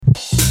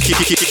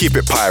Keep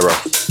it pyro.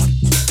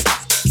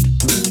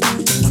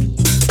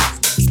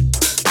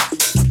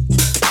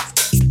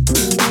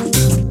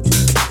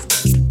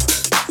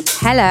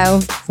 Hello,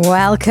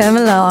 welcome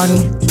along.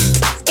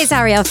 It's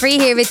Ariel Free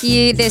here with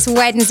you this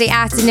Wednesday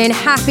afternoon.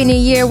 Happy New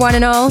Year, one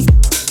and all.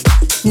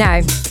 Now,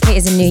 it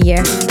is a new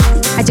year.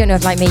 I don't know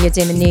if, like me, you're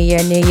doing the new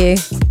year, new you,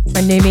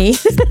 or new me.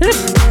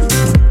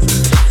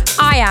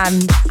 I am,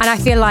 and I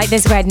feel like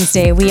this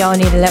Wednesday, we all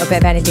need a little bit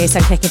of energy, so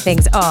I'm kicking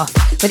things off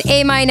with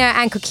A Minor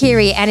and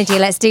Kokiri Energy.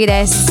 Let's do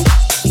this.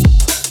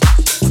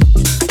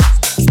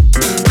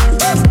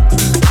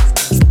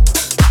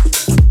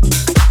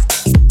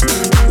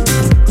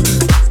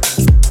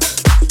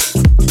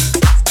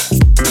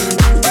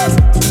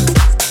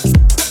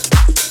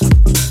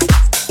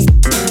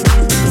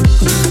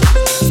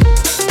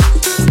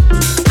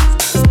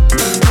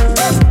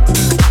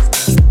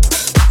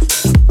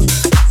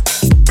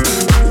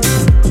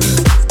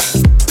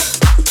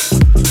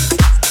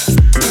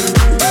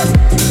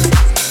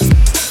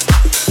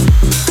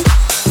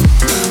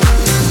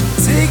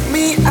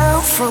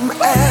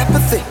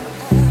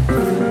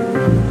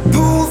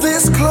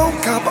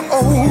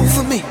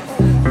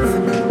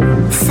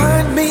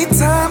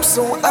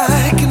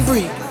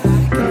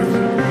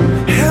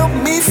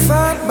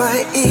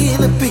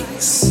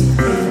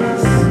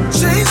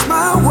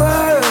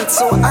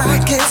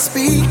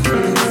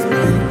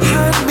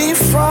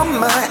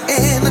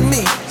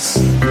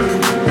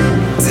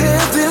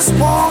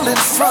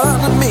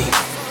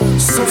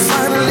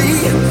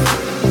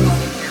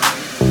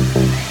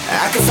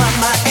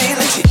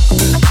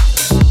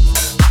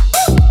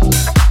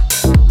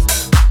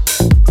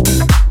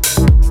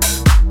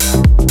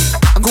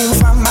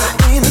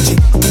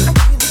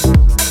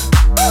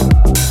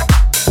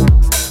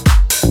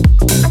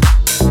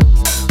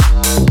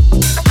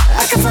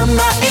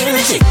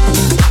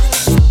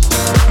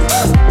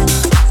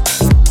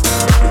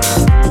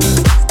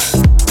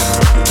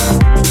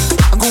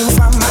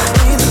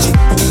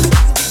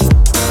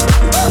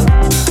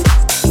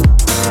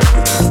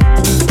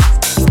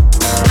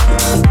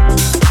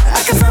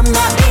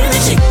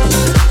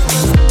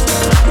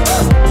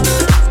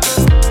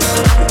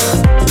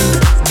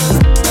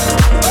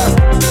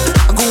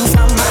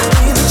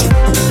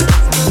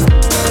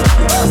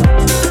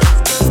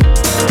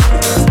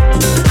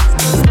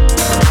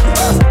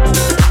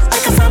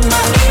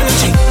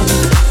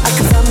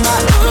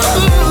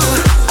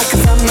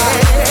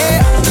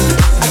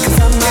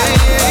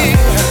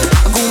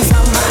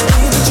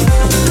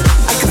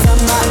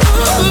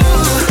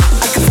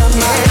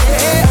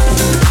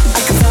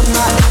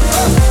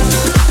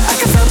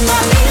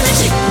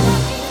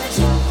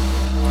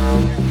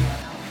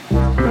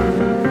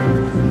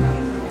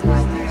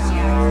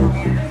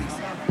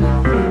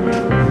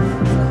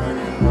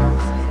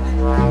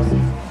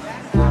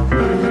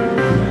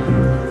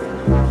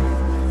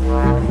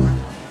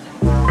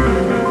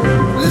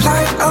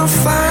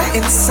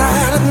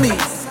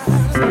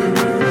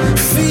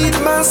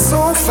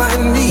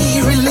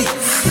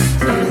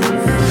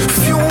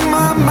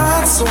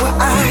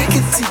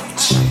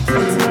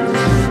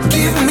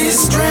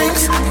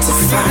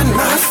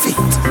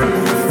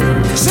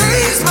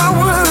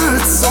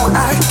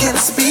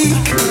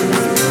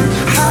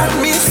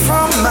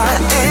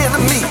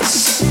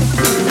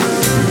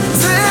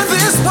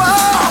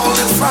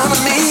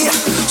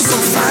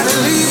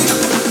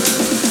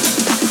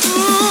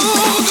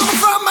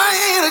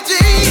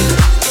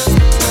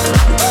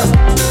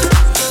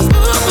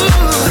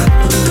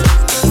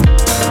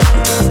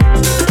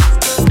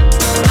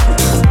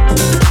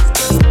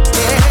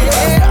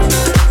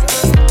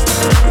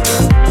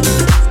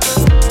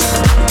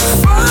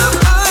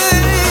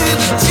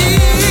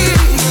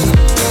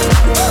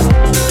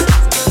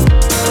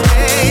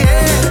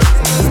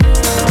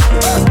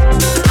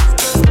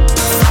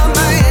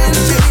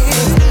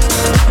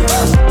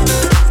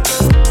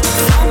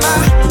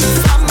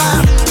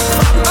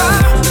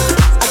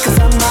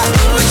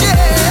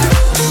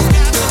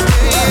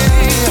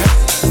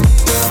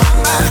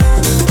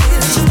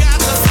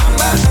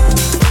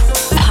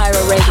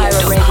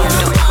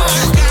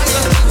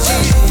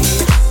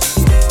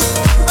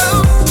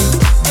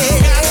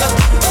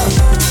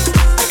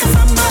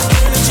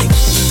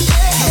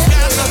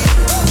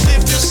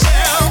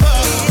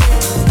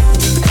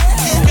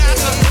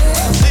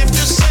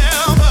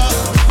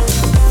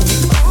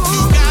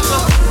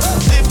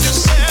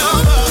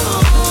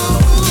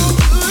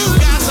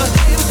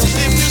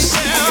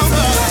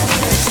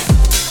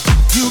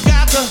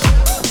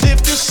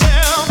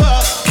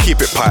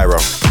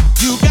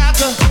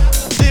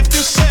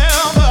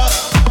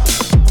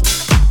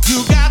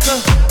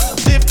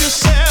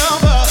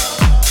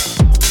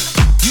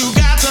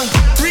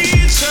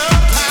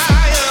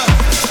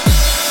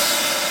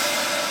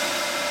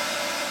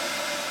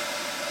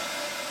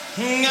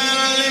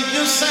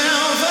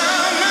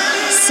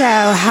 So,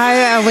 how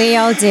are we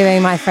all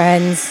doing, my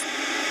friends?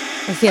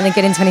 We're feeling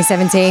good in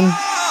 2017.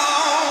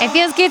 It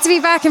feels good to be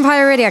back in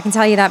Pirate Radio, I can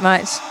tell you that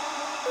much.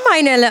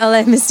 Minor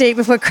little mistake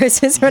before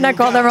Christmas when I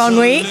got the wrong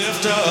week.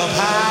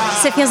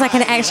 So it feels like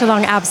an extra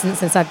long absence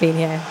since I've been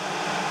here.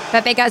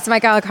 But big ups to my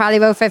girl Carly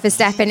Wilford for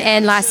stepping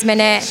in last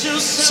minute.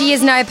 She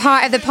is now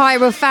part of the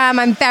Pyro fam,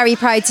 I'm very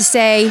proud to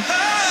say.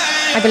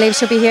 I believe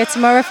she'll be here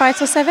tomorrow 5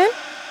 till 7. Is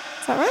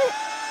that right?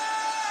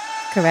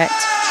 Correct.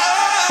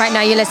 Right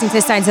now you're listening to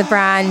the sounds of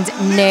brand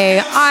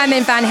new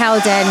Armin van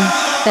Helden,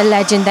 the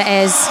legend that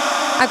is.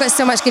 I've got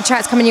so much good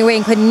tracks coming your way,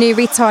 including New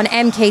Riton,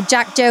 MK,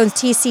 Jack Jones,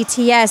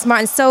 TCTS,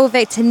 Martin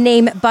Solveig, to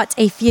name but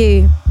a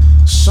few.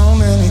 So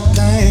many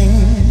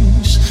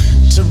things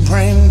to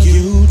bring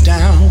you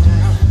down,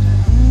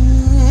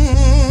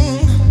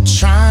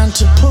 trying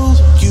to pull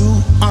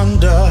you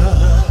under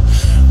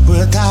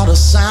without a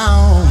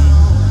sound.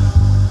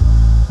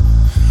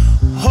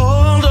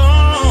 Hold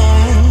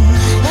on,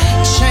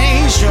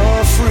 change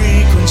your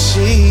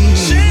frequency.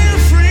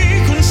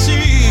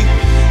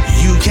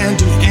 You can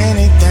do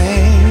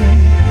anything.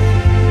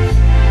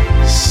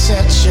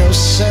 Set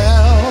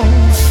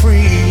yourself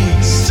free.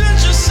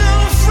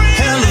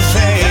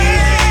 Elevate.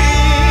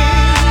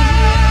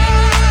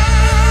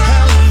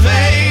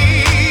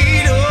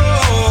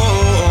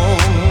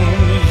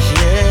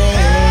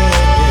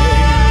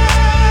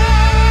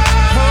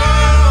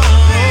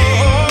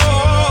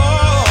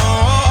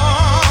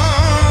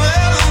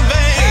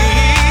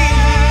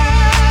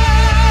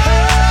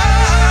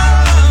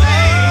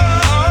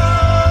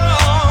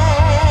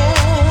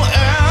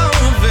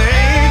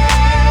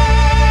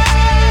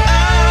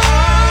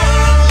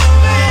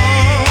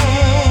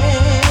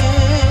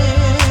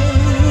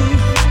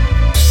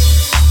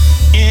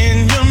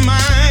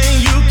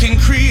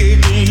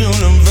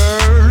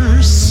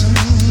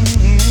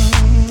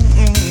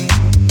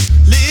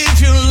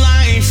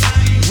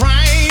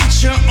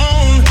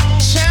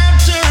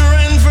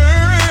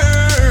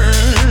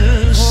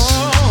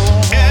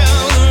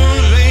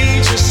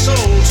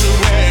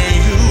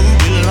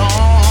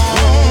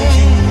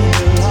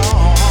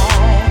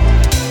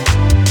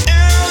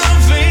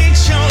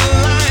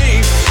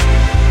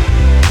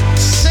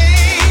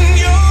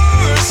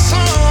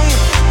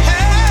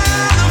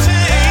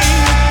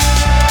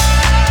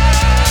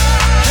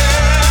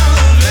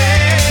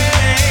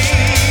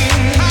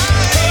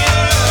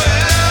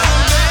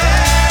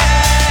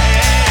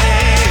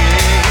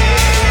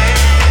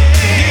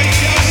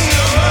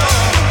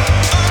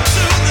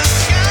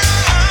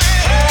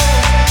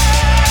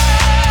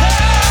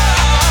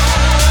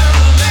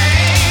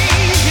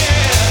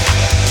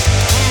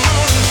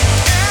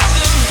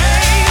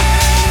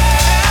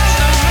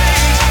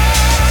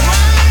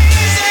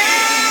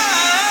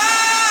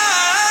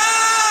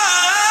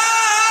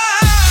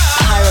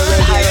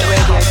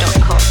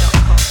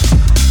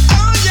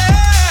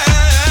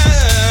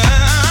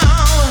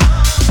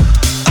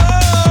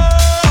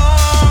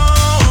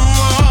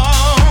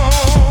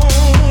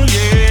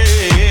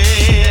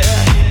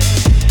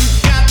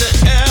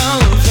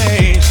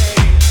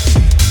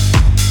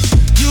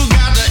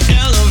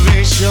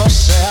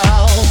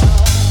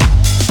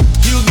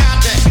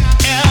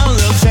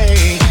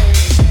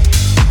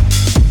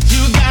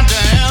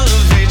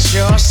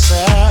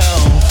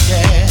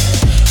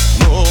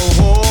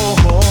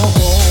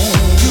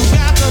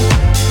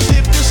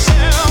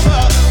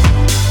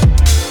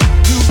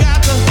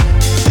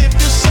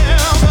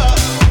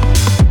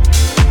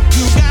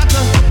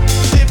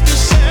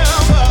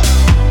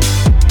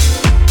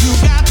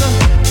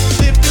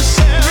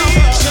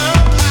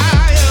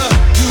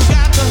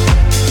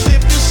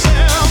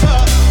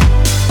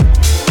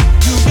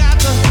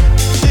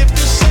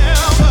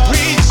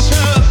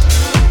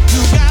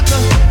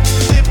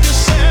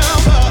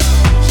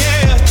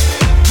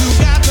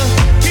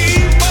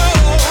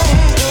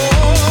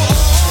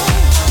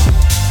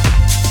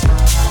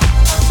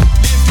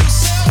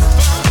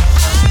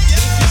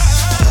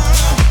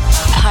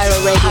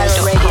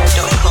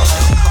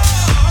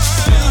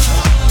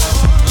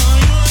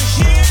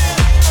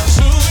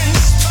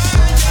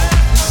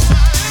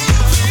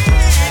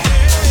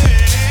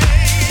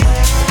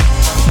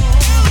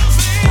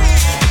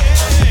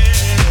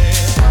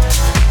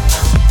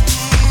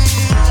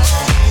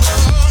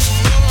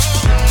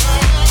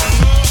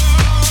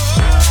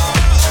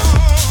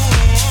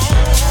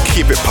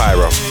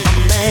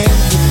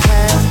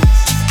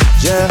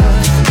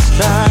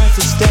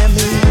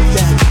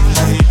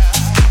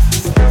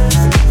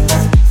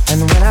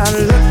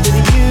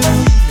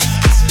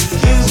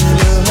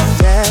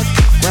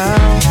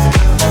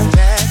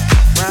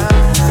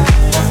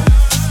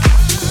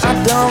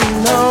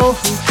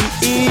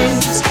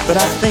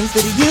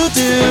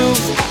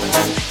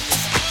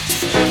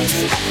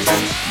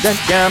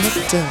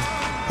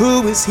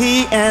 Who is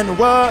he and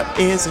what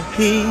is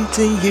he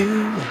to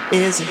you?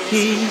 Is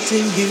he to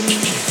you?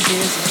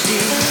 Is he to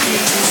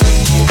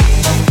you?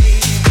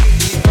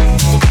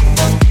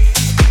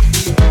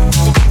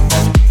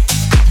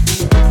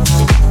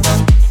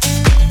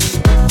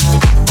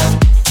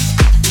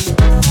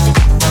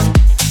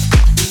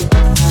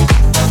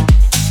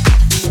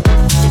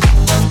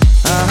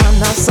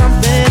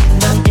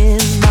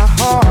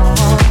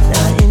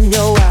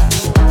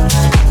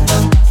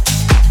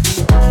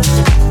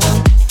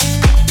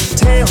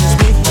 Tells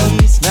me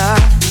he's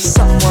not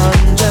someone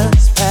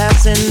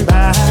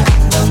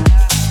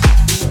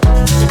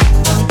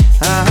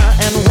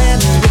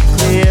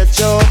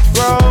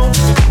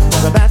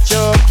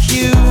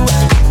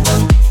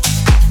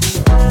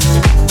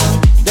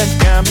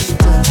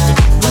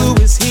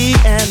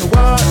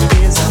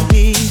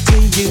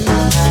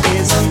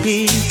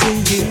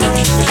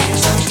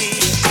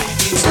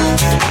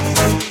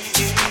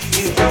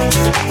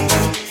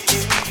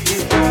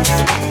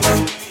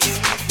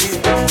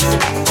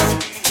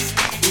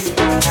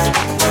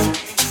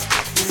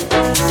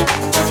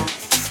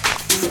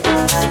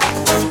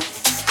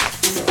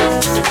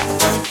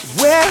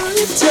Well,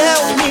 you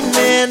tell me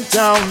men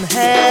don't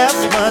have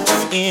much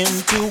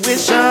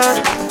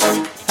intuition.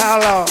 How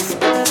long?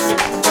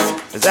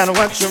 Is that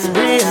what you're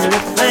really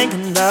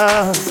thinking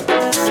of?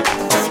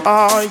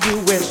 Or are you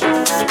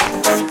wishing?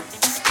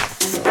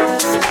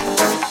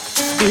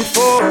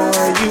 Before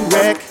you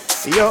wreck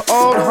your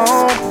old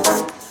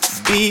home,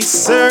 be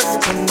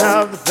certain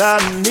of the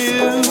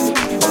new.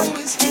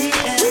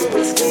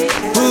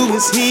 Who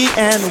is he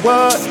and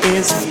what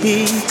is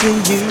he to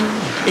you?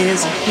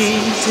 Is he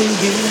to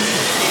you?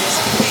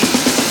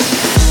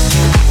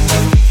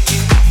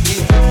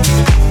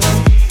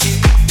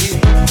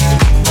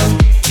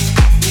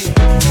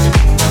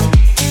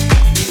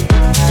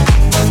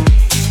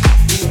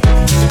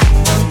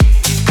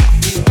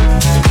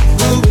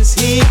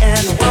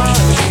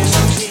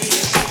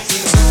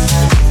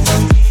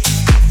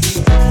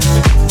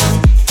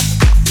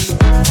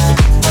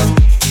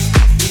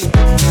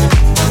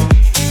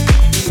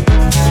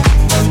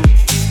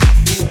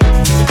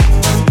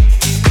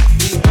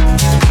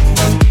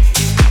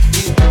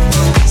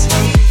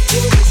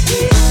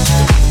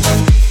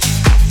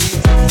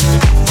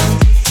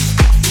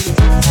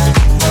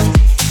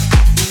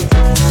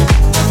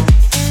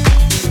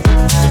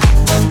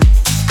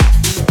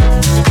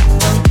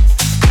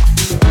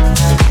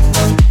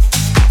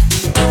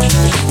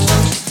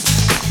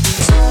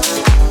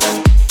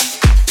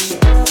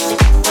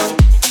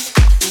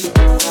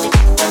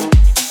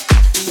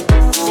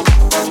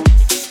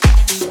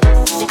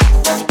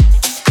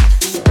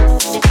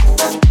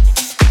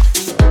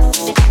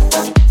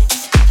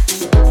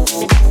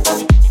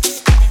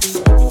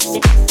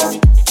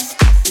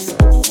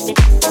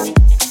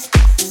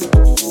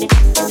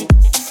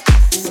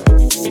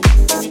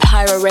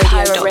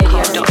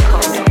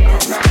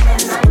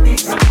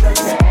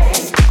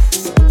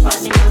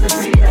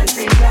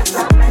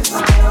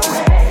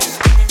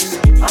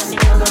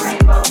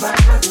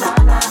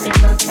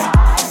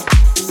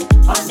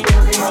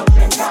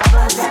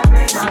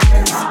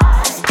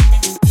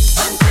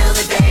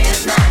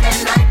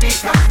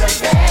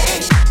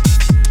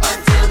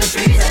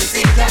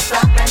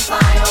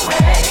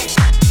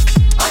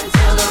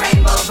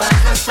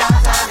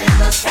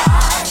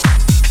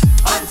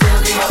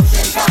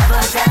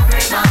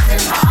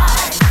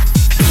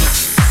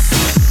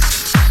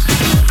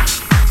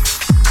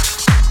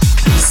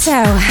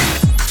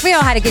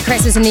 Had a good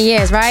Christmas and New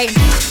Year's, right?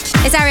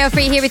 It's Ariel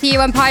Free here with you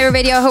on Pyro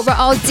Radio. I hope we're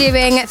all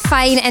doing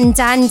fine and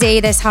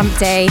dandy this hump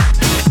day.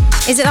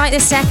 Is it like the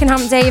second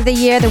hump day of the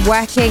year, the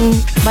working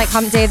like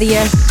hump day of the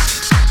year?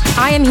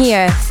 I am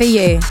here for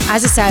you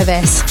as a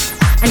service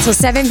until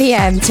 7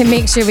 p.m. to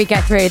make sure we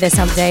get through this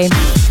hump day.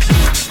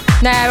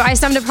 Now, I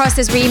stumbled across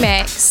this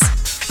remix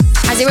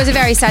as it was a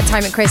very sad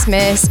time at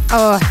Christmas.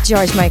 Oh,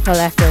 George Michael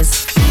left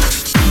us.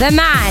 The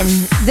man,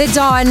 the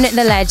Don,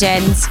 the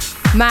legend,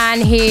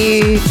 man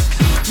who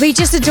we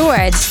just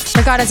adored,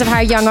 regardless of how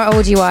young or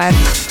old you are.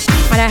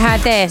 And I heard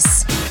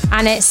this,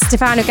 and it's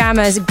Stefano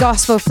Gamma's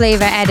gospel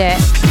flavour edit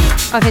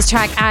of his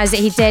track As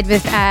that he did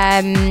with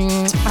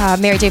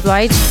Mary J.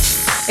 Blige.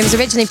 It was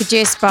originally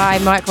produced by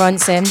Mark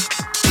Ronson.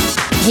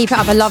 He put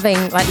up a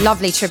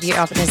lovely tribute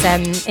up on his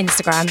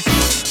Instagram.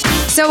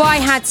 So I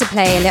had to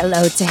play a little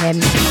ode to him.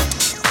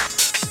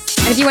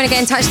 And if you want to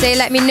get in touch today,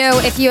 let me know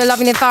if you are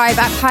loving the vibe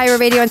at Pyro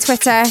Radio on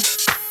Twitter.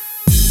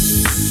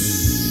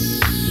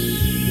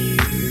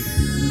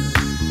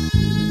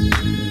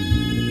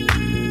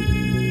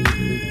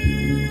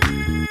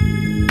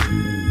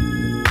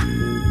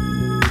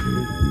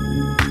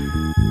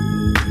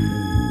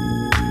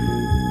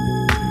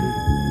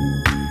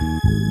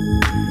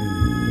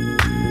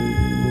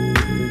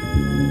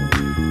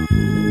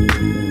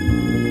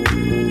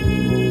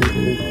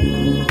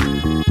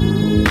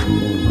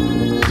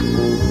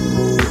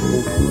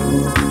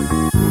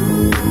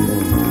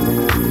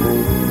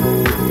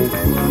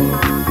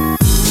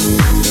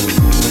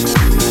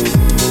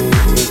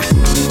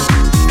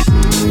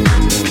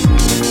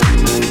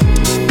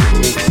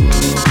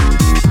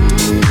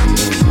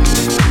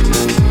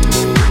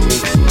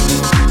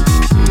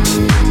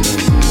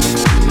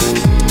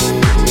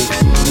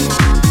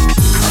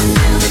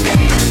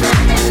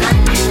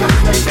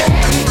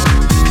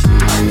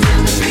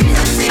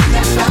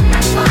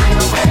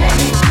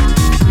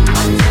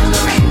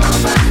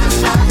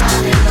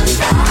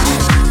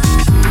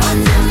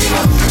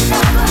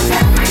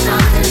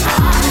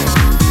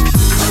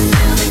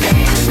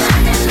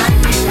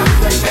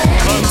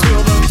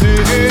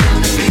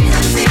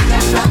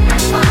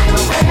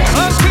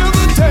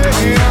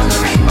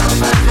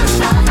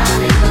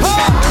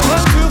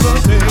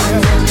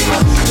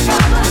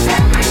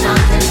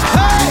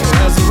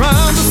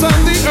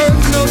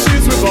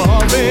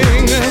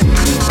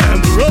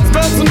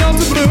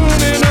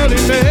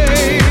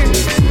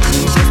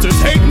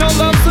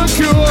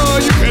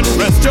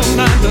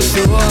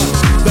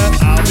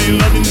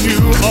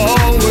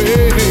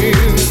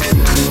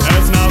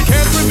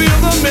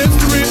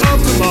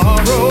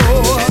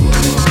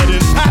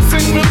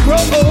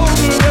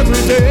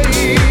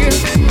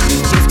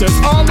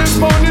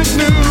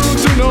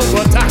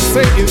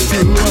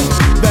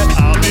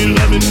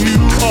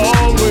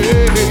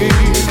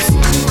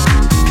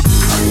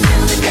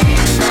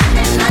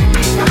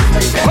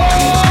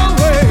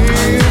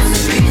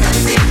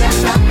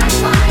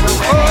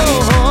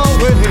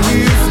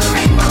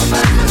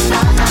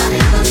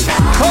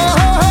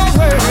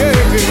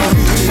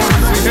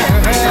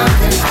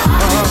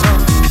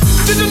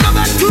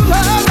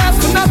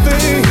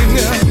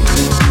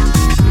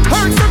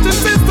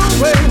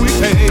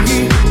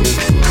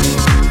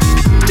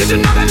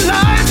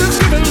 life is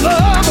giving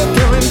love a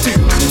guarantee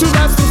to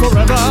last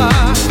forever.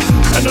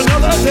 And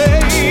another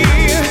day.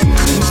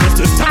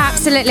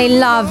 Absolutely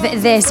love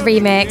this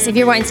remix. If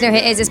you're wanting to know who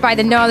it is, it's by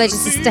The Knowledge.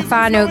 It's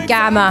Stefano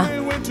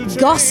Gamma.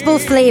 Gospel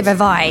Flavor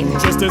Vine.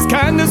 Shout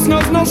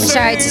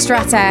out to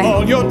Strata,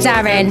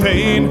 Darren,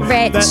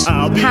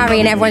 Rich, Harry,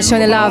 and everyone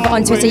showing the love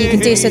on Twitter. You can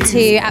do so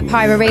too at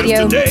Pyro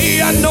Radio. You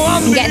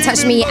can get in touch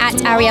with me at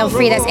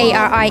Ariel3. That's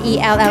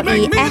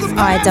ARIELLEFIEE.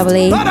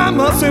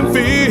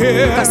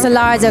 Got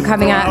Solardo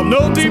coming up,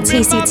 some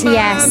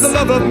TCTS,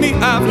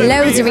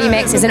 loads of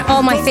remixes, and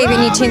all my favourite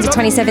new tunes of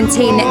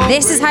 2017.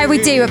 This is how we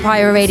do at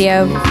Pyro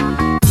Radio.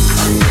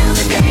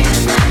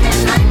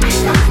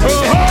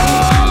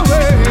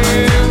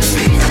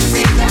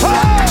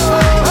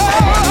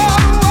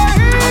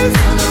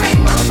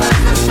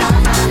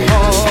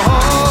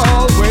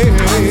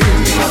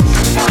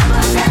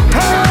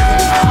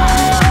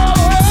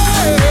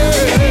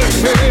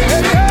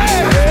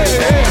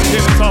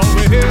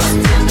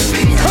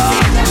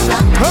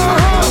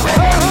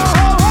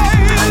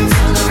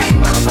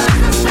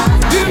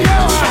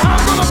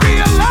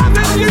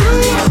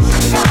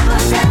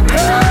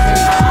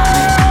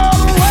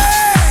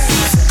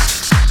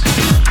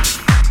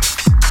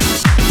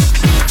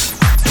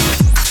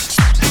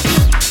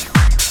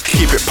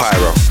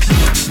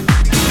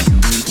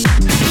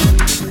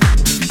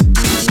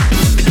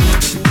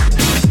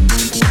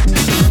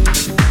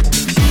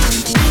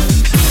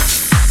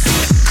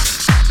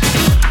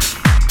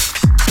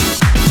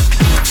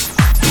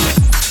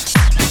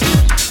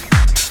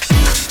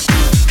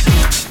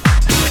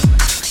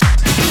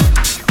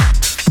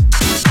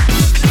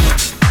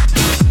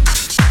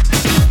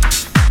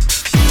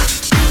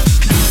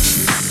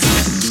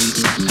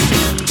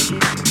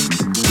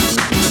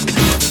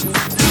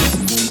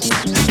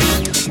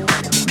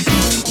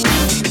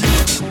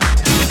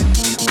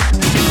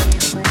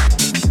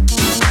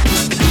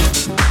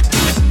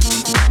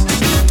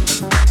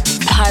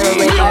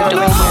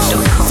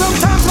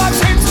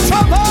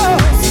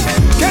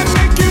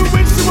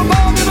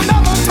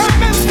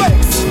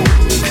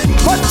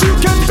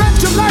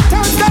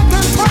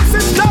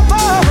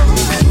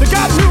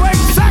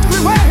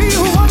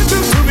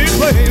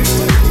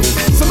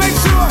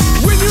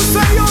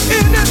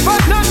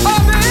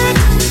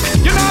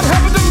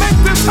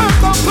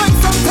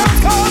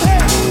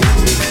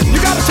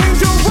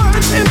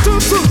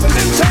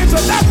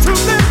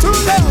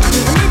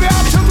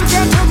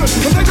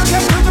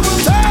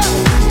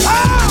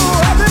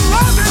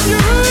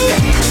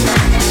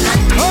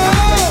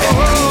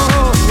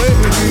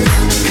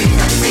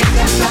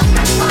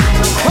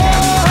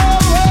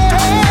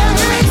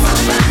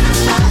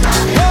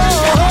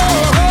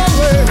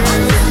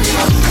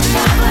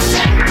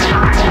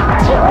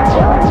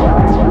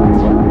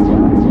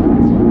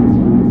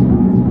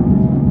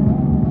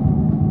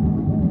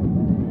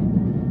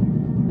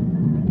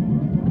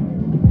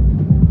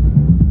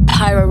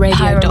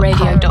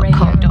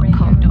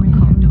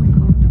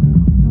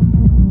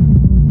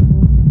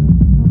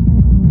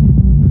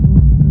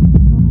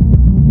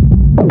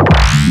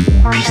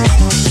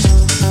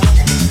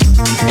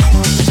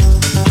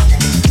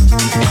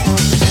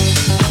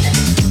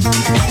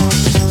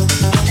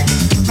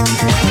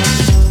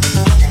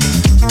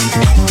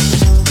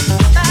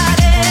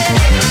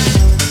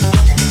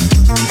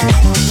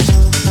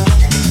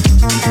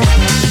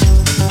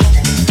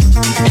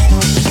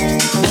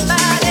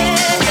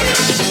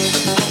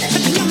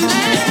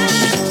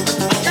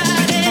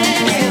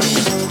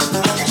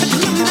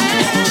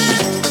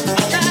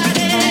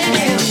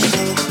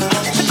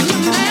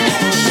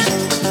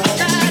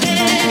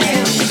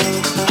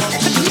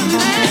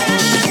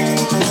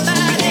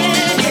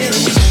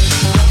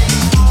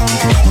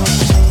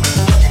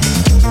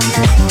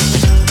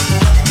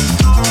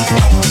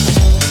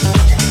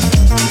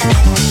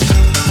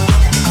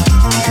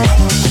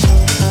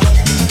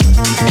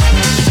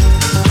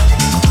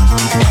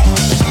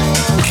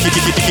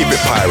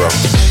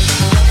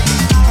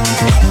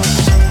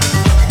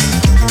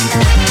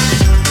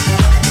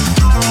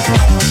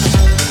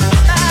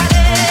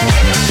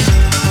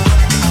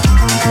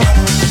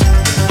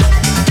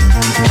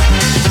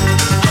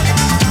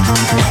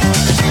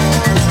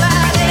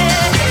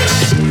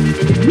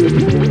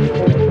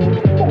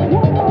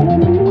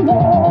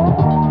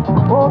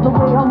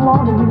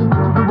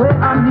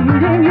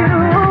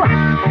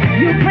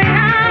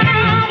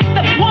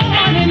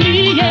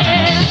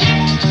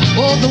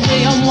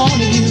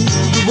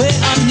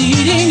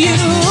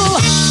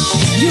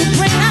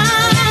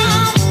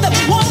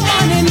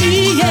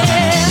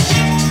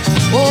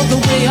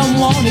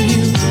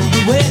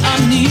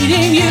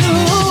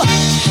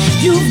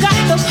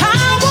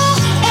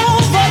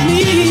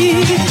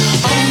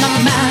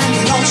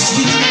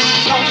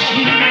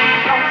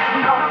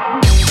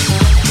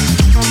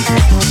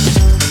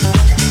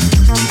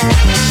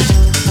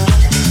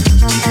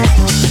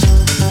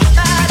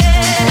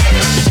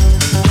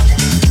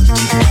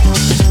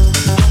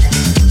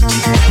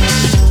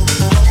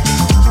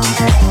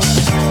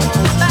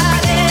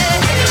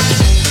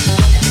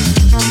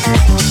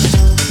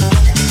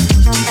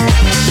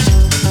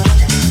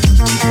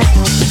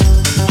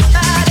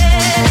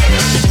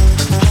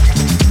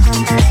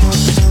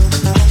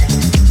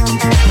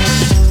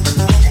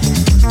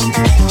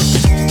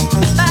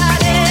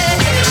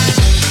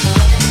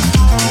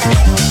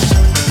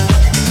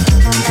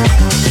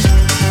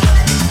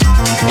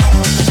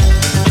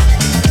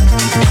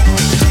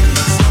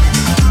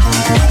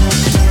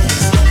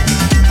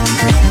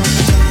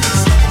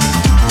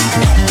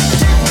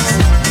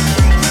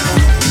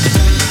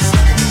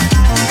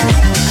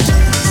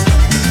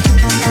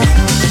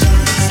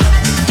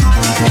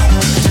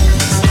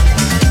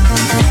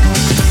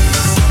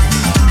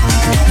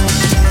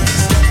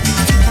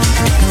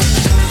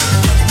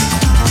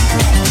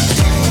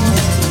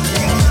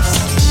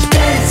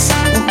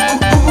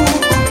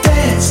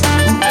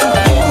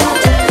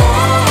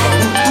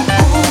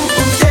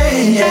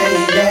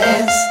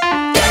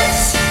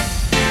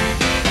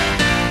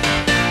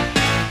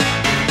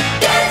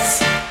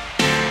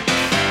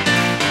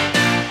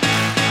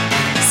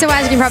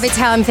 can probably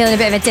tell I'm feeling a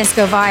bit of a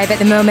disco vibe at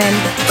the moment.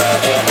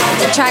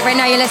 The track right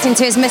now you're listening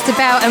to is Mr.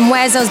 Belt and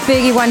Wezzo's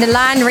Boogie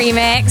Wonderland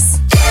remix.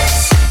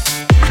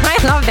 I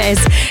love this.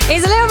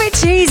 It's a little bit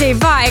cheesy,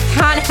 but I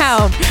can't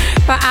help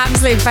but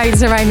absolutely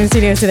bounce around the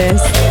studio to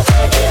this.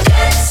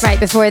 Right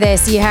before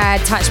this, you had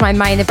Touch My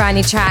Mind, the brand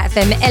new track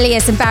from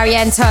Ilias and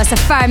Barrientos, a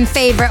firm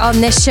favourite on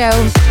this show,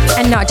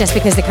 and not just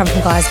because they come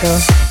from Glasgow.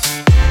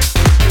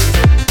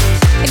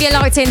 If you're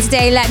locked in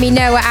today, let me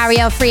know at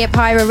Ariel Free at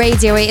Pyro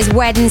Radio. It is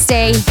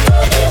Wednesday.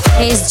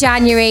 It is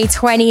January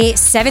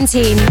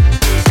 2017.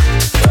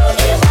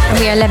 And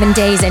we are 11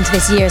 days into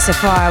this year so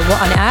far.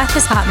 What on earth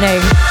is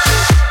happening?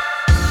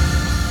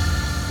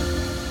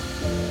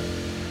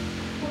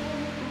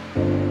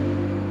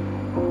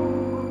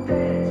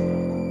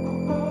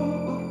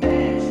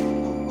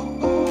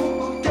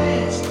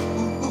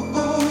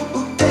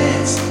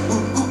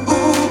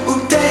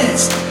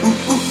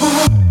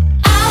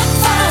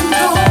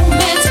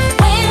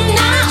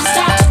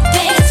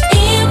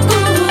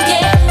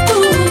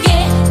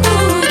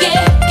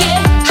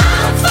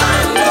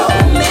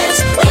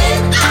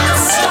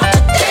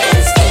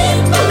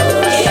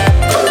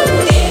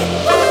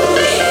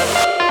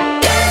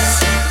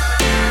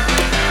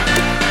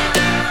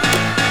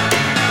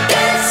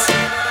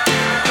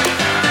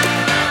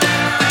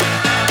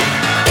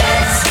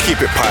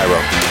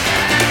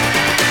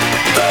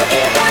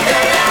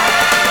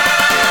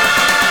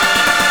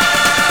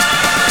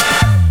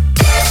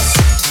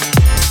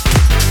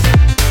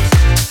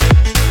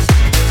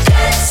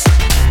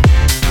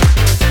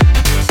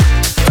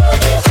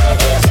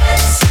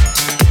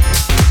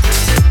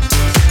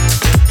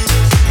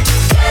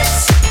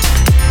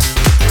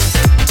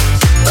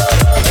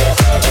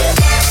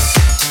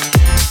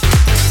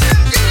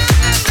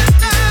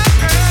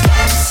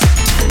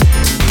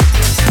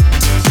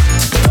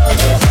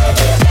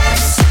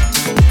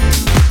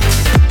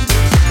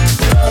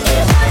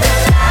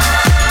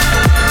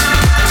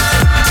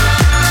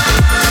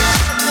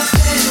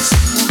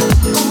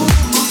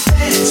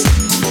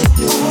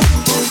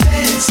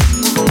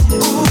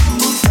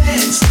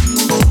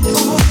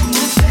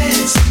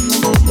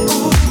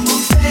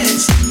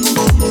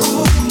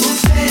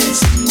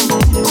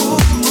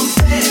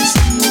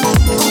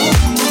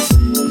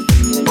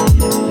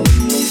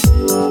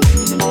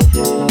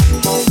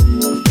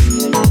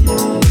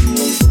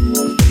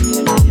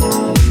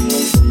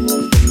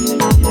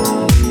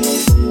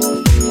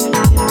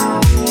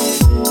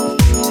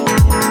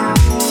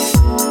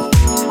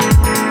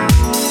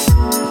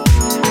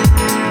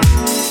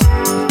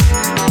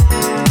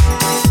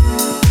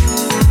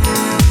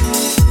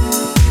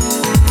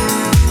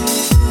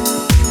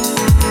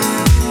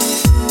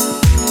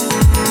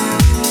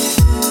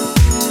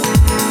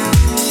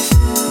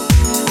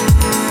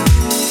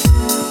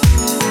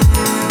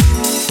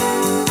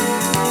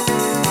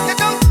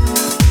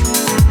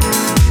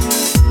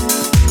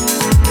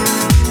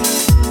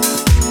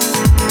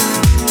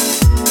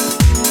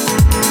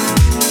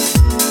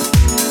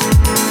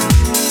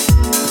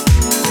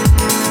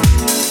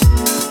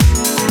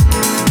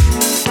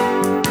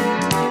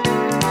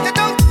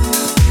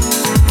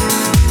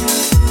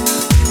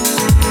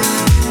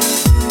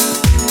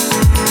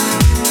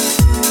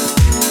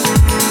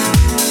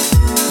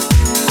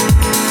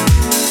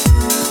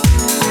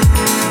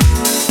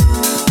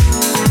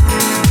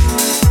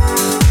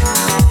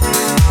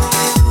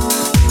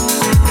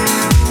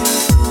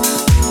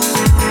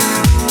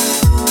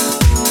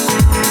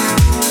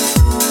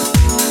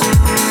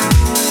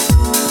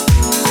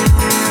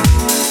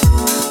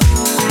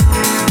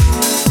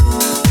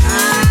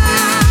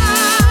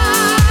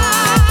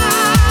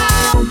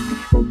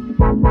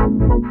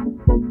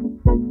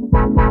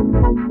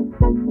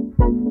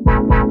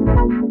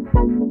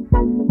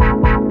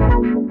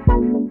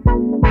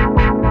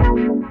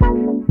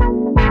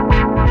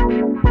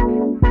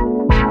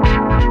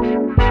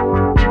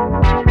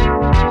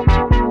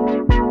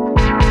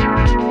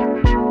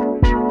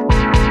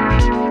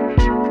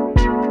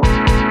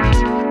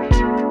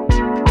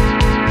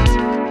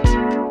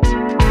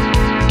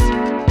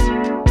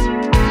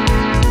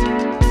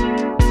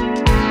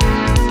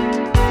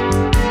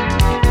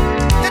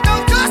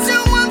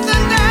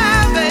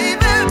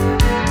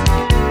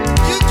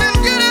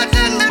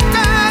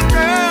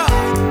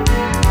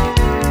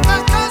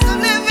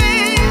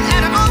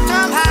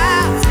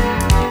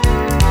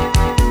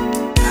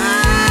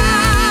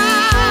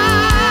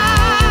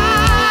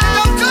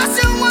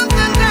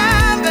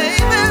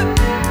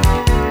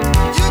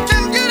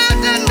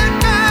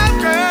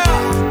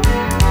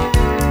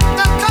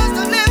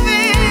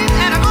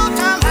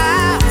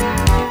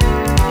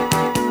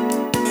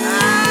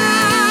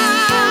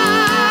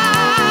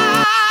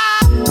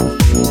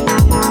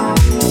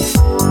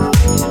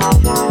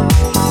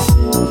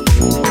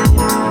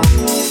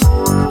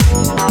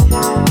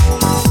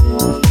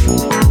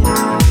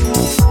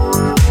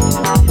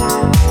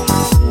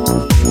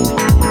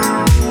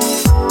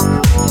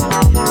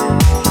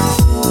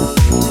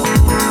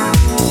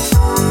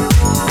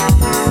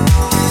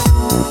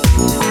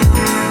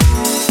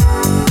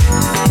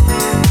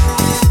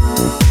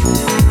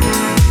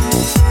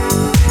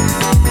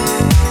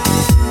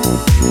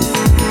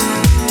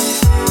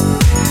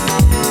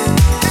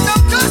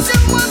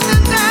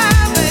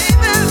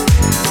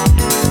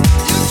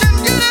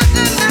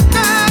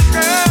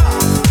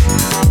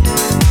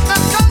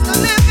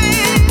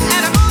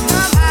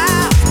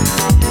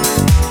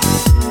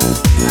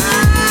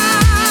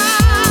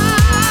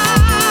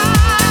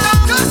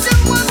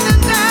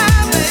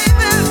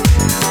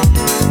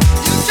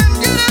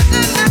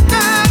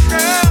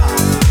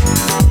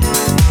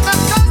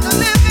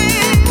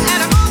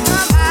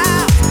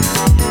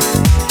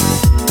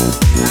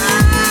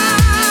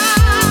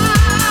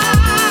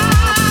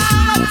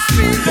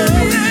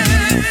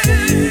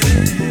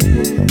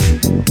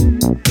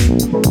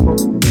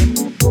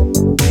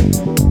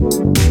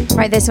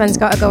 this one's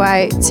got to go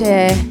out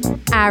to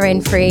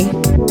Aaron Free,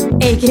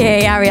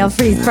 aka Ariel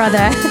Free's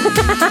brother.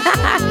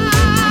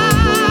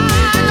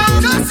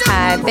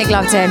 Big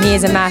love to him. He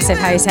is a massive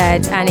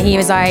househead, and he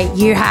was like,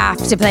 you have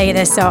to play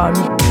this song.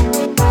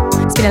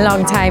 It's been a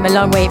long time, a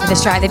long wait for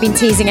this track. They've been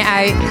teasing it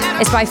out.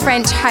 It's by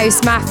French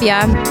House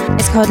Mafia.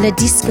 It's called Le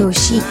Disco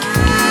Chic.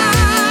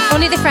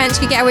 Only the French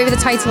could get away with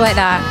a title like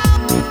that.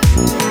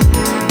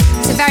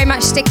 So very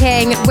much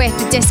sticking with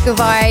the disco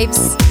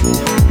vibes.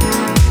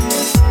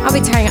 I'll be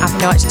turning it up a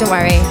notch, don't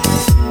worry.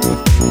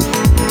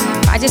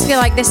 But I just feel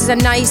like this is a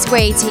nice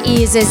way to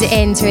ease us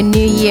into a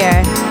new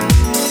year.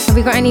 Have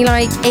we got any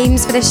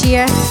aims for this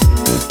year?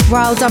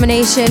 World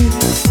domination?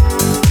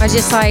 Or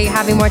just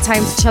having more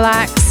time to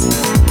chillax?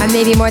 And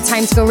maybe more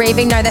time to go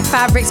raving now that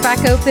Fabric's back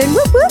open?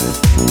 Whoop whoop!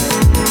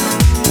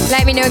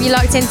 Let me know if you're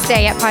locked in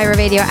today at Pyro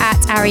Radio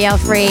at Ariel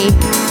Free.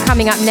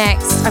 Coming up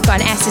next, I've got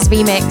an S's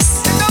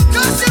remix.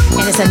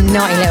 And it's a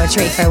naughty little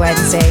treat for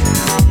Wednesday.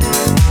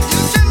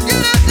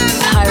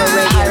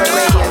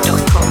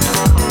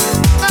 PyroRadio.com.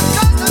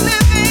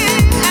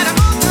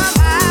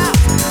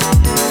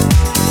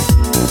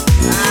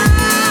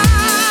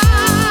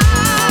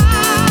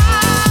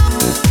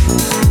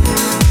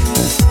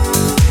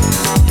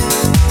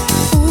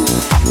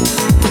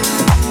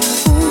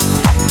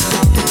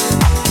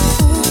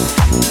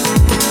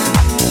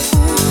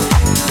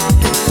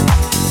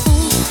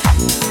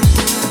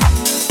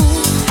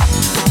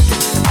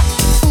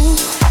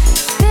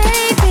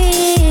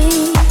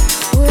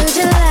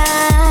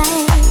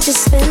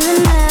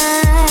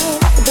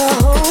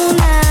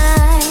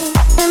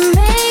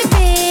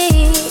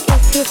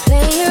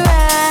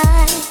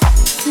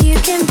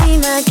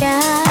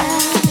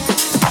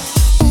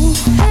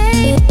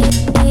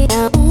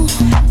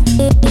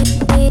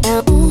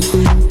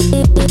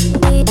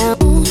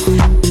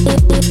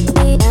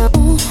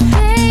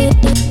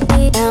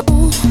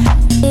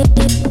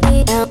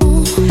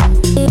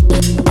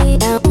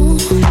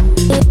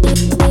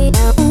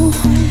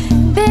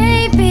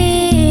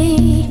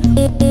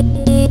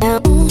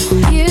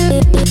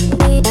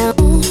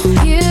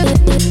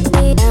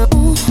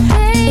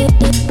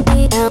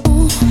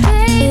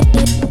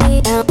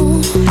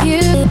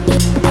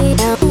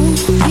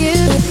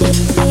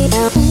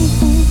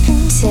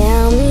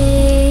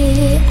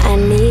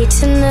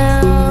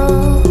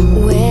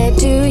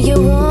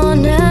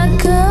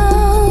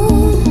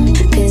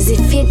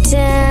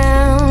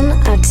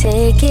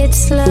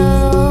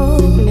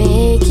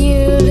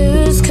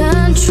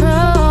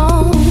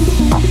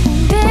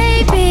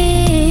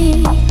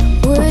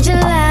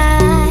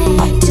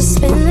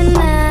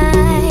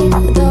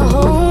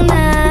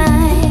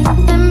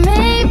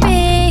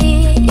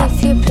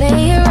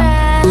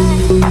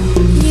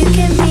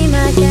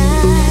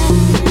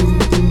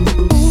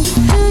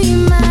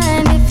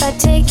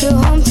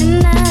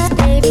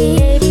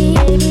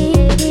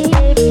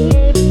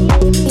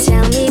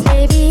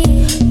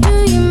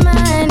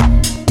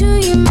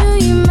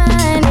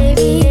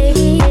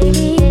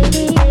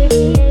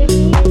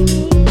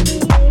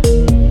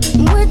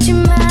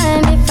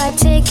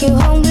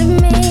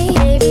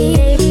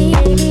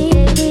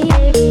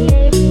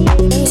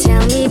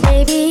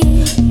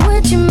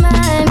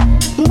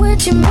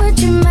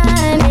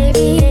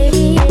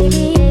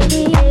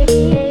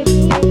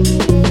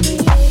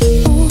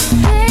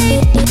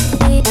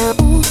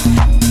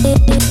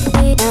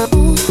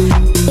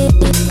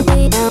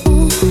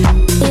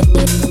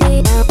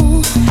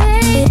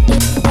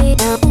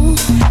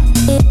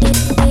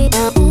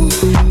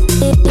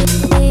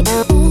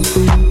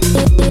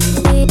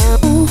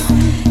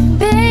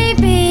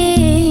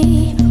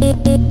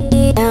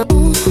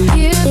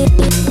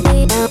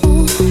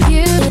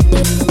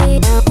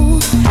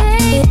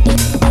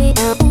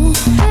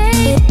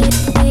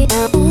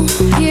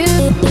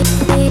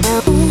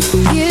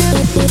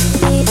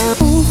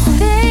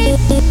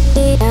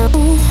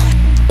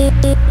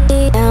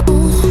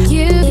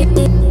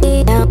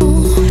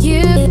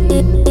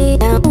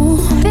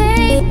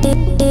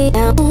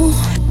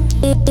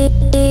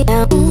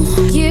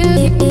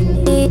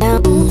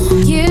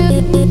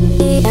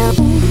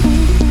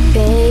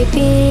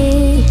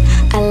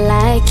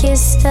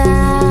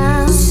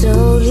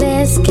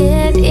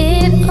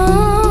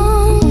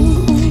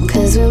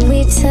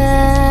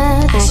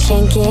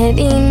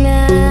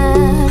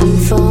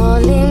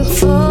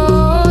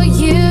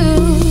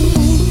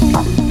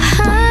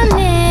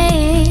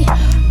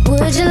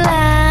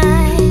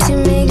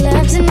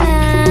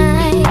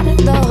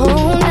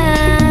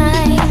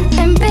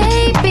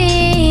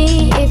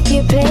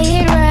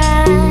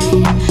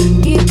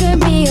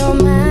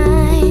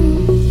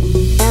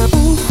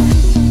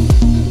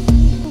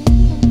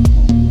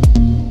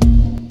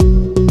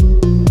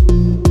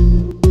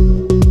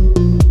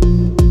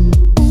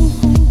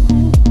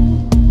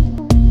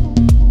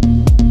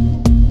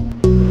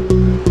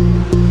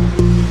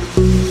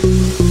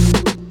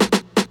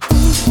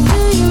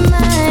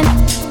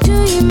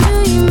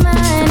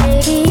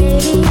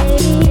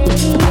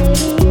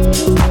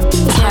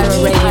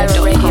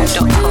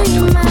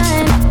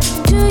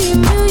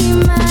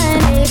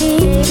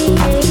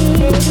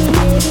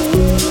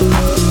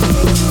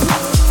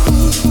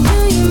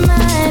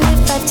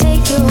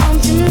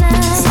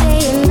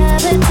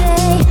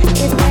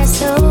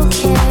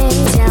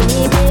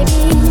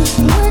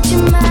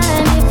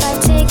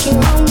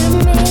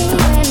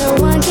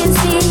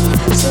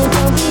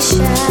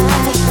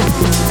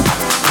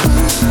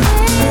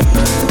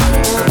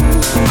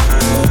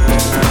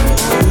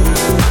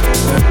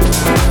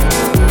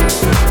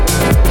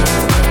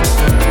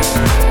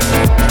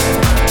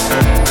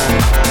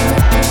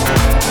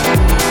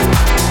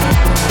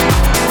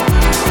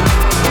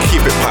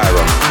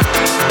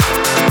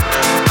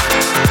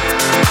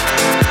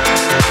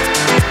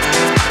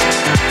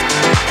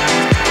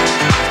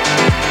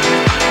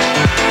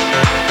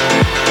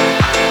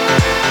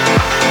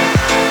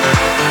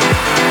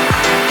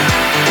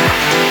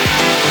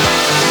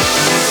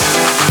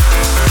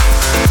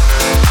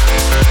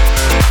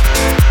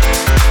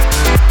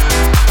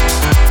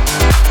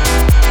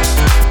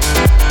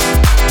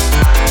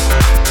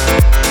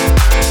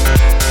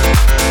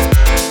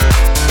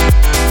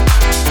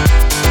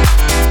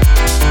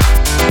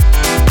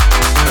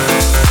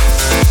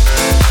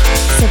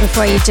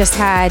 before you just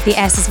had the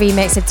S's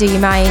remix of Do You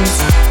Mind,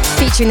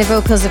 featuring the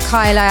vocals of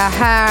Kyla,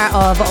 her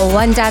of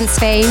One Dance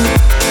fame.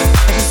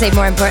 I should say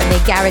more importantly,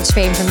 garage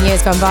fame from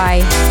years gone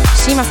by.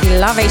 She must be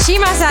loving. She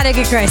must have had a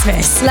good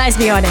Christmas, let's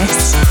be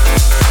honest.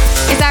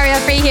 It's Ariel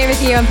Free here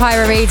with you on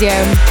Pyro Radio.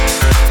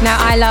 Now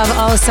I love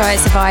all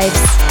sorts of vibes.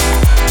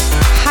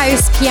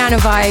 House piano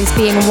vibes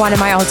being one of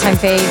my all-time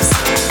faves.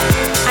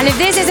 And if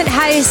this isn't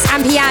house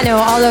and piano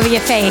all over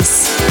your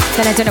face,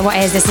 then I don't know what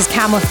is. This is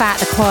Camel Fat,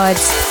 the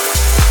Quads.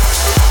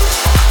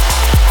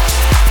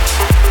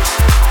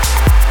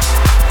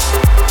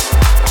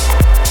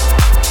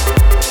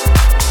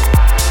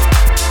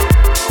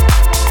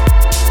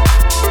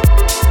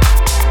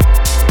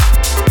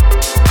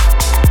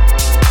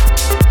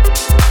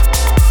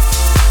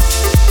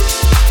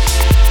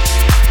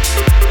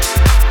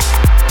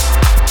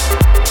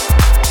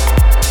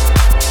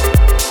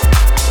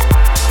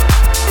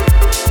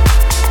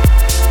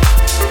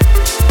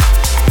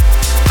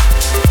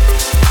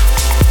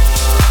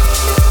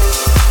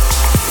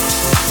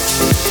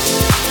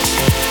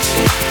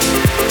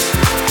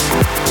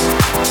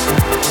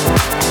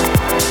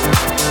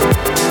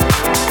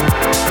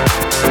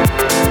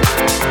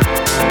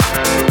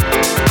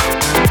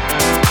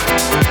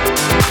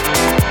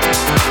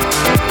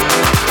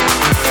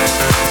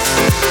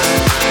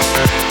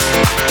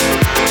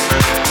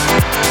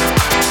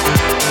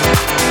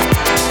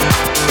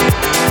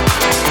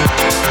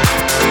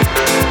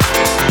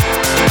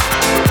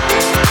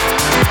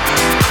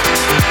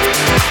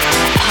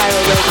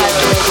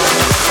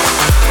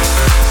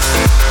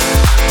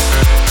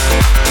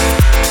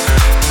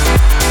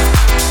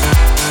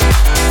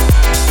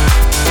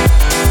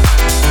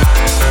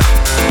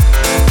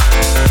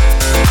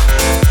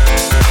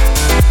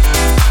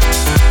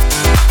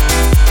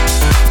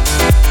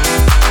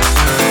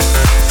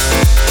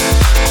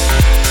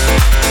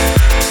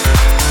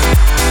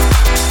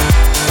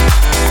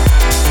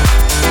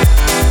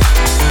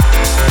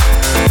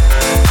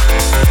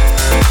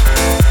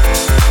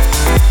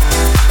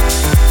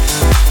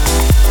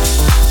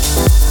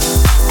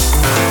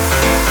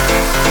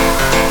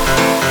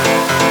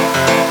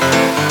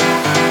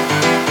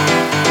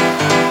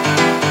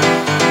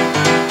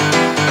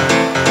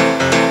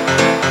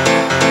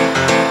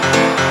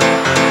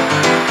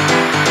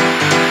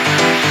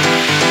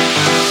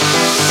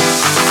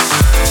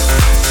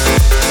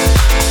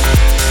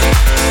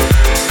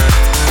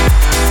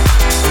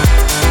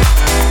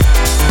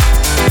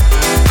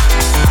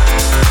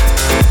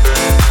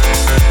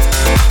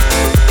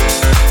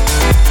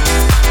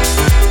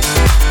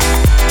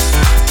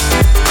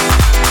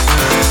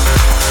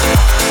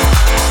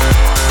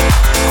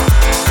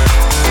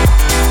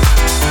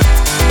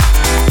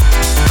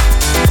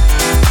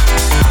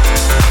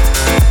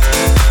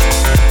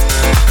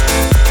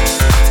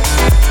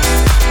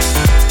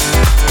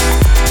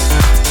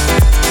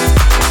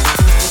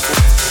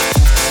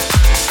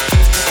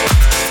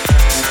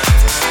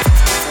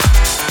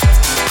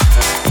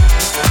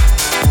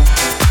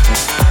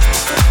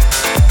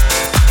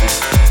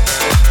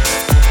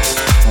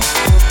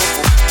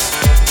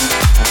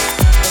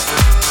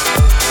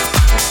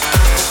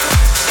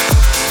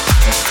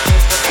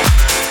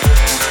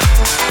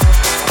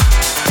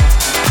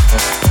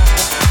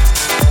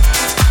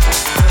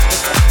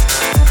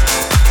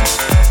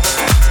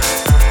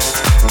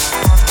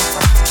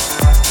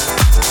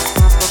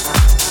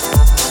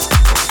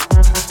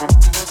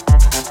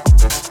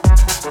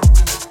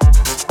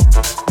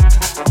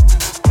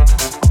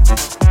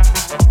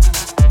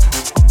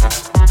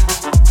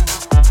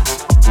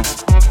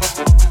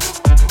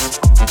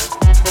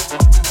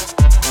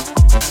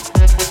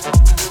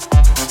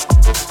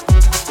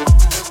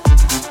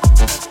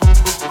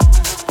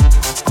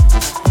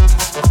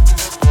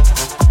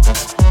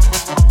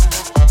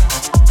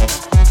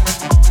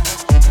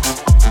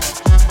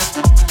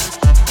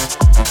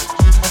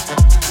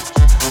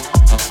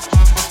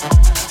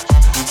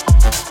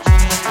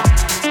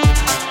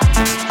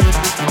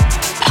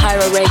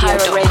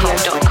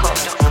 pyroradio.com.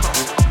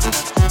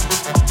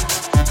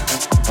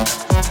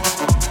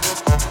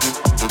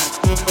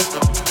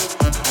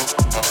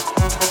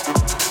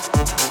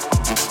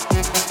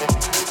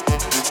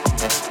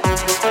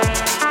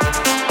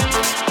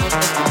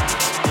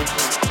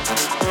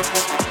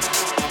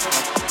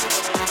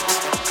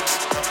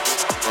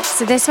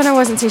 So this one I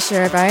wasn't too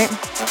sure about,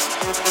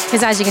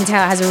 because as you can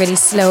tell it has a really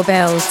slow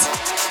build,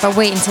 but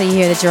wait until you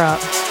hear the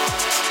drop.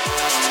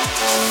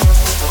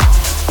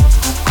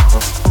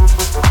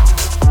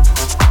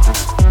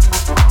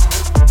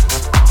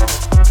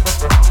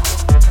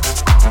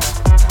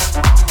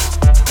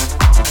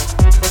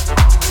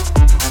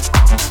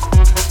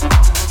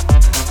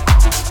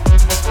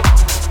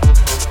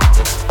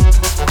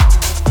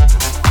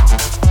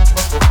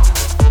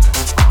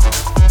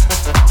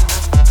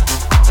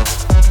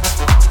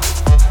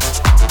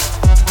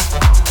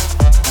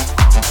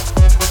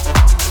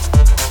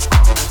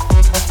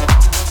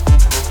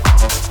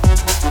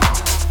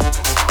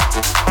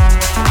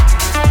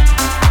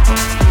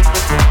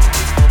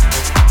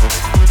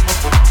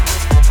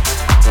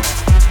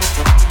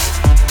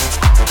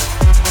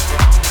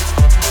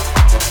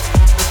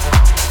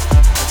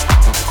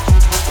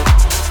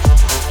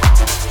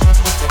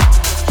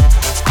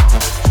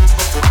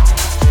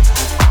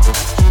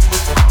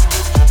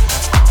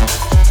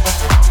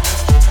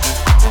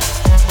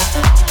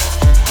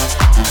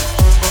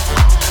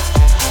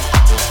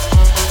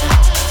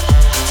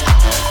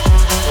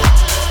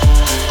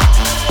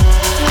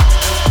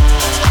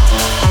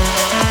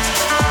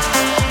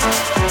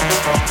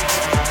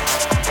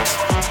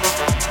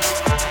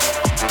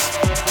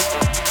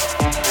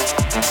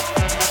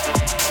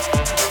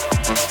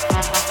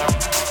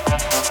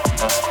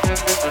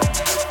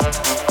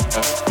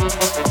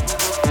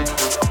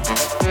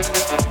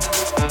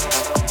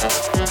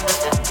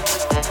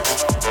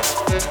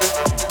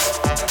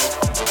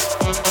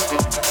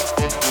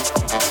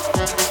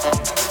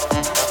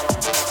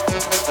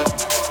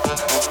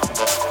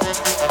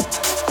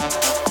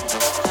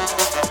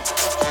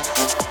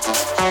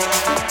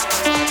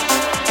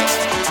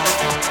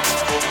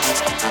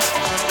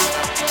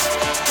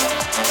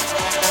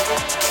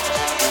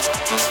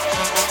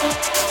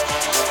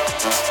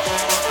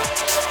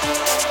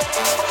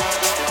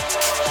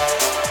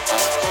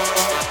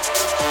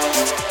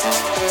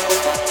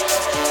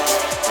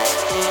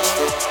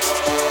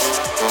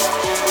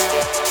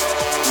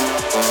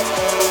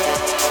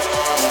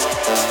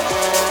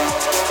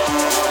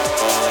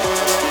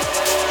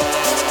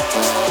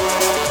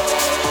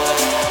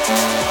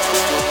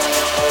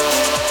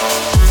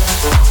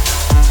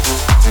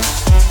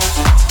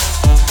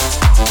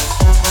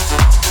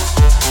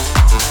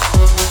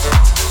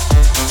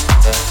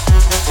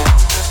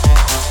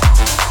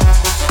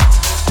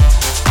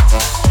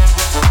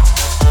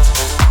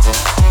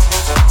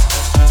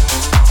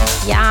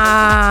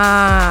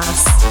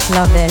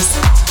 is.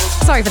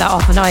 Sorry for that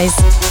awful noise.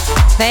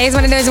 That is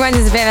one of those ones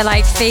that's a bit of a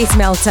like face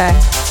melter,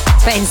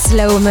 but in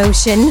slow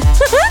motion.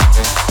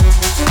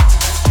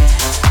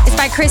 It's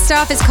by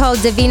Christoph. It's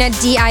called Divina,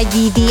 Divina.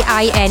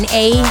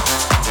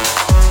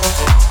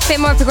 Bit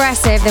more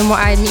progressive than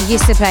what I'm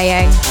used to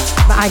playing,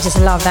 but I just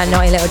love that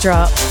naughty little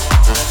drop.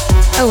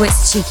 Oh,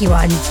 it's a cheeky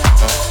one.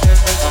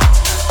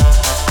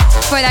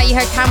 Before that, you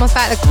heard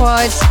Camelphat the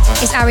Quad.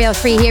 It's Ariel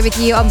Free here with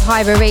you on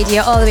Pyro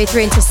Radio all the way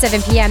through until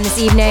 7 p.m. this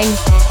evening.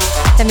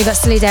 Then we got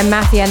Saludem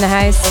Mafia in the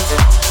house.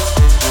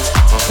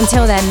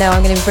 Until then, though,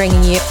 I'm going to be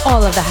bringing you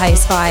all of the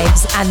house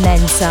vibes and then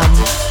some.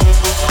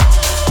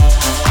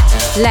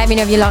 Let me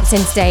know if you're locked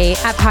in today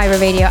at Pyro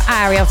Radio,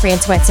 at Ariel Free on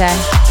Twitter.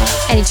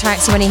 Any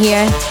tracks you want to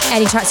hear?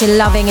 Any tracks you're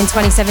loving in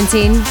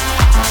 2017?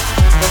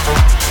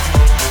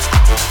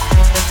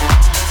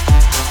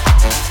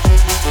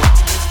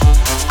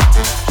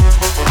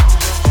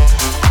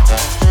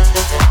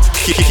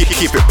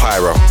 Keep it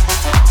pyro.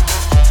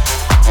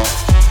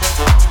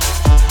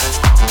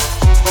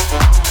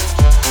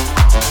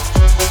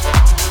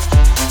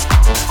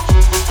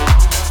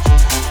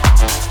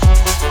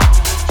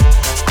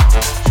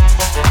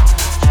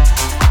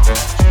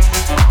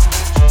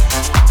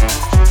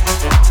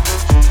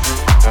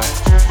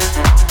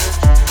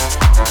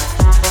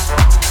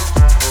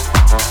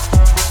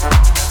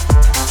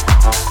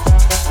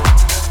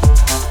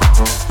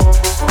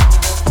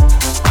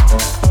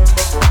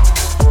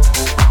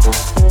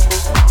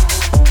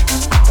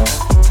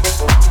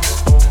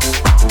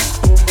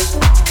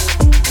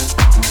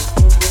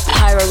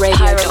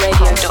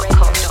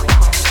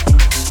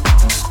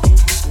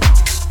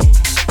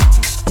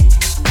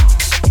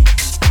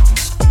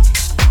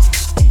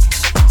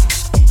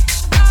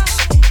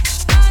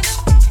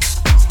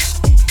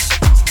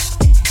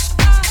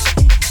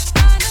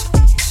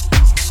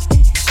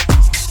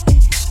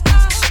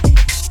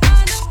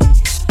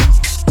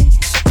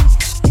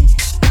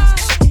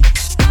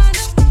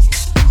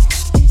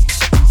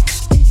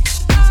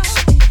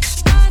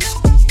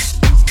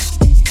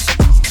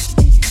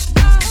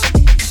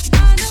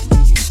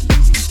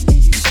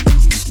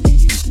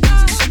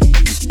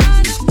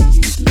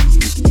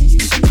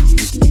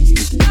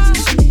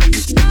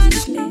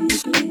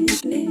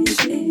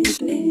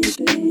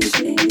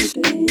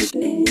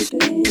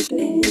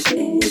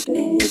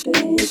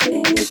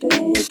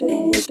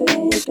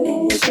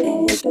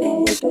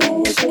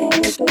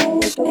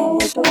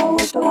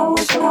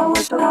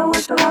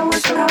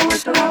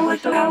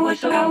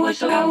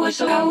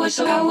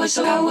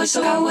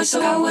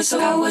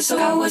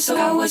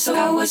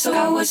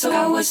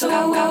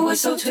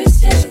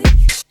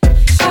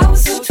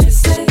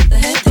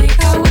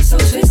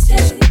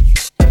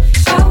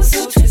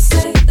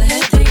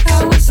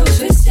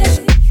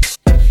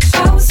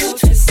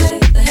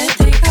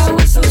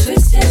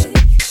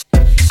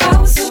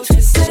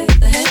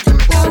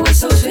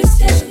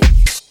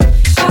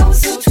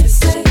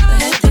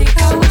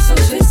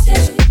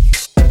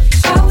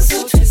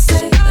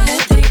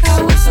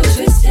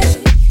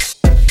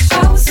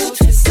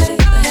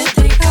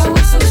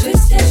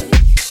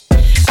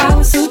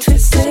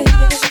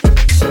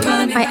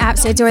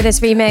 Adore this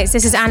remix.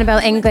 This is Annabelle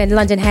England,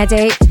 London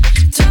Headache.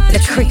 The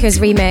Crickers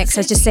remix. I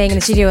was just saying in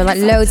the studio, like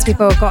loads of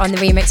people got on the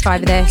remix vibe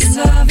of this,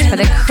 but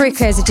the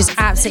Crickers have just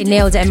absolutely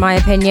nailed it in my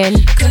opinion.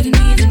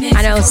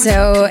 And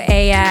also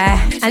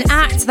an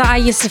act that I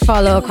used to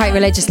follow quite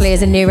religiously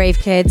as a new rave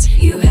kid.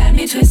 You had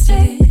me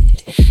twisted.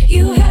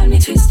 You had me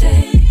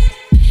twisted.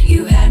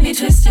 You had me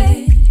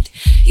twisted.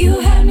 You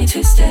had me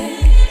twisted.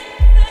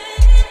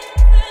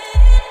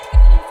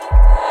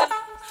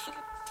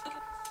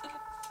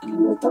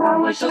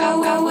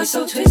 I was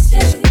so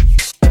twisted.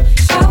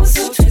 I was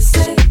so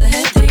twisted. The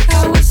headache.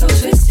 I was so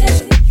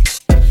twisted.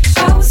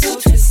 I was so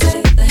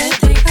twisted. The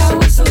headache. I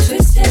was so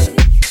twisted.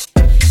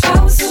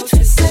 I was so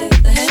twisted.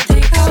 The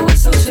headache. I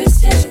was so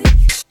twisted.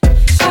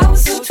 I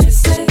was so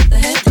twisted. The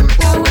headache.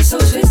 I was so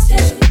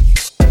twisted.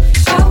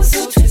 I was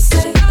so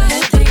twisted. The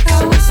headache.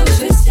 I was so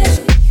twisted.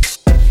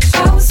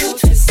 I was so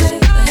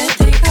twisted. The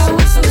headache. I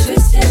was so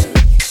twisted.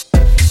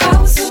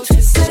 I was so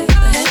twisted. The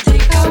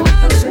headache.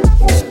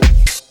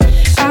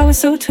 I was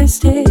so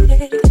twisted.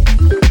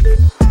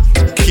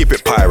 Keep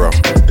it pyro.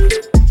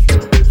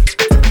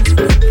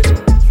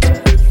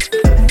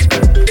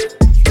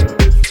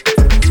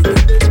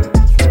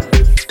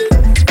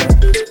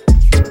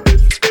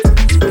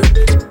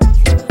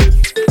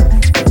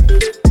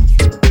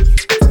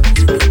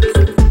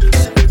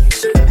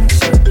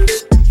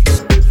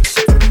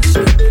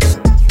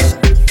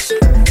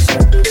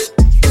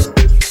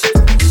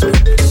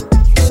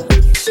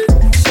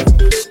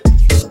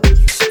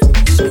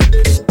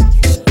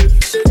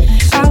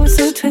 I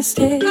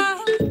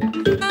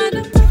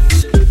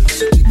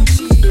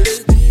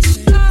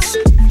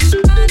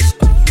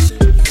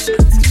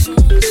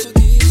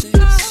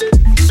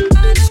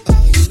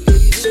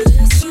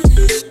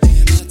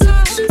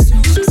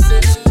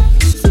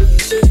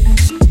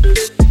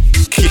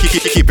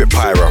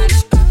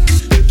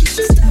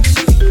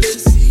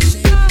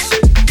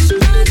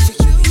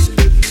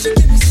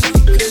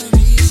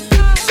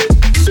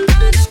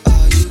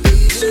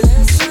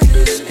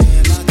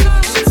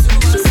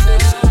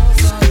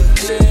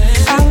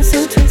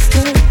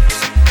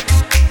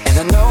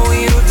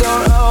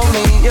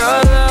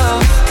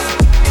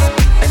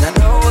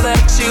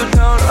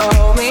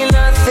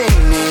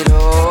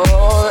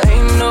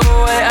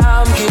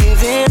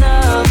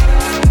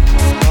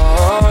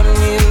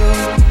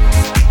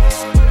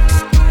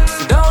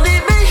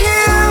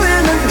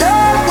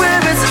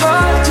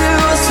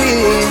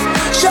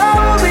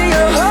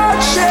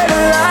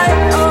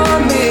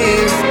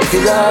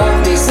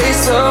love me, say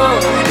so.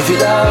 If you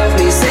love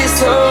me, say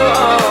so.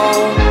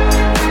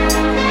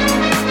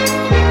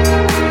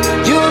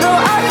 You know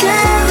I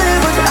can't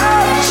live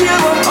without you.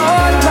 I'm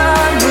on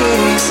my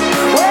knees.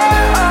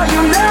 Where are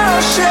you now?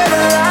 Shed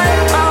a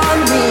light on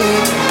me.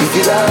 If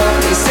you love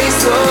me, say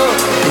so.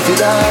 If you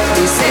love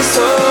me, say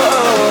so.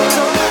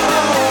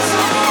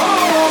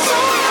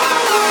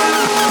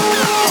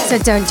 So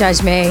don't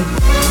judge me.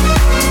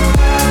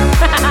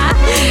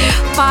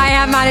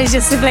 I managed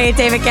just to play a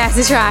David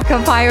Guetta track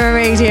on Pyro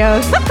Radio.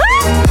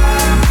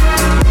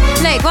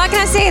 Look, what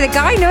can I say? The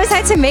guy knows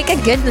how to make a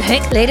good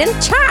hit-laden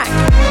track.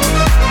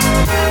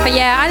 But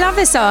yeah, I love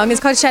this song. It's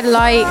called Shed a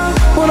Light.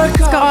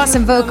 It's got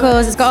awesome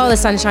vocals. It's got all the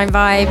sunshine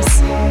vibes.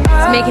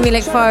 It's making me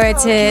look forward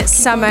to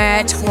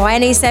summer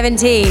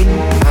 2017.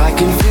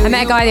 I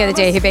met a guy the other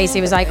day who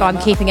basically was like, oh, I'm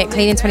keeping it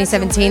clean in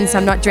 2017, so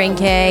I'm not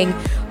drinking,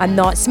 I'm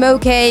not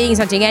smoking, he's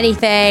not doing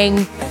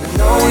anything.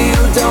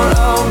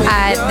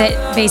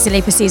 That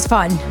basically pursues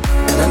fun.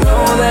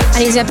 And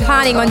he's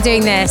planning on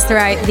doing this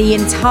throughout the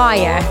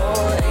entire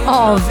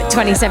of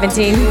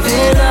 2017. And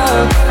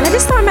I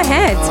just thought in my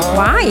head,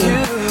 why?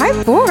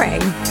 How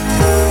boring.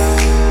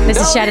 This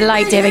is Shed a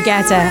Light, David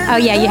Guetta. Oh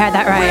yeah, you heard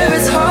that right.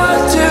 It's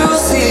hard to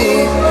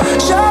see.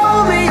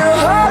 Show me your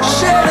heart,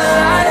 shed a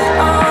light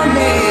on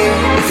me.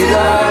 If you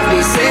love me,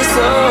 say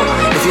so.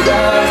 If you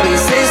love me,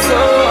 say so.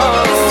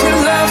 If you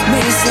love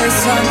me, say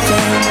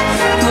something.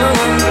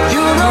 You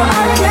know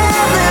I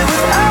can't live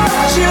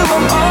without you.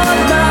 I'm on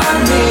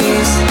my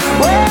knees.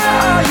 Where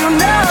are you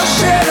now?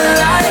 Shed a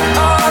light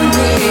on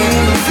me.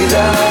 If you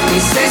love me,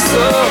 say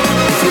so.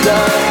 If you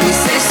love me,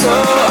 say so.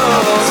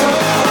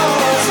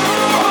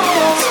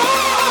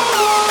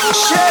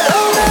 Shed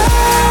a light,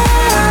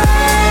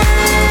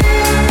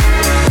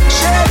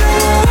 shed a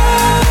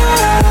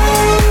light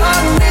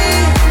on me.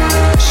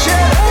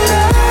 Shed a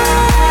light,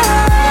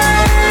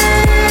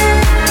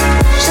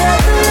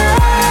 shed a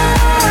light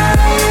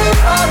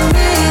on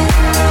me.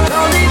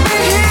 Don't leave me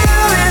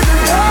here in the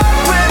dark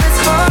where it's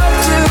hard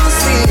to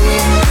see.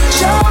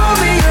 Show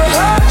me your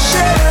heart,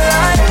 shed a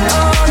light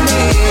on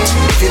me.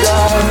 If you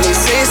love me,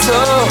 say so.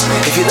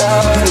 If you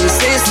love me,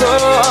 say so.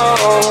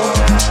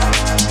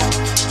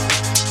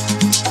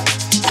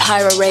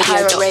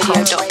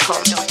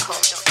 PyroRadio.com.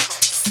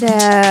 So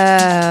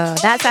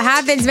that's what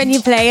happens when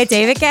you play a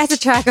David Guetta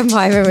track on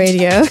Pyro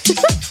Radio.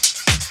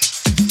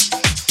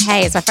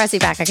 Hey, it's my first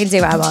week back. I can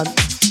do what I want.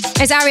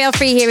 It's Ariel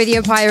Free here with you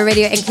on Pyro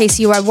Radio. In case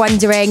you are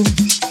wondering,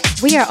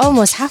 we are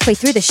almost halfway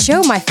through the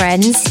show, my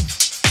friends.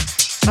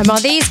 And while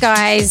these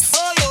guys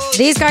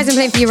I'm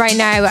playing for you right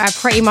now are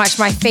pretty much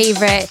my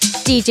favorite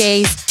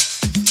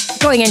DJs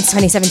going into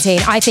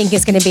 2017. I think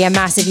it's going to be a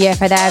massive year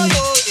for them.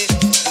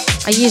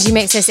 I usually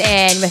mix this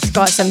in with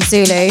Got Some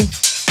Zulu.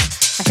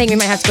 I think we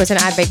might have to go to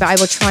an ad break, but I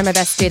will try my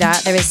best to do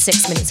that. There is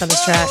 6 minutes on this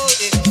track.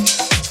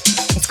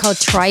 It's called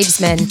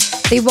Tribesman.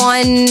 They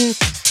won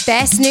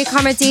Best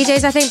Newcomer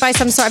DJs, I think, by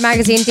some sort of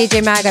magazine,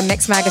 DJ Mag or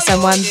Mix Mag or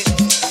someone.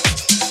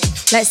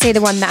 Let's say the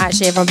one that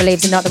actually everyone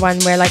believes and not the one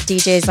where like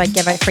DJs like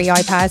give out free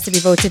iPads to be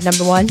voted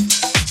number one.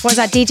 What was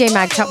that? DJ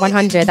Mag Top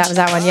 100. That was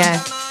that one,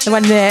 yeah. The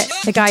one that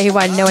the guy who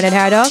won no one had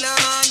heard of.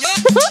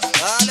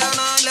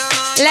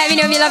 Let me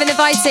know if you're loving the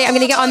vibe state. I'm going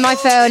to get on my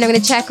phone. I'm going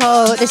to check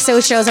all the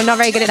socials. I'm not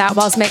very good at that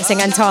whilst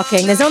mixing and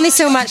talking. There's only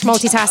so much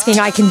multitasking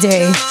I can do.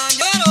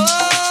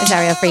 It's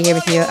Ariel Free here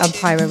with you on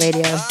Pyro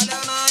Radio.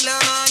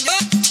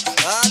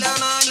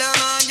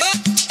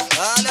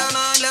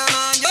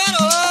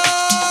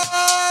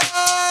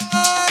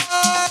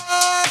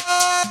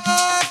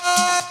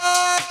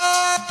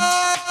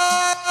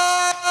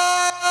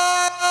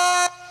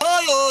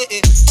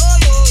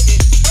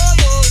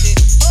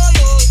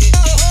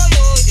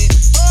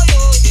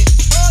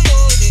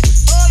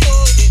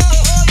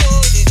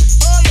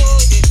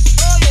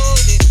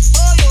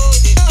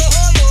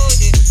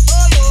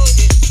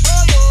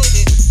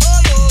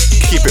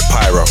 Keep it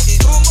pyro.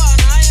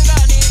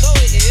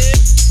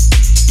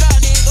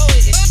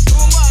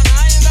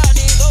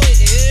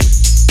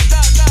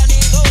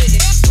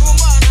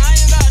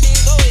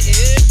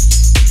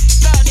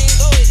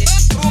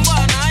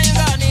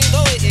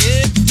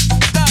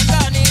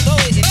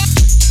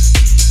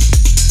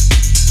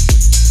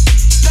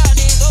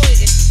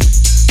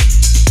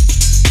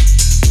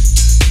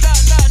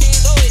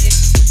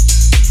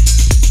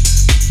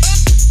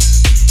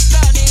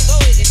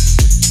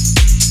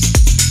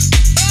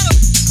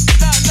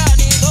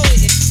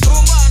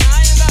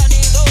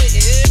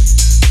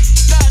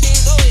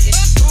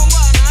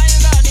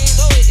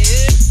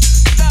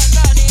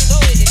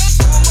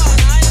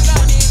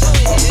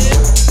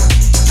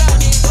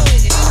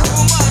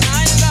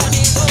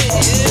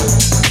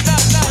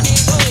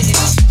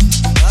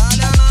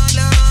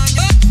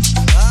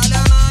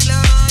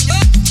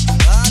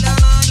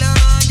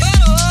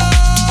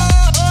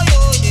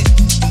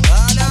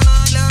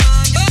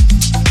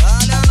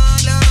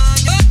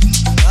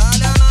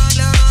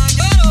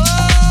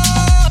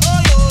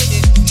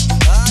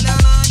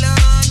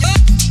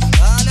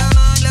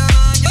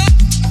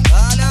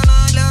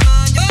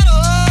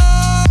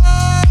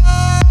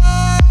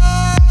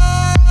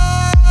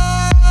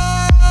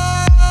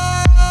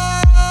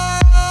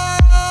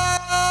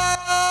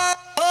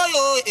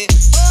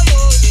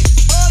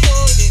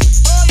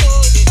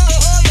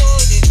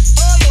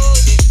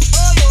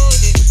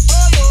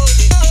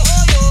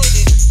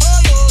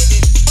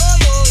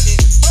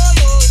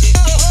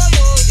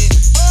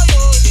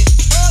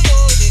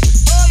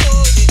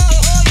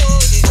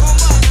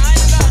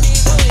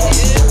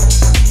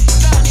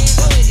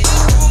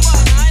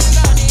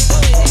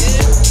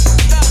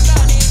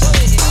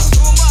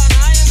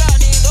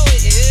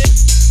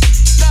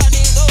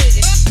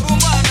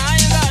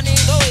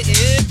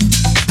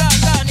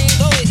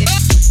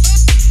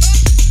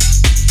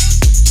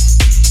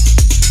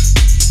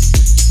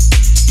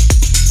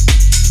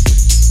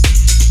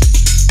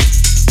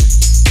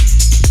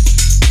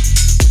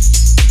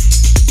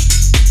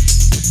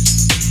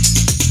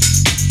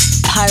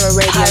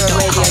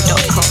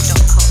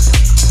 pyroradio.com.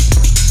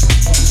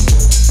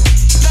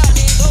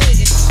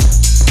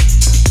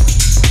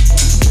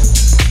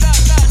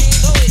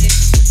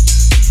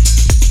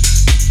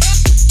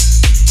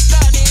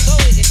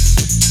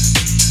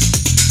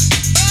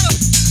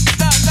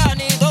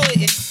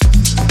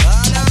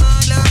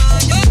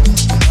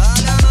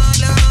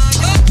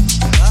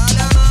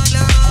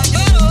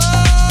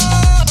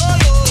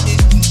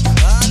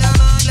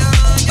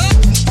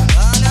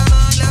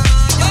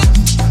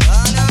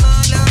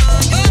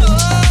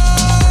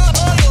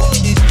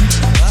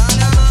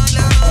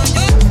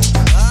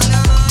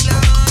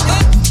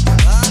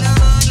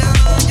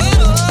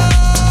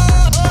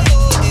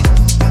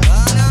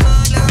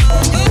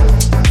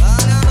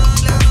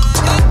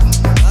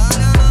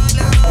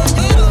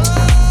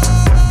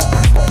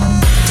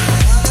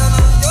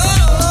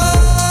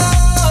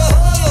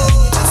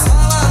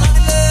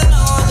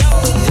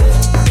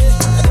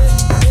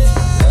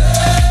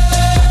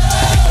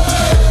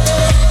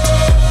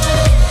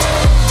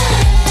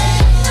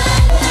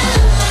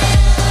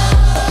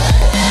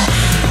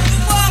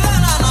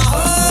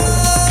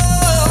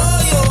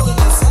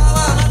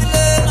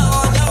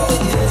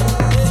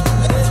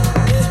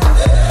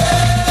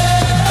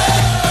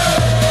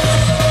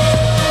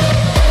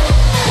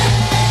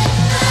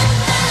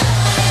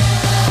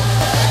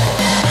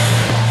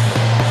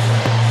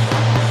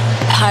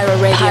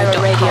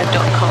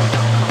 pyroradio.com.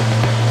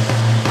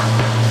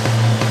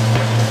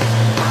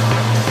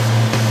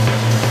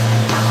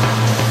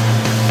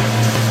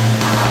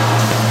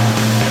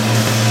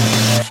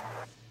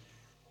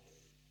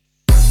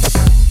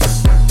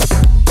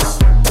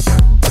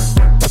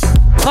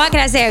 What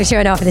can I say? I'm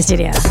showing off in the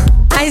studio.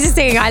 I was just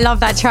saying, I love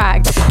that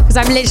track because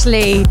I've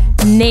literally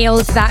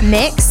nailed that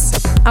mix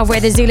of where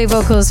the Zulu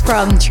vocals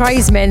from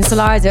Tribesman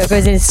Solardo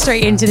goes in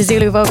straight into the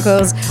Zulu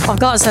vocals. I've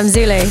got some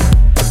Zulu.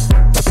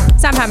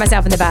 So I'm patting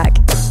myself in the back.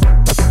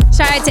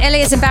 Shout out to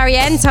Ilias and Barry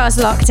Entos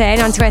locked in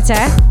on Twitter.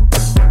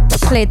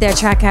 Played their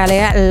track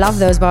earlier. Love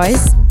those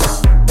boys.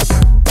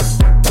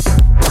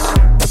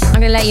 I'm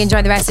going to let you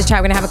enjoy the rest of the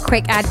track. We're going to have a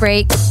quick ad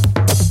break.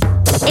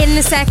 In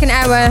the second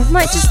hour,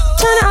 might just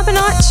turn it up a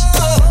notch.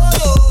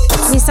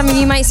 I mean, some of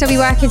you might still be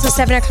working till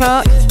 7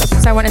 o'clock,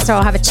 so I want us to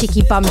all have a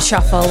cheeky bum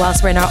shuffle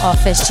whilst we're in our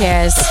office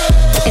chairs.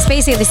 It's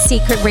basically the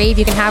secret rave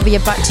you can have with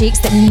your butt cheeks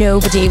that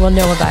nobody will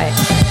know about.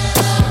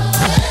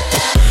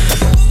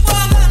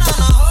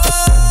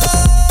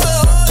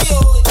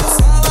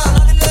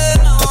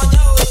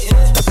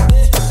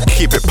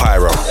 Keep it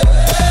pyro.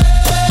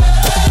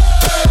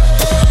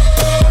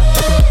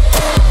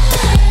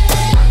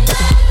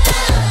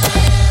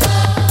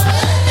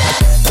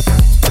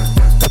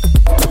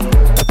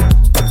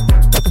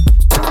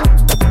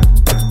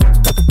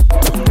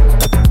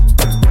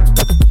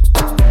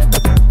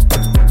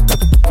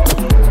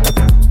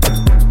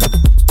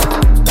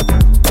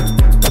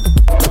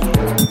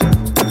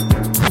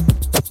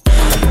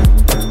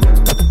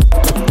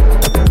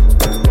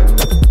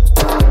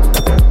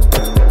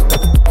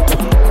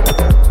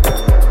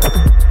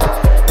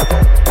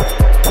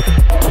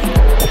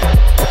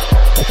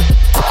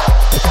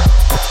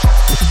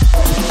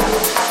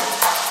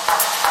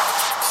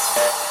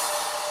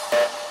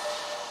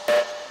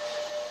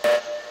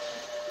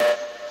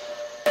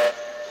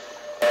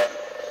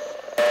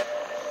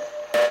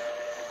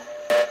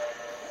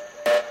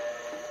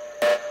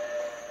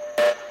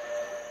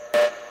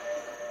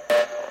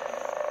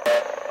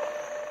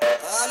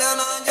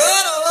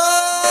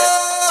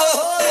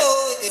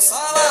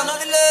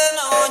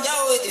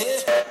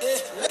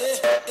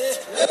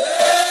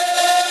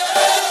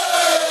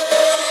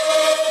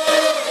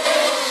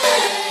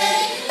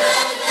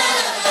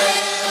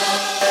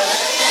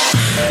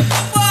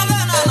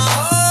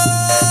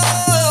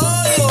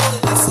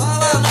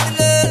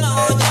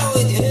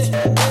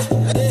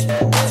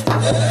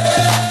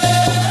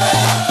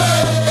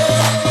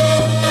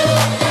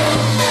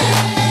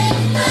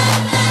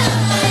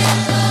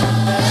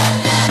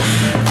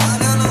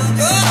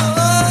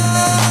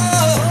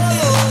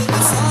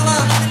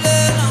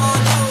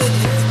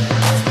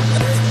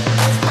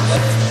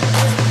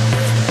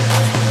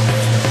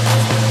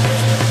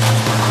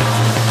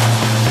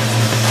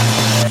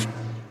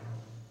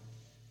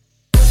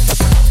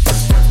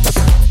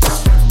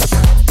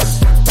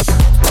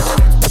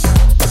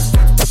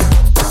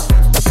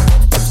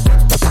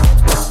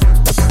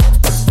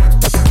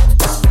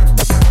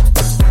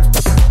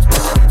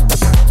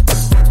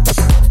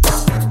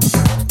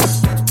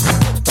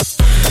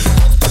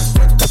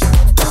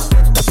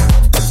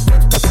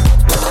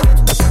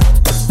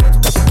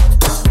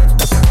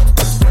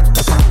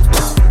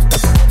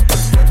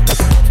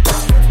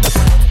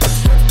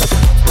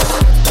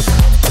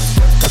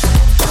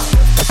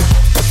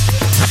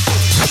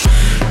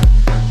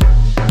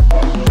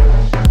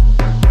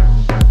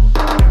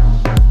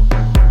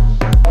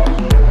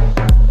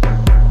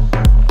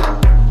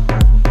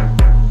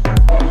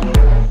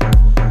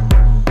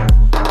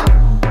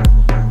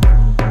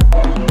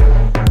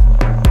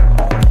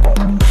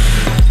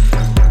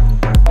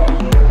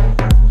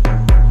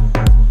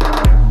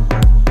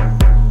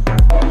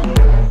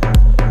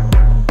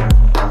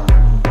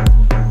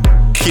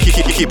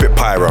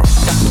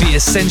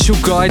 essential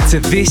guide to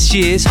this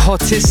year's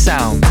hottest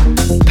sound.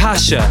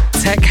 Pasha,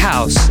 Tech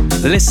House.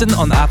 Listen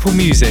on Apple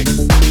Music.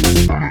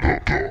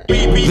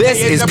 This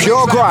is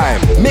Pure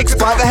Grime, mixed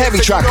by the Heavy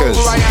Trackers,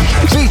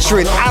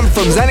 featuring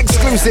anthems and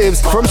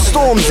exclusives from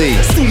Stormzy.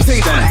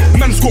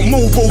 Man's got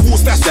mobile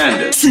walls, that's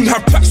standard. Soon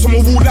have plaques on my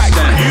wall like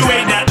that. You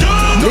ain't that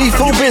dude.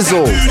 Lethal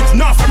Bizzle.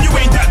 Nah, fam, you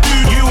ain't that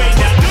dude. You ain't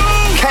that dude.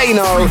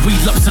 Kano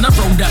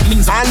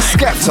and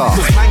Skepta.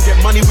 Man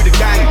get money with the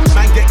gang,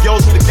 man get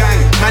girls with the gang,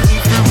 man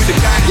eat food with the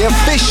gang. The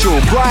official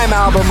Grime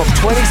album of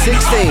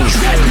 2016.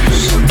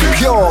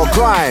 Pure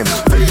Grime,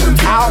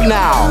 out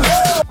now.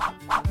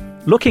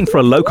 Looking for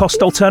a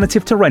low-cost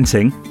alternative to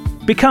renting?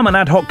 Become an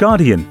Ad Hoc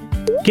Guardian,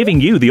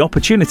 giving you the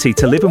opportunity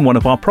to live in one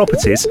of our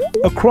properties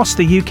across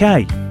the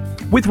UK.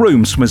 With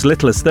rooms from as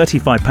little as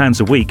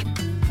 £35 a week,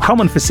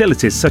 common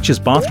facilities such as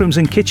bathrooms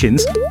and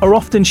kitchens are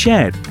often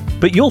shared,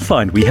 but you'll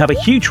find we have a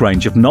huge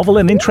range of novel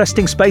and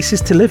interesting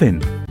spaces to live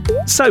in.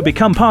 So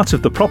become part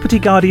of the Property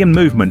Guardian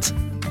movement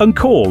and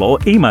call or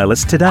email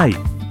us today.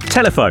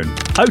 Telephone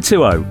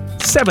 020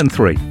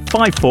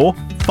 7354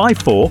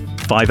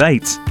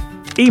 5458.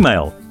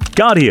 Email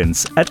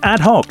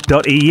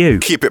guardians@adhoc.eu.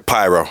 Keep it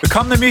pyro.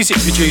 Become the music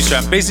producer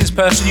and business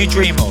person you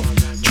dream of.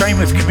 Train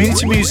with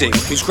Community Music,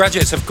 whose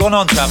graduates have gone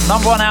on to have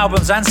 #1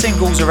 albums and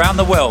singles around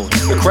the world.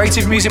 The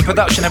Creative Music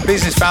Production and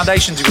Business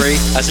Foundation degree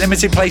has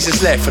limited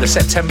places left for the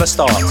September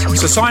start.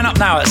 So sign up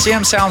now at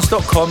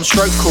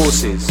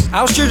cmsounds.com/courses.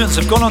 Our students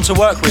have gone on to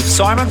work with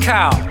Simon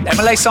Cowell,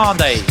 Emily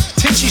Sande,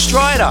 Tinchy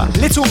Strider,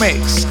 Little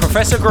Mix,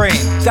 Professor Green,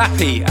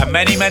 Dappy, and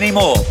many, many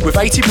more, with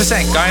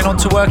 80% going on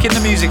to work in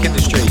the music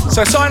industry.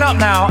 So sign up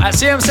now at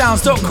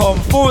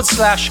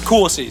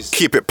cmsounds.com/courses.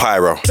 Keep it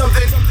pyro.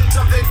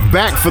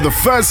 Back for the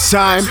first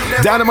time,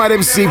 Dynamite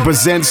MC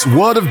presents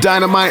World of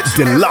Dynamite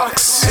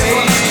Deluxe.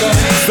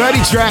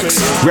 30 tracks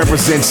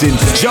representing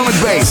drum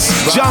and bass,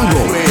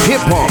 jungle,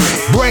 hip-hop,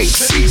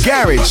 breaks,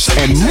 garage,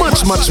 and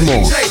much, much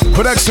more.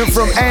 Production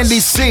from Andy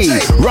C,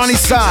 Ronnie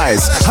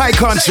Size, High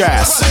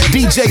Contrast,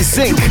 DJ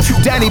Zinc,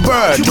 Danny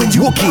Bird,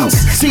 Wookiees,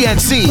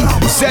 TNT,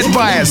 Set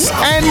Bias,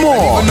 and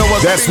more.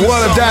 That's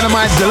World of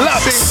Dynamite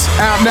Deluxe.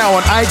 Out now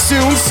on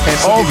iTunes and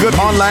all good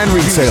online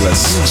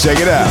retailers. Check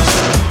it out.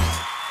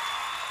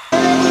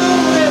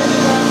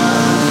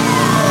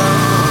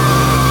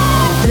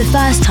 For the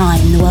first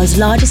time, the world's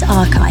largest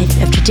archive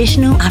of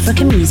traditional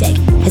African music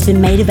has been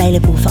made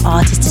available for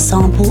artists to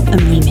sample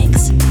and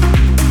remix.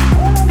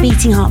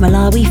 Beating Heart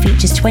Malawi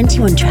features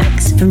 21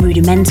 tracks from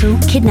Rudimental,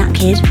 Kidnap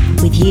Kid,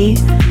 With You,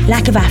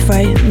 Lack of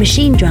Afro,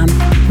 Machine Drum,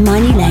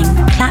 Miney Leng,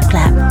 Clap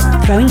Clap,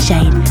 Throwing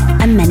Shade,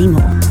 and many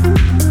more.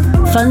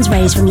 Funds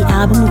raised from the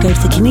album will go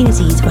to the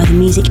communities where the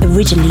music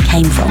originally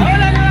came from.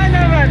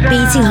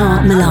 Beating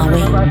Heart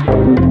Malawi.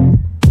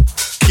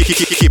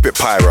 Keep it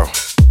pyro.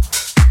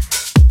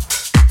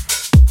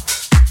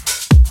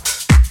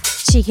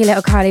 Cheeky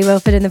little Carly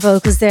Wilford in the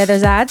vocals there,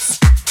 those ads.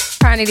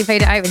 Apparently they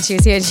played it out when she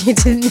was here and she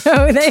didn't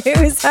know that it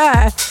was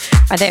her.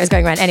 I think it was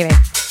going around. Anyway,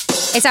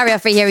 it's Ariel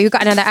Free here. We've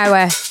got another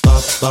hour.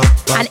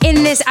 And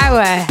in this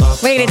hour,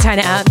 we're going to turn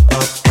it up.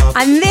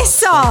 And this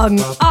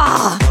song,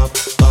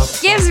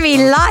 gives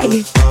me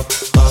life.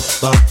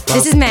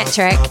 This is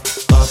Metric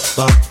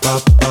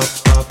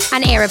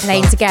and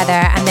Aeroplane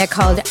together, and they're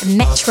called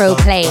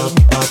Metroplane.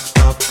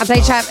 I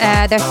played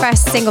their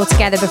first single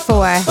together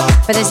before,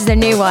 but this is their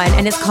new one,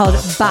 and it's called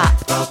BAHP.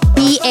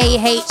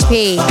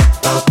 BAHP.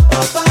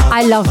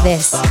 I love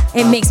this.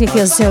 It makes me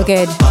feel so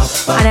good,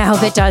 and I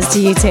hope it does to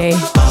you too.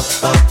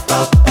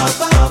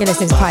 You're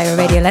listening to Pyro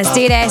Radio. Let's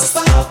do this.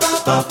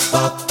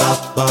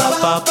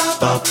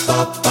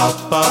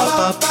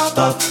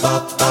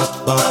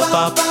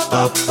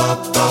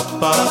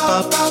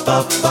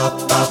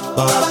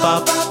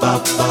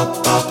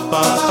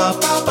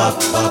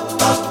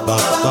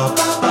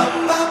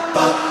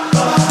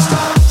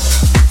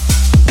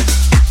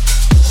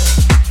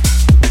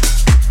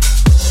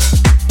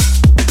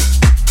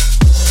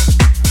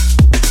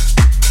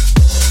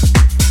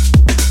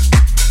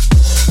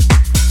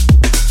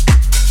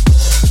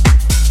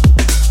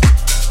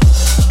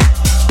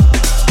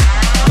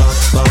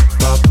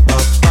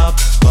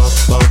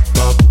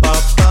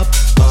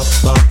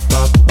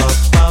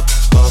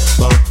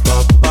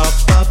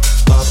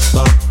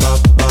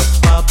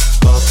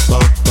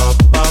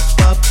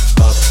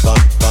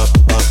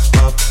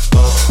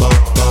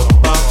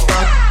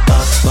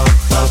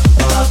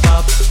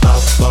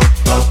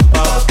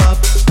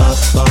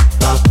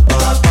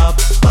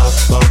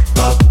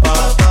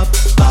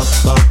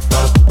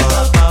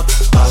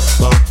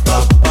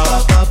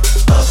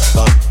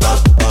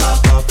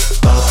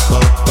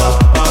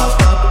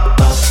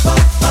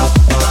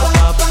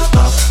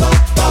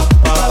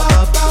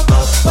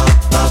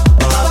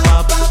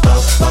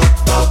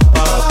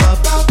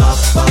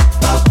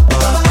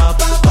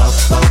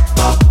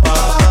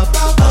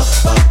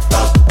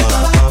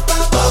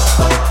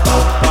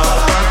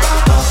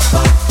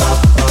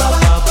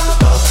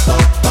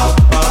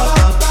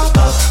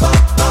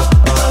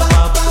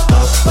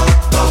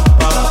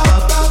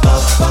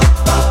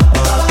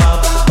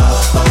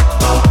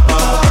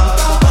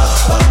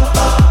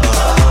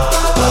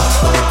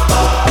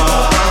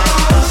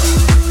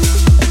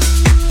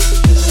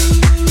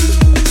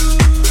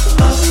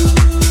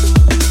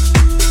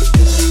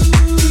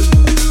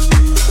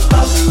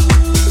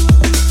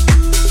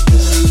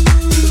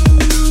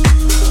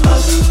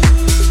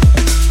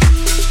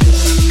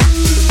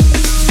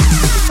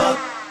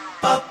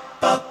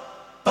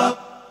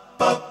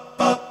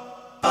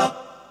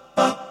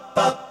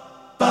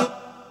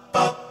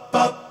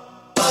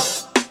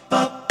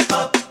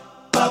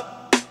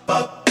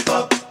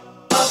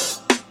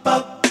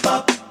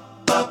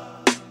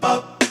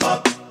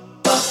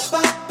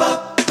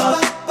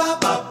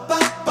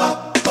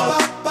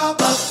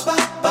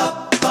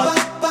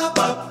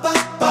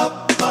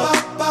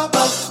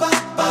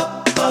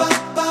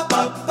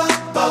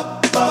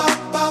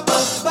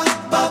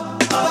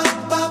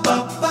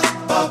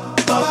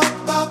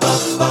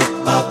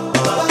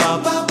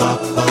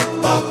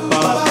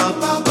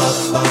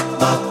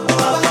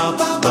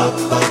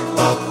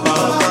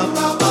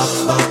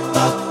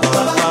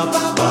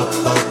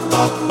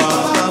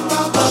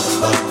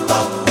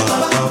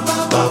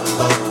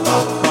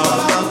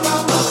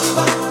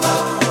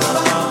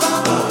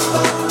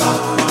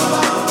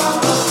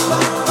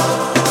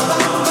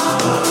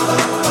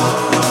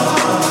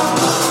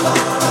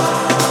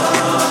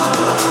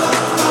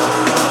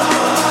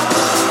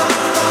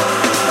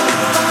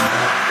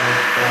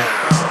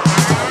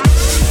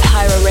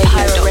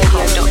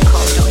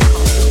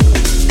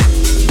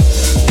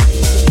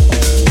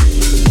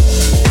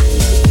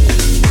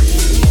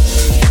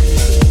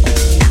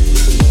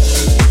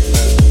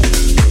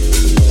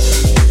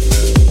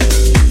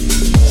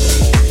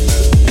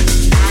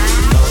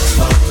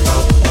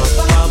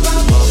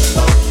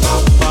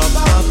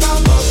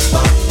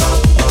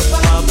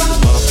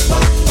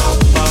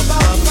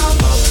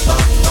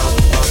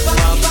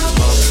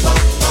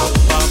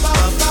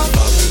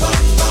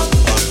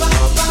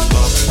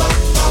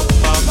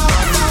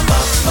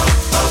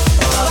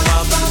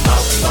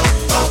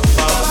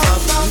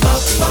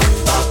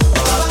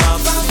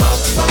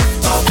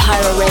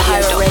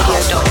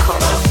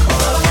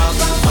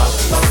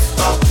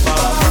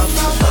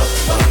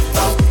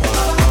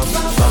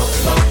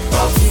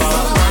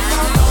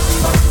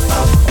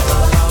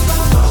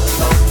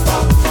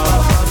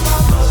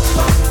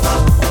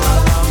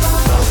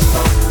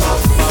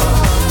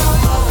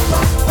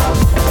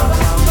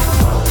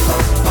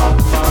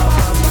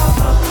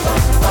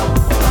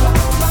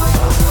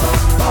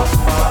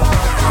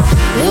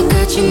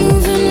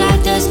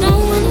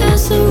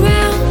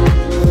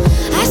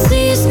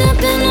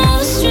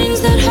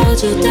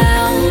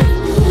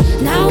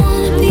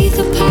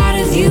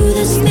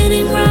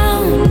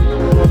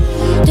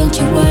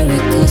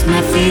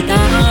 feet are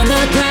on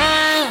the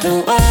ground.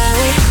 Don't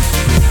worry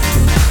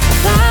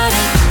about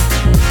it.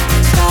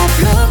 Stop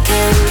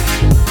looking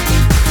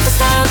for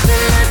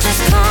something that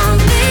just can't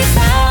be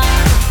found.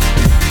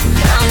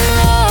 I'm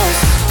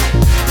lost,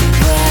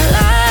 but I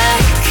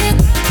like it.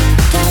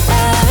 Don't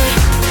worry,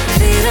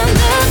 feet on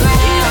the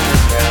ground.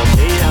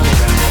 Feet on the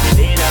ground,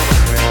 feet on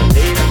the ground,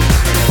 feet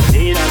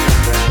on the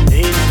ground,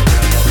 feet on the ground,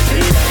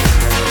 feet on the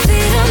ground,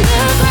 feet on the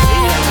ground,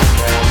 feet on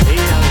the ground,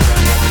 feet on the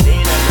ground, feet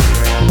on the ground, feet on the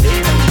ground,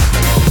 feet on the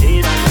ground,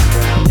 feet on the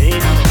ground,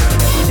 feet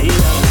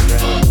on the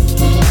ground.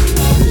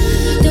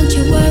 Don't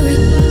you worry,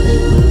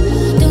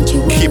 don't you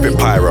worry. Keep it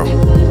pyro.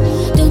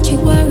 Don't you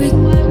worry.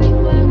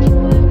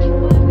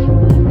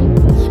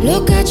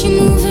 Look at you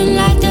moving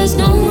like there's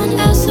no one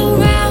else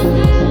around.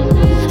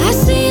 I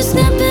see you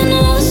snapping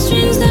all the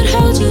strings that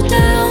hold you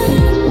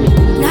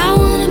down. Now I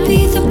wanna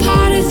be the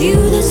part of you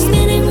that's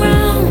spinning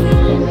round.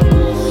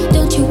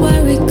 Don't you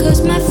worry,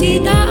 'cause my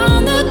feet are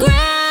on the ground.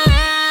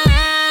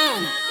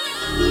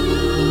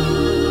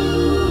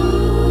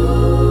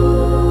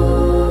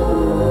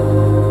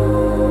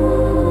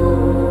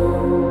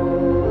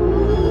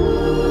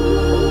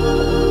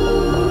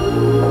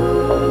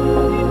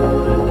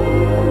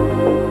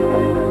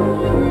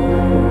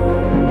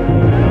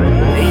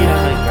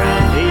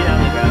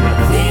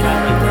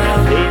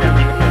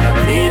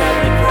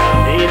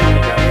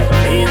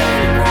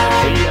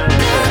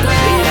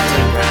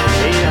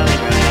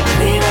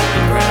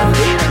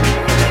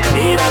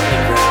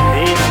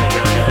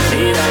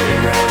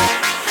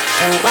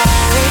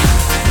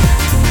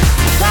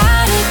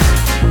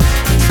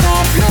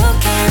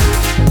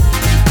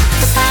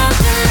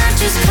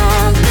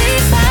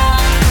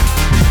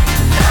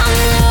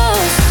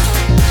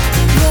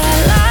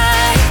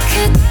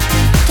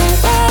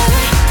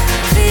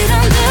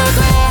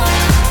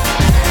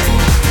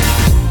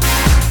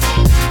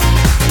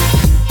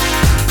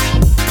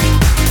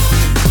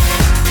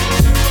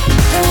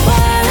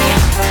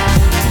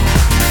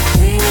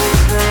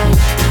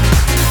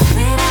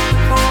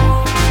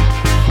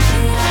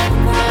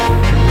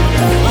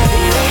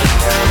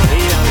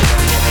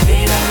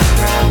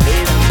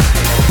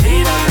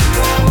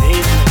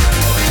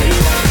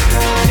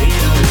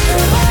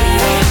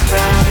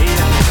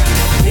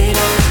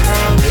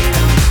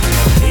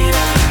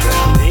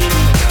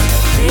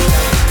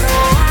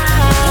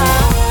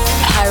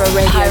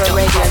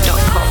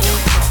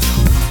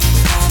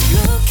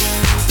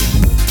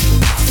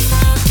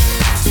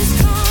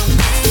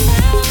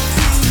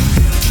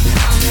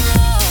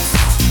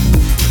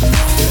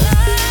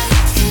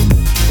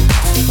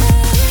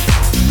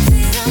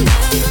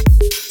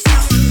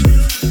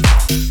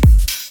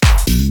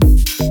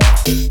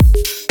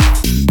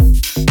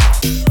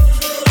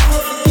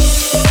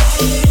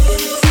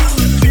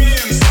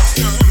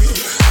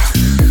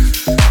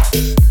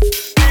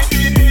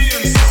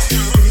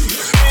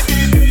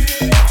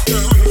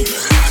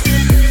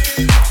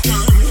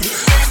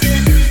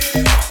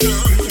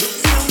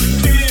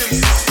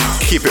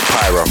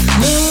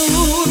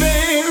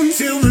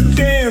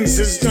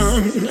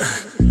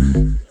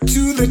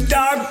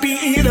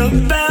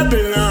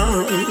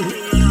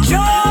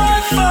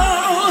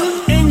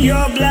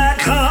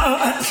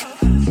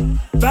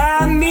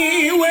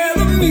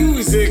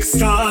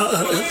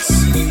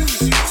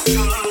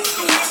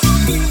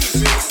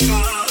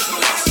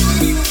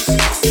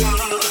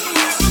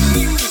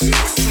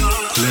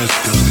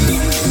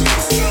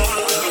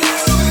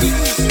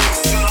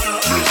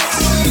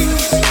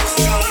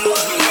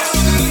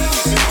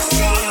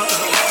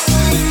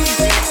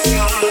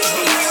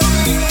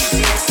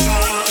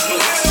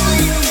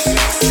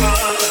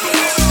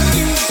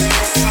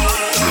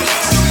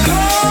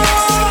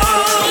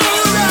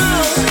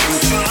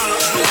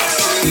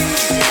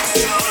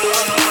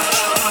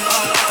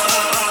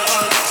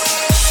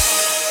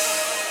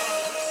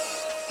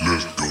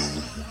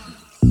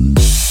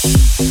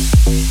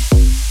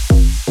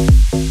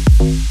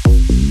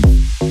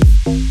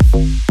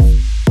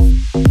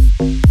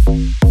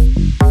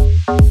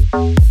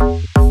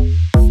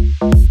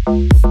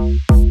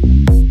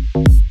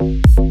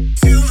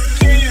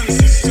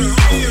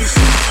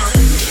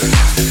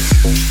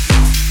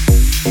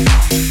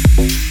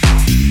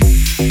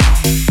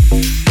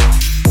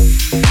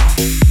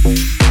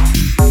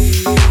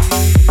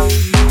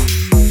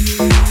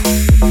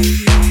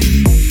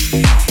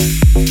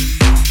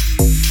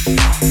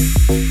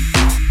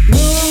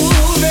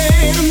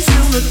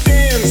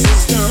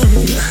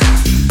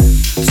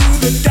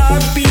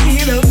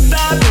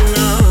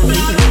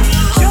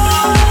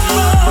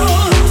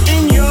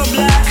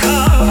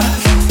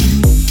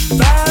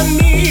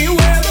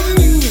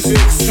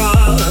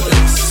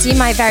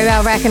 Very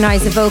well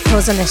recognise the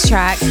vocals on this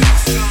track.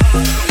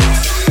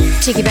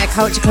 Cheeky bit of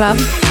Culture Club.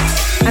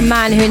 A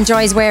man who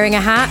enjoys wearing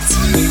a hat.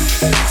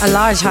 A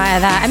large hat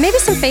at that. And maybe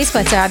some face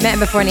glitter. I've met him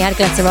before and he had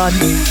glitter on.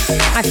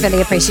 I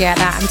fully appreciate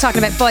that. I'm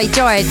talking about Boy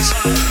George.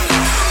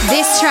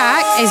 This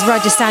track is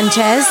Roger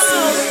Sanchez.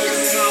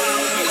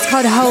 It's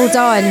called Hold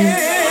On.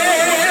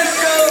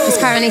 It's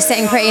currently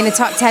sitting pretty in the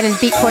top 10 in the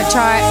Beatport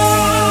chart.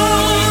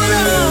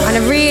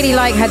 And I really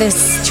like how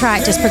this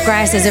track just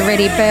progresses. It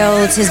really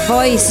builds his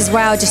voice as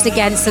well, just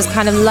against those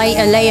kind of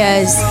lighter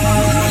layers.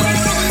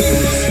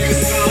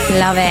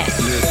 Love it.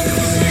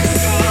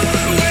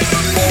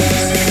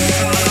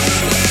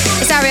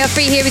 It's Ariel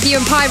Free here with you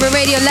on Pyro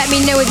Radio. Let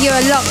me know if you're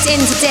locked in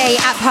today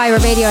at Pyro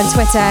Radio on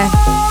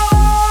Twitter.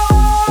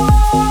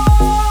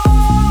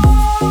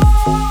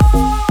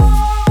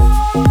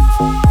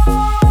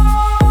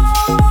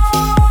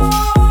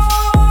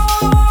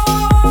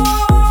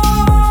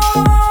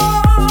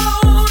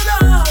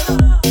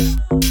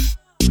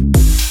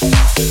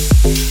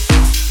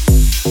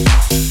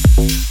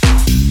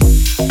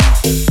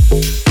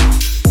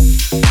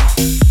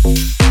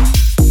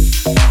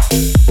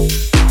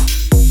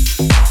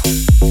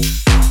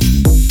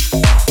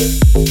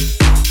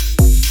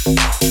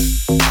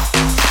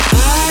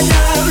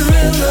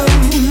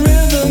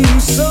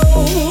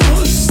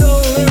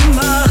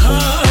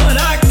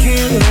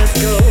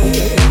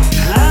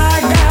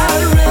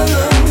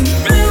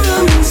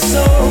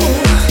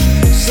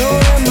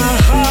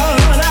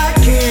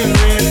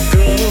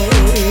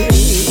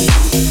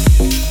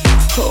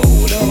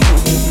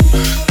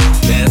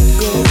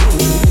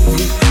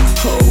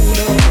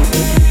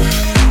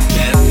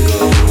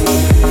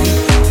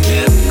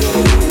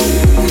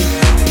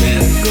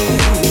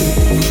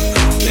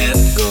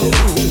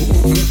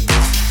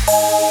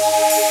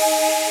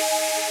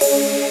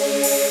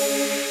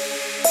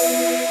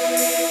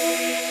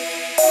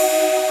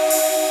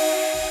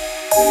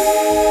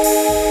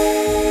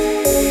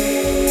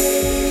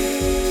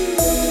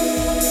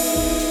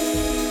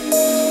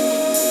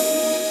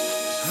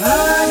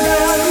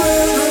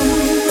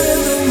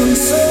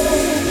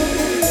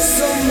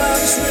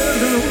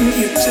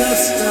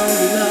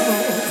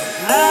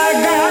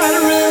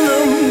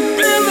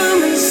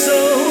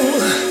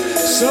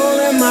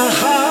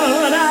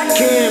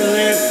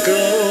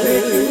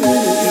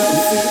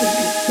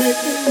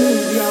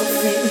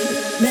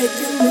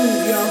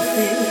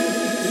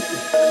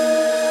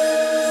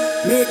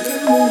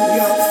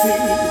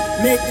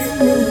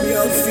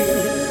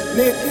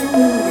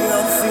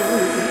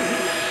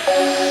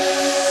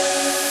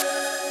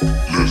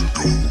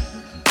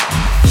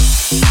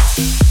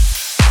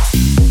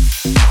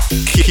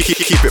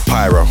 Keep it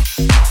pyro.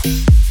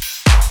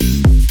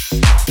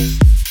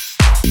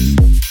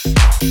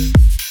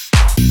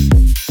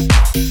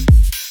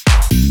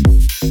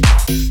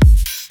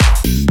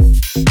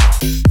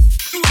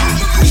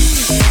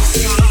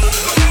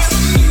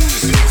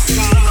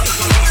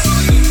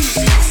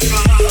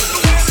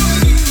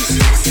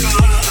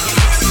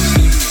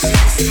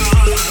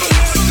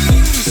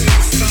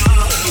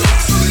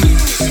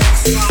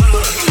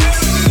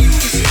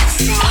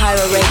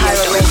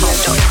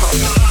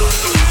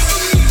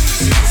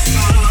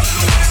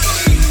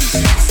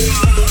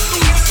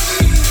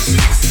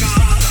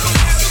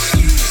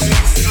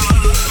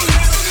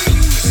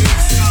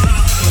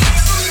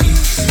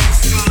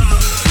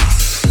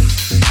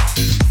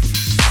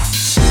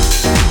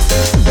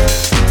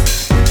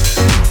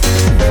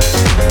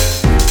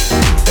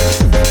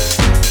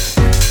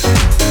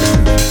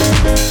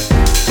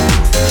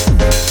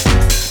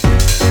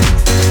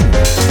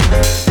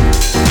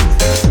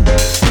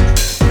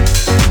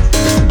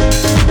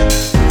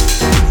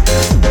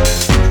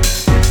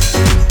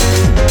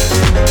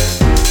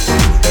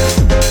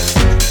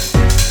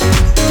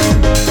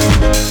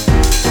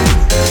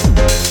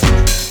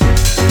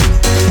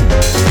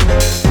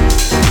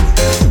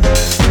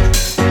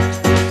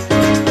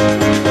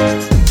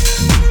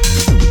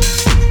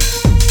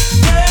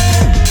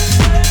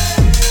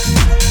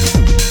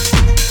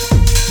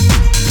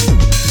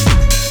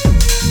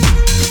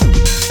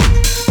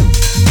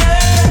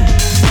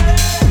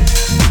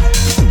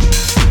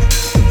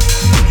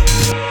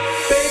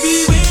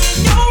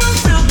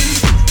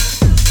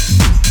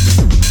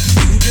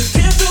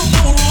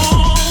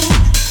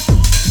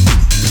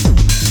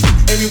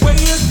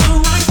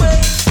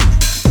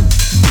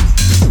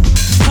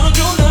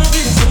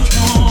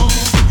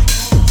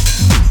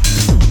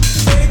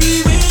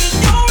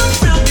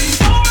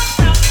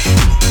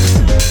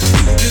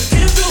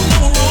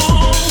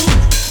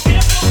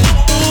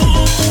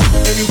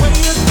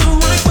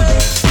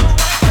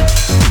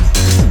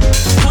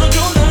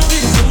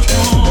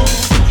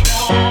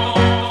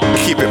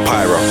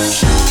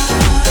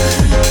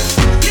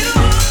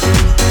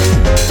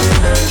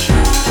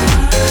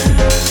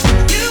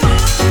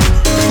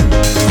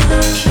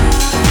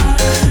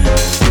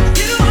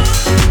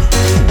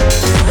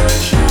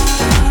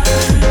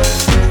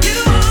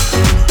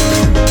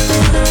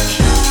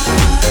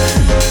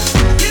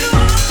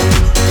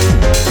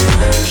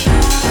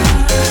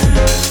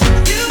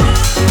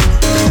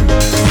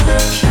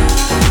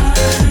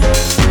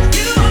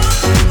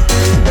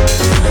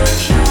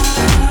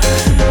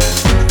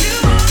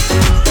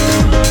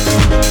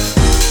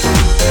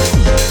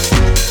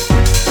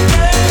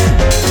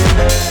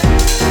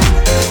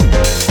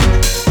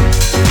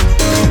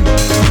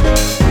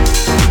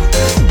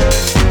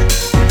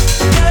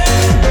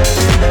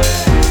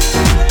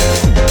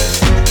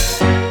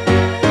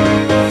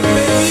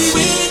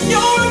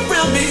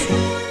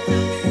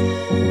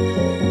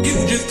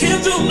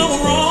 can't do no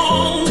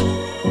wrong.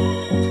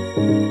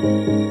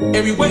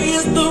 Every way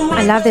is the right.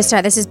 I love this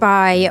track. This is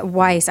by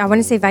Weiss. I want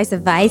to say Weiss.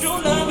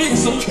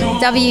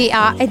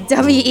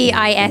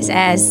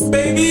 W-E-I-S-S.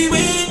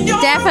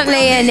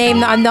 Definitely a name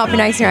that I'm not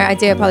pronouncing right. I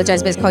do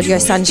apologize, but it's called Your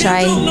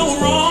Sunshine.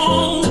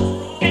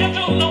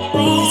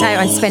 It's out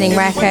on Spinning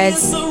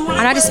Records.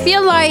 And I just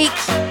feel like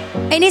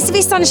it needs to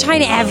be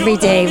sunshine every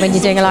day when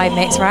you're doing a live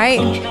mix, right?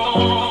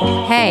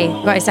 Hey,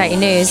 got exciting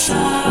news.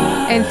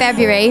 In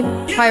February,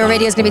 Pyro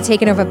Radio is going to be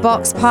taking over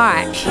Box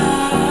Park.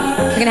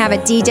 We're going to have a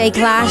DJ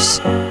clash.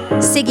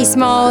 Siggy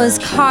Smalls,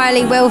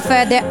 Carly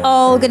Wilford, they're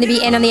all going to be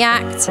in on the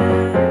act.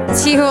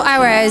 2 whole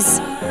hours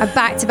of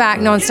back-to-back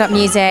non-stop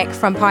music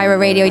from Pyro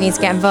Radio. You need to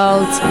get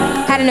involved.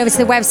 Heading over to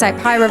the website,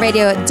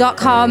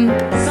 pyroradio.com.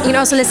 You can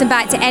also listen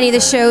back to any of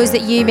the shows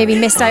that you maybe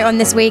missed out on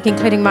this week,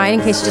 including mine,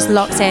 in case you just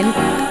locked in.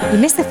 You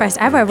missed the first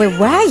ever. Where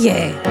were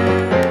you?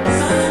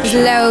 There's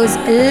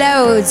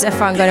loads of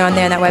fun going on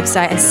there on that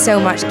website and so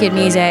much good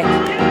music.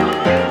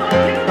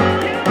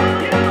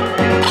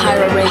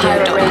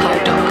 pyroradio.com.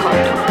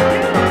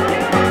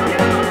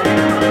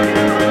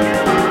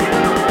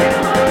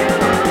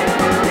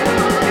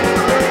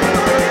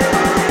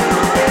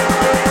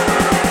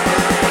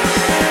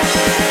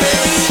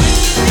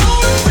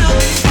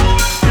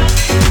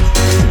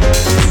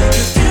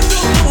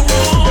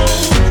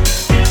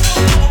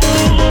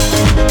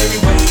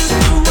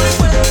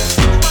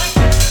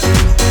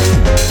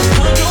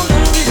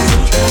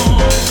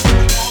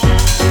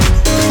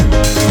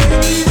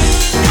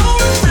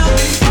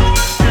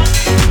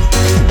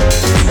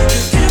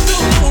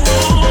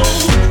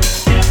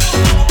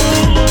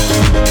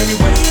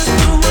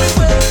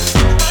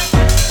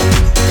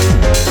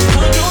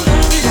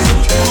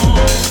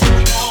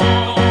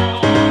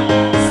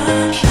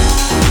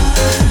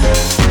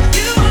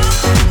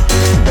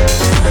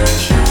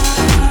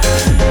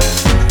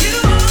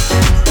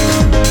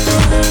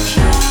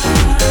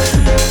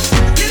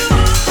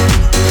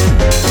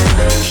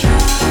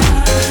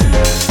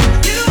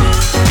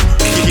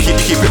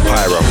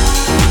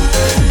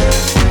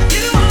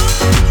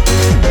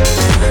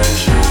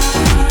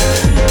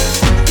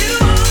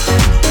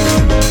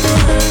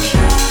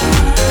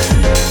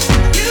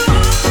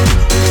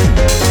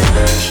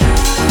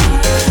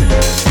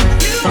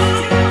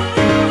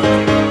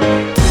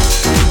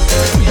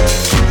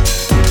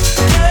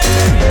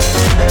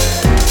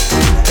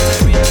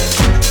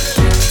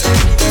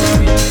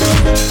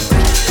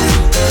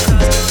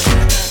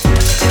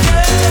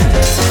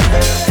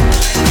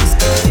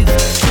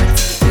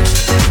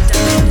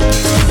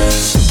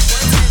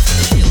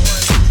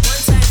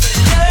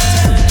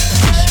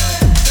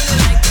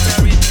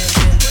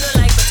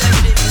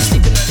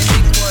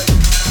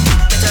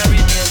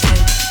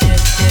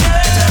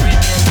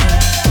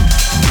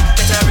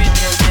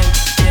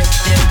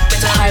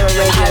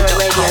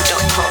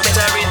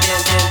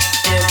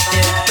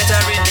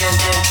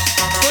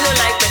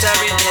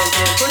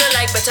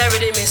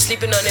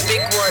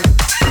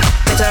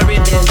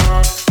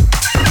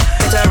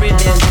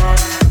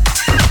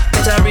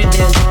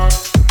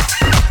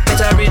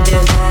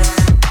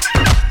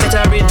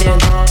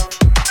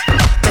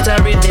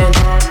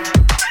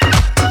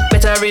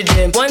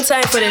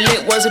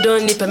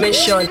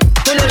 Permission.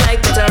 Who no like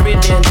better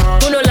reading?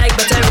 Who no like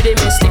better reading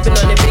means sleeping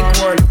on a big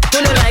one? Who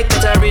no like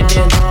better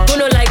reading?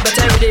 Who no like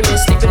better reading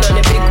means sleeping on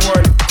a big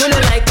one? Who no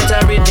like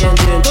better reading?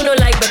 Who no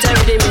like better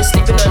reading means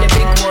sleeping on a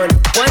big one?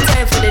 One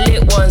time for the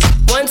lit ones.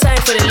 One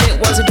time for the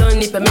lit ones who don't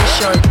need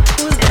permission.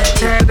 Who's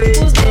that?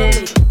 Who's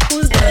that?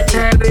 Who's that?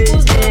 Who's that?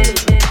 Who's that?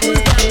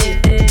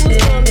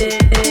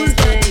 Who's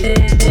that?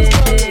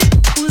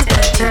 Who's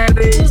that?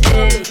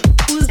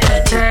 Who's that? Who's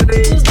that? Who's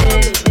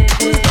that?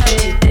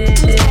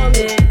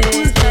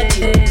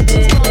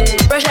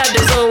 Rush out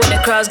the zone when the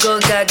crowds go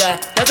gaga.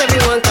 Not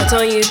everyone can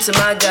turn you to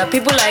maga.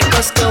 People like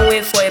us can't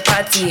wait for a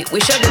party. We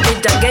shut the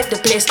beat and get the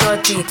place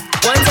naughty.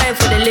 One time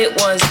for the lit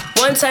ones.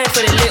 One time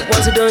for the lit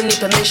ones who don't need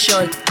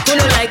permission. Who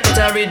no like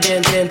better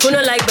rhythm? Who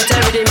no like better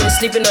rhythm is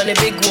sleeping on a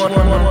big one.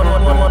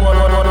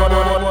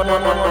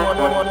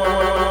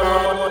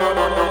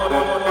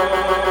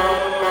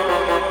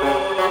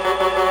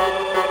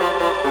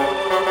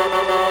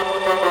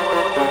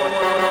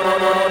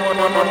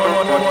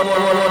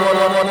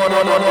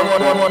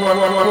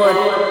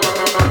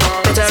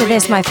 So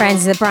this, my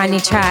friends, is a brand new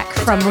track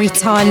from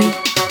Riton.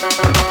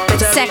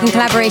 Second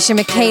collaboration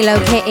with Kalo,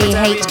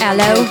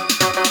 K-A-H-L-O.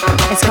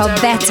 It's called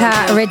Better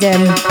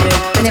Rhythm.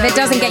 And if it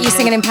doesn't get you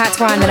singing in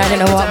Patois, then I don't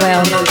know what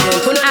will.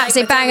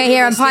 Absolute banger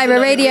here on Pyro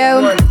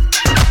Radio.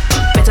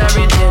 Better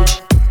rhythm.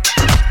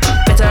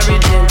 Better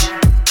rhythm.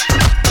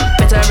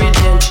 Better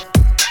rhythm.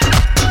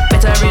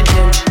 Better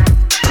rhythm.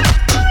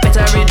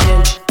 Better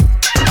rhythm.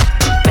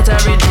 Better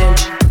rhythm.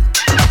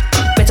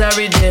 Better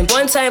rhythm.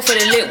 One time for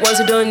the lit ones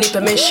who don't need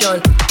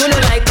permission. Who no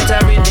like better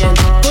rhythm?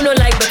 Who no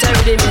like better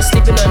rhythm is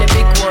sleeping on a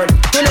big one.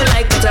 Who no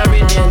like better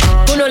rhythm?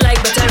 Who no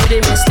like better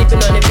rhythm is sleeping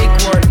on a big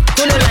one.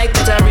 Who no like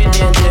better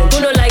rhythm? Who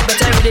no like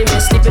better rhythm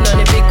is sleeping on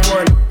a big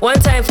one. One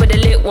time for the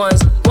lit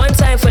ones. One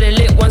time for the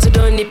lit ones who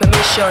don't need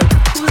permission.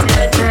 Who's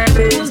that?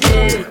 Who's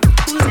that?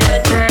 Who's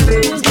that?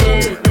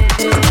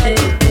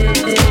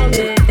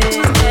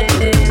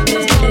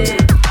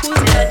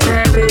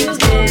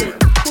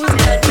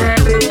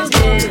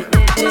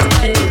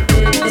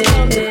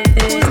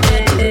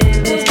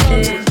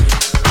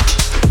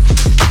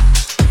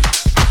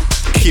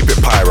 Keep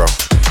it pyro.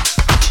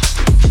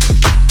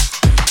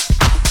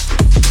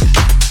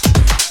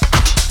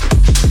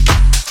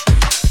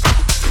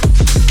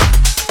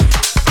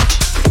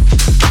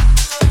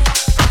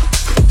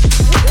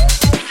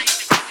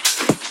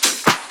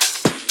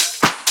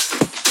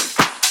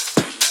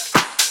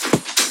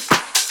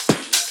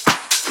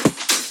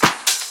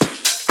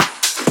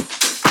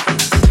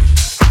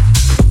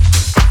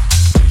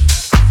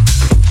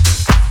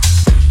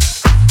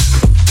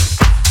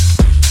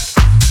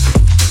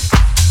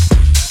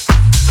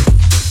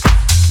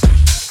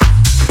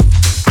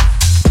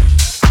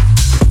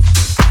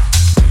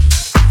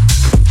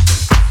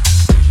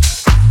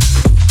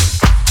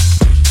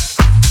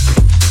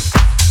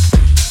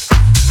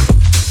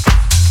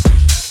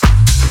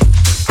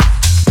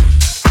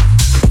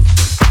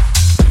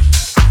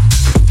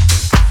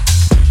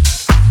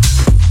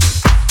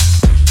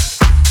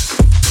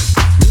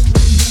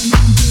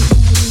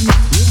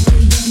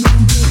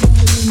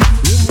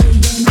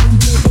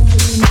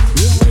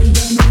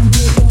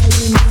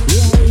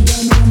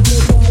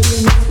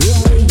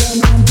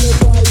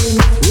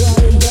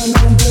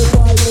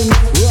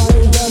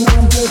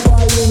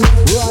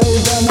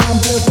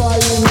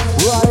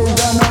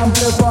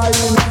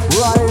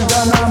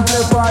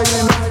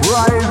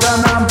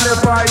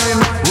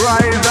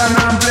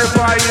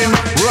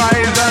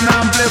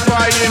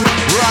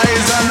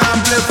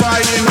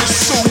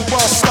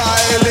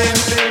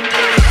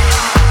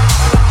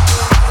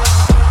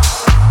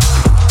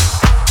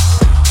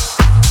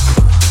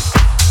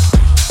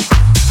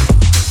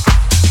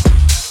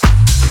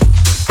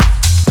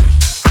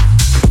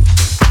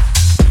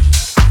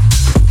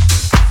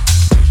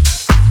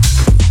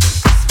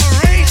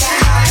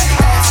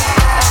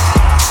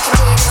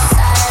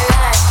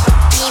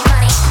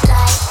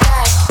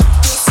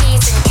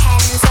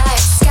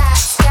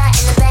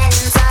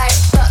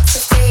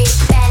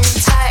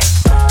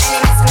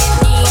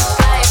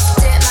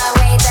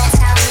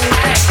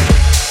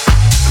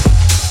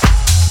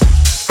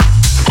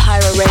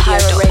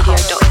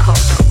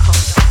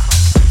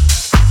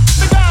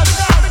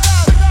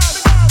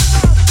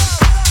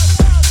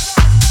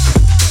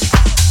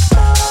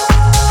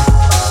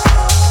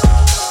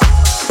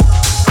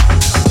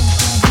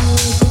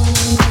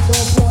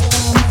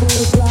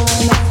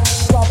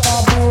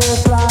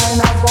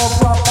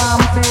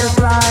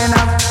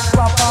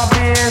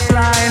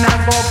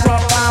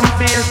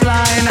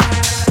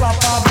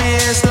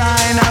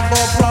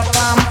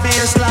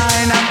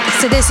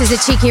 This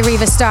is a cheeky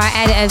Riva Star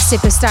edit of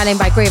Super Styling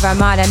by Groove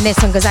Armada, and this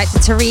one goes out to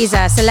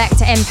Teresa,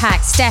 Selecta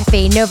Impact,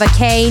 Steffi, Nova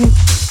Kane,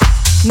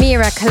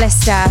 Mira,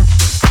 Callista,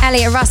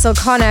 Elliot Russell,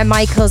 Connor,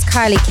 Michaels,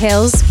 Carly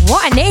Kills.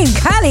 What a name,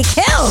 Carly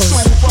Kills!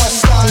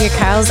 Do your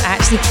curls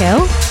actually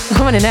kill? I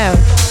want to know.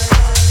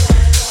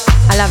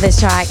 I love this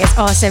track, it's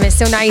awesome. It's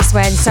so nice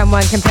when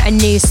someone can put a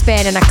new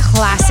spin on a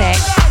classic.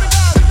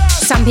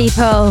 Some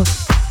people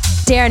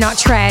dare not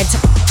tread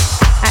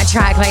a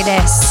track like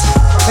this,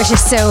 which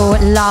is so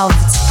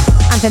loved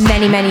and for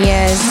many, many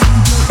years.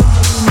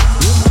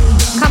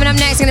 Coming up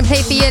next, I'm going to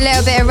play for you a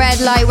little bit of Red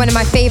Light, one of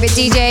my favourite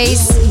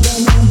DJs.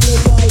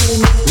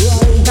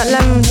 Got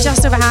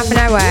just over half an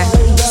hour.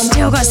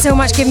 Still got so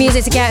much good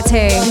music to get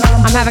to.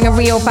 I'm having a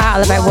real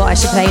battle about what I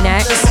should play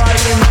next.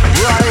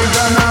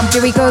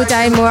 Do we go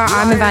down more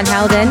Armin van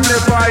Helden?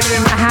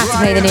 I have to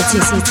play the new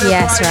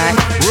 2CTS track.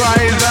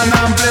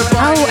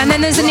 Oh, and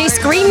then there's a new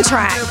Scream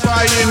track.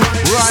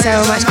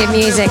 So much good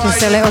music in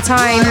so little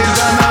time.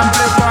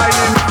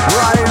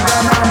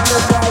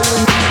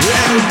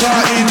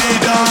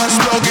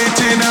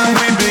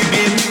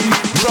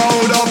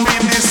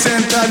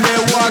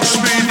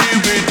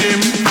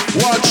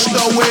 Watch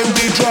the way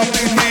we drop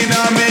it in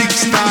a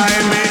mix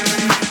time.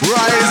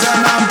 Rise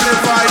and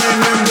amplifying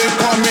when we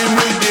coming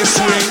with this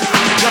swing.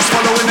 Just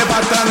following the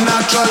pattern,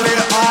 naturally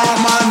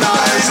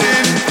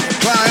harmonizing.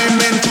 Climb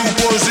into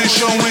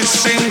position, we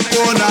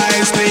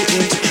synchronize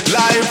it.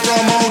 Live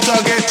from outer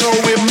ghetto,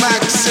 we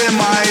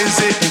maximize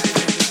it.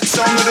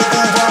 Sound of the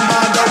Groove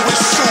Armada, we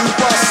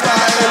super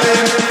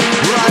styling.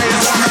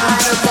 Rise and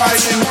amplifying.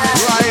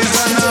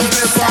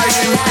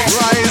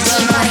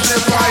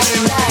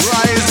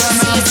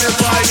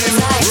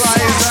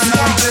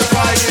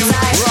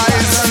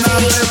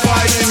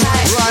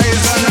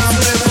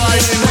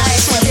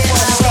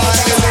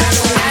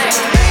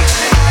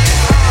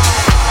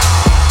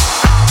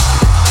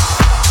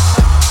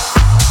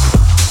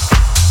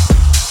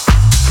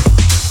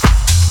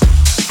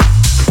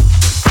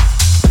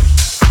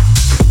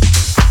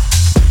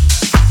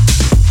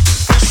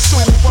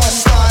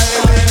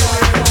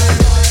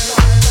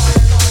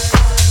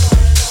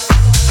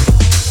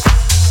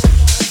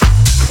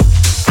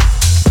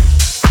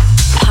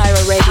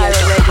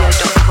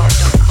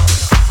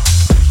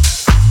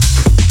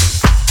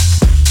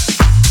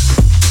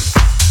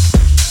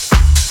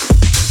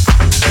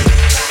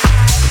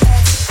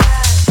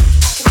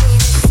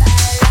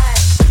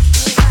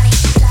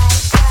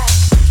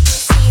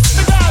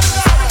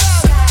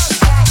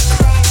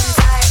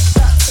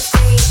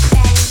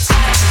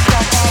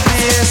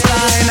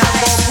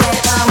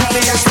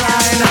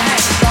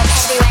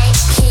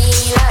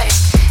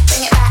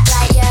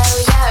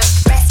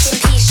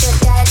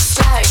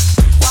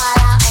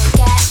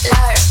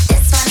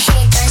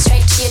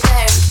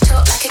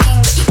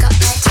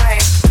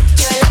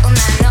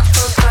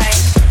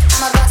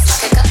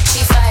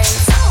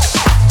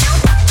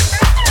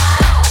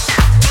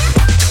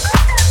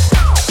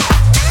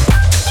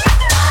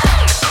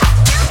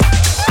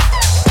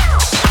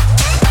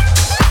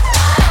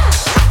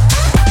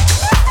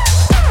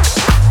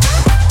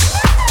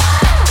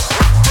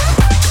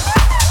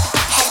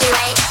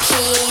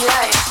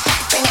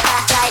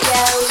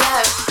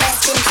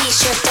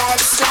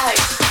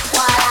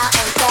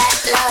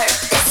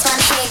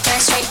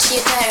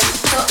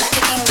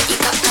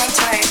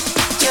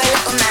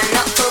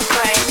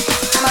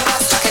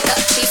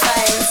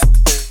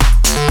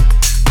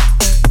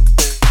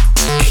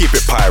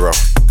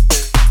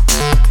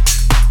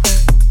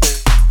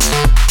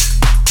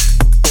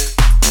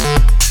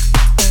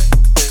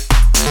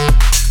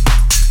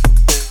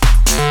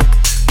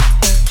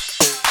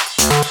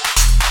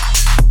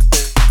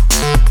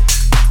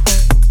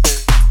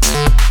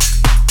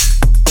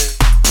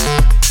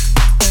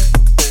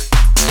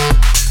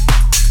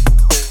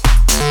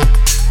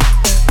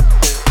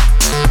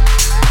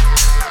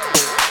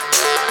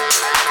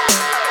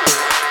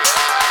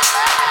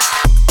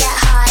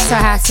 So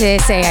I have to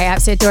say I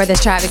absolutely adore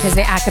this track because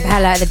the a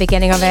cappella at the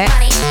beginning of it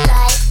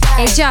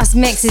just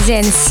mixes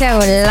in so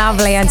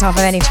lovely on top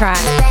of any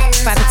track.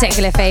 My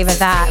particular favourite,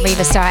 that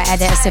Reba Star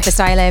edit of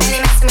Superstylin'.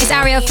 It's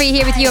Ariel Free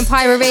here with you on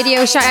Pyro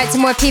Radio. Shout out to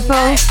more people.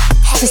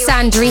 To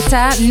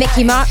Sandrita,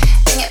 Mickey Muck,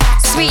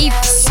 Sweet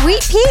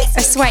Pete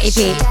or Sweaty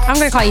Pete? I'm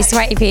going to call you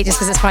Sweaty Pete just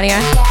because it's funnier.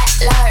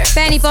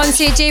 Benny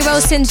Bonsu, J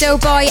Wilson,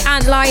 Doughboy,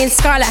 Ant Lion,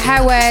 Scarlett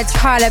Howard,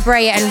 Carla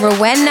Bray and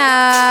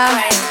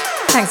Rowena.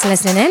 Thanks for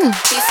listening in.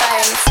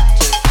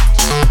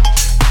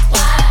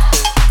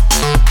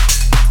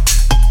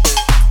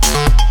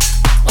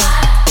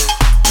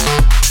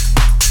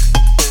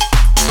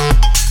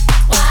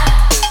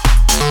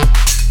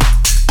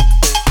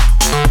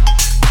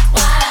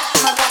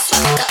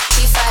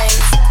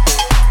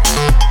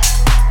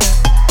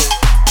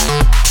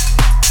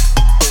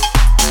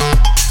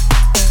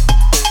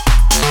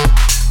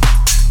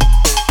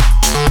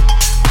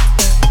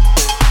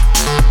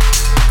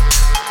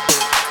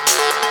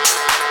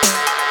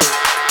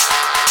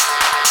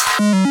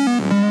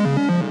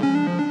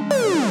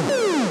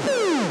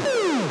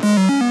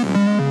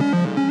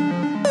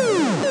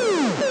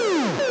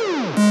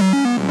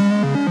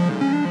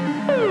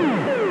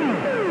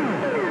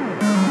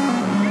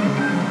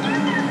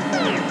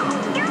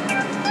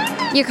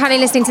 You're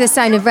currently listening to the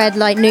sound of Red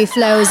Light New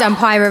Flows on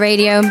Pyro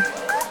Radio.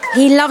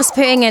 He loves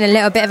putting in a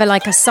little bit of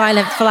a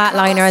silent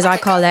flatliner, as I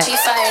call it.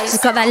 He's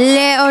got that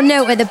little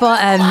note at the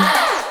bottom,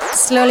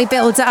 slowly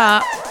builds it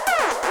up,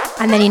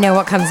 and then you know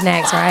what comes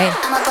next, right?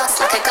 I'm a boss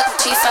like I got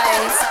 2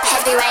 phones.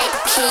 Heavyweight,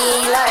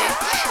 kilo.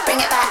 Bring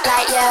it back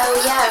like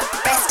yo-yo.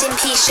 Rest in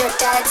peace, you're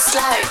dead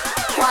slow.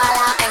 While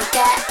out and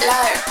get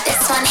low. This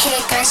one here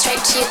going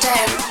straight to your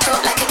dome. Talk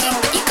like a king,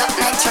 but you got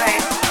no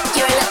throne.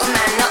 You're a little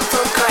man, not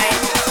full grown.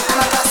 I'm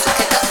a boss like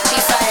I got 2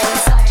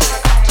 phones.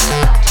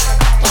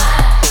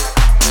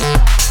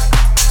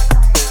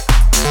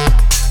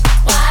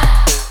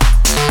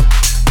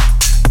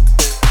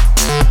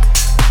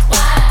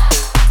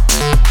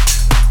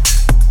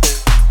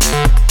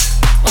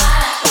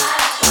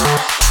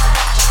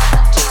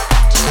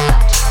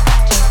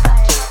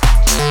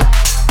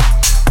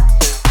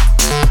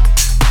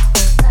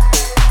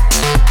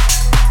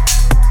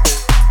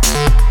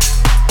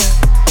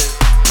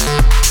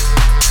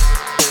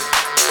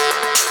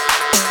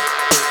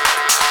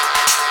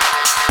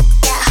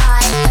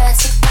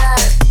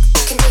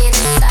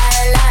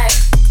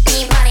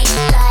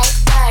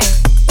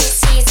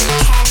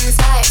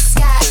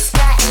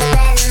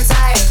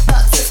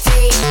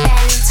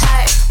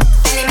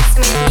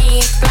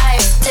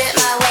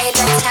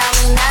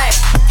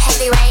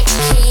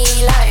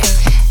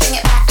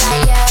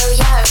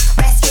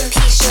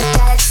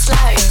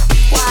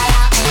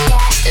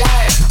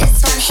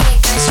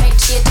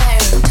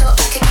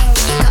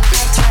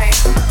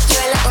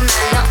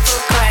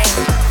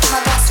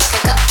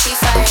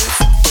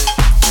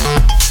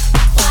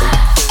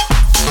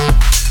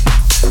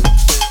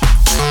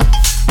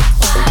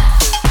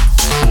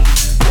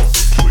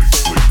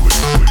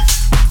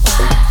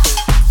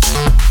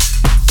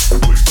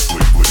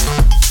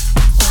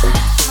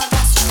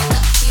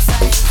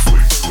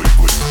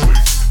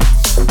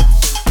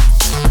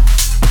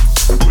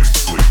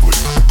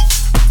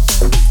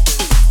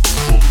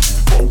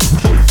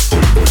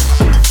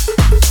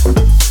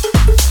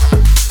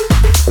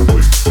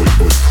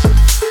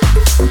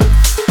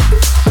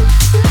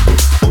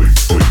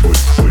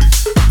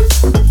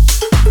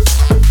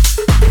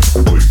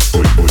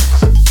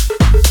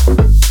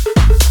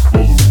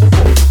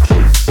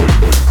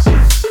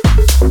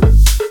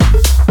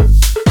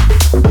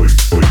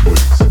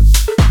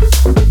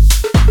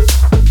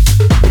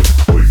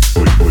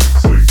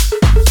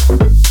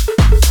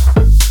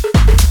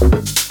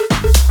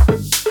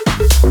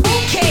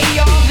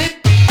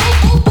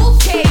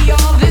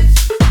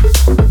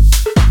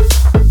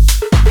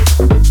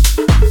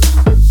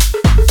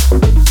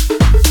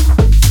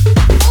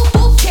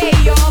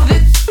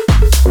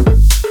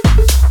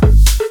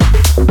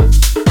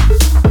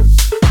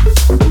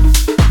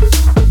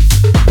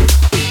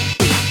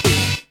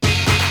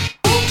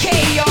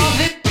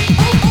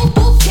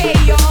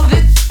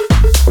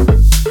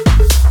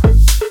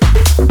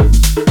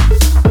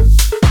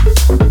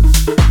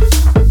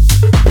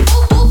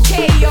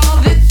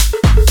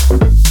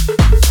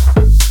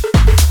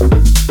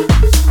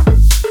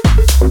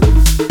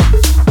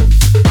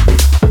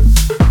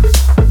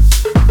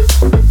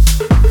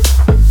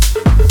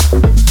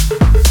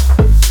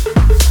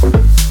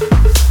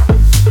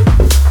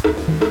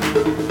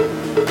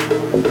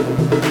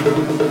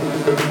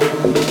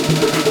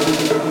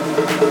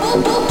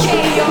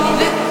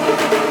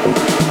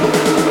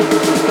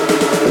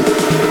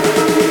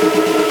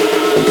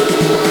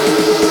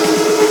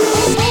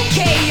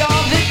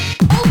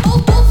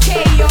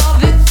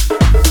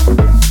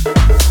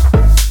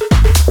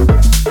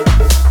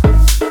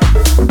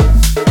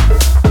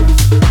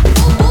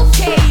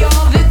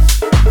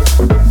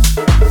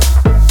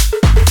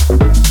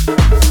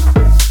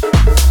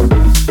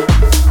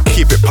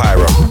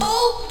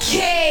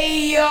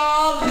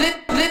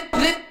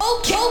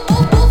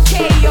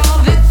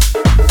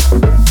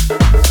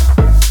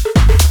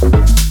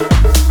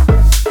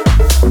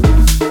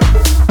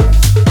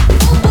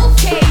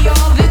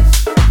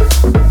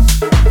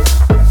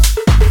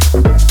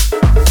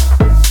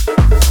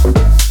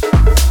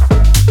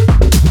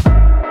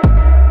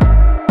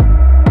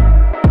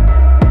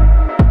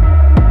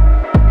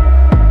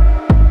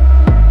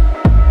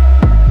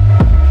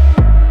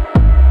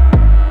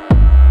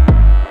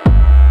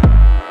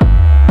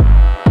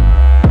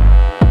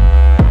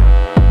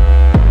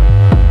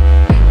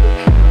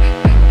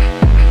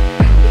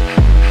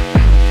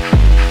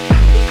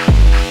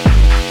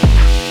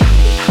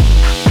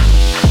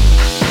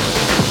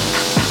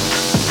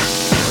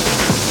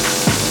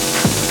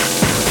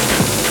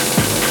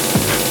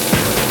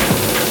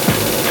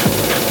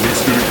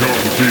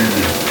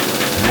 intoxicated.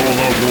 And all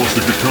I want is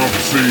to get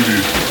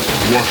compensated.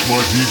 Watch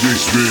my DJ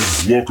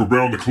spin, walk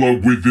around the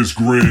club with this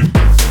grin.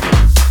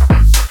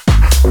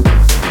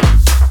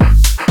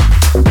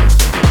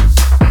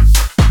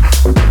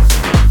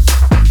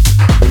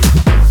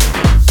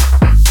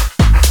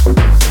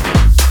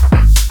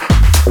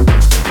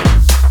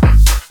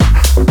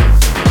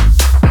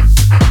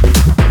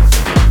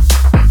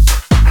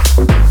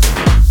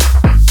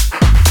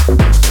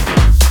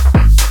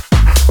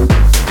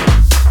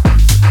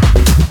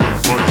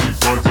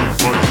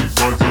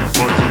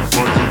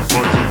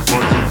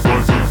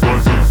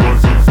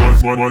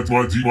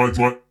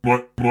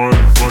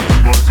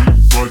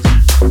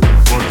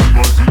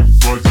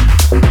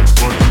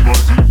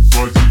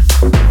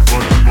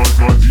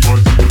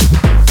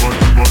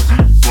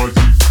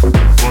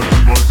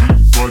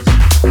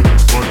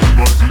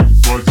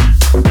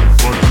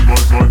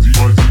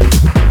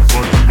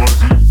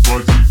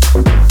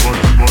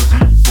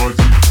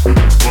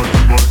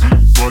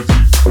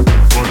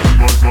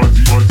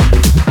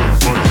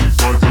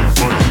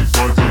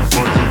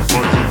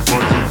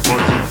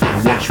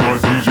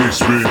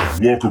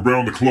 Walk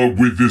around the club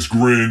with this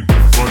grin.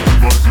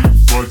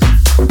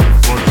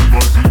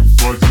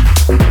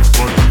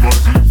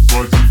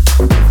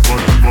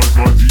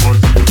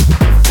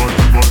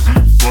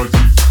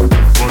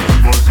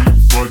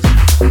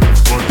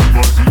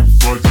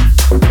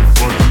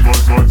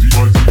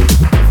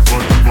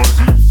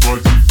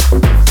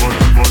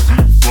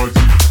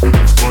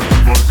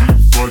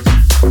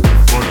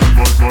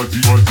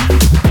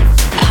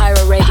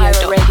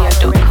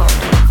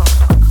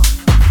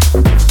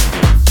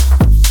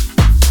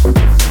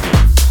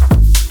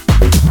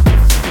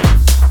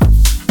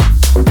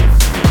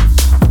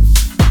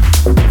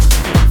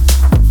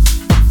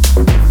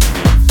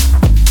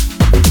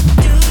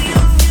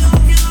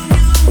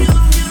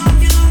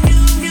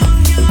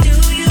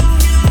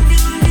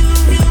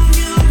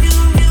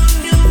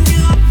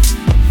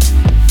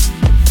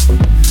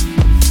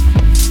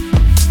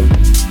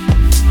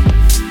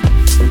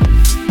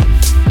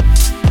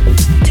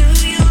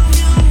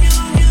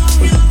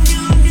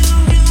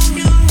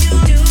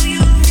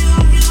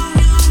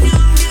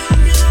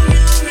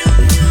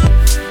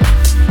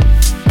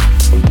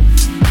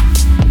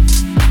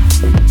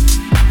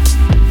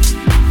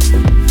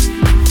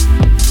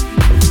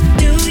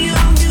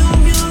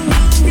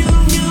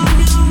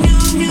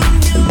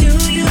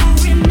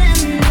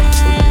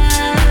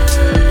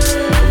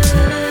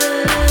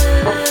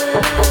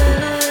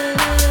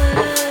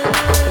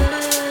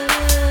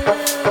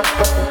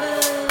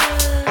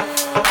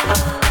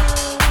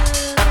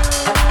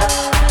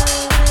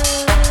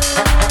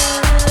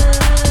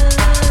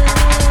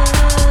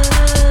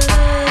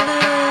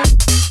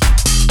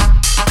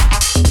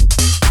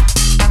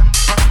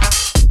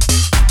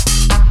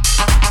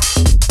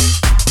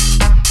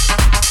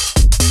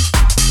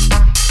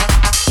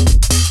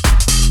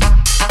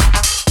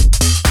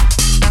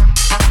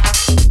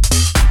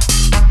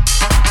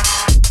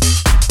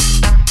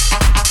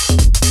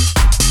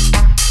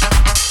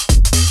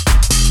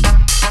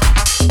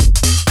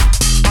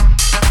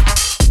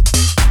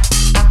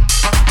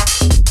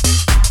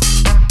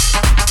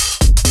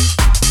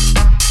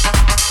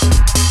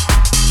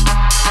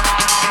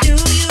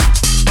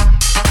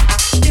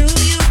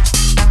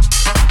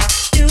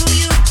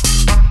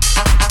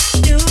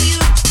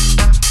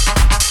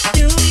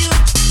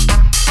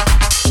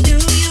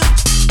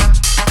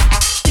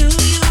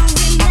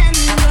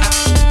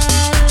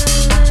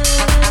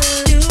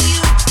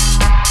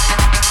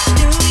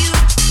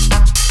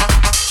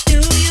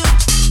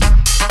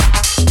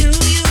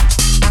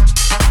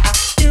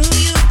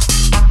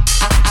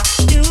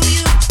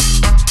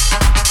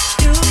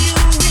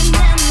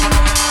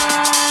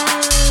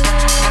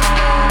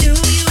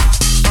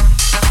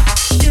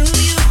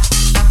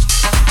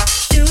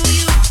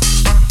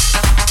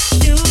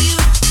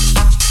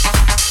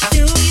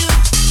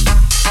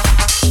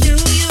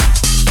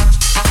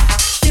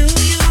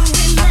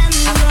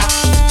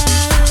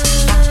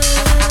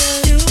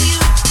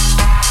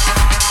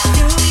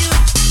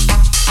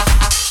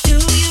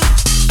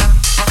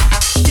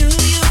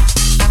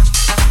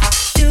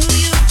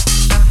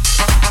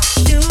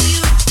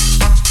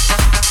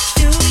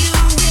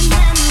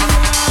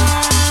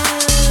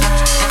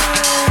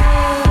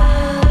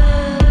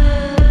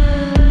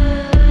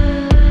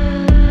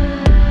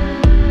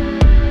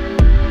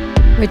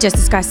 Just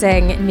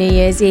discussing New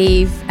Year's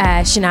Eve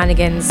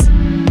shenanigans.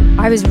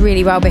 I was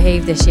really well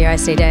behaved this year. I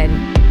stayed in.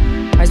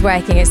 I was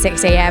working at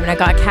 6 a.m. and I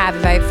got a cab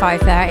about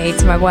 5:30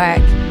 to my work.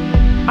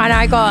 And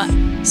I got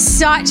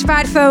such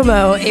bad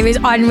FOMO. It was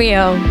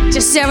unreal.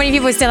 Just so many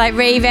people still like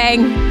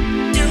raving.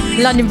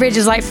 London Bridge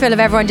was like full of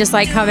everyone just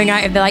like coming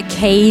out of the like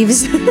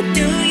caves. What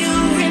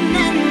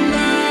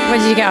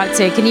did you get up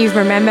to? Can you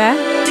remember?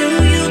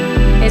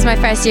 It's my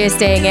first year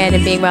staying in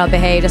and being well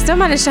behaved. I still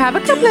managed to have a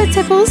couple of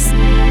tipples.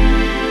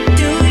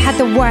 I had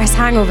the worst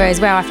hangover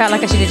as well. I felt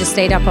like I should have just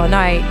stayed up all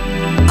night.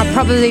 I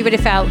probably would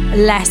have felt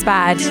less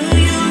bad.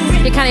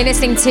 You're kind of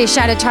listening to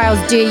Shadow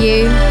Child's Do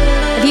You.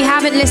 If you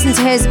haven't listened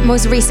to his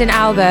most recent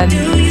album,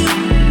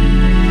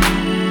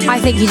 I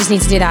think you just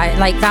need to do that.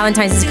 Like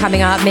Valentine's is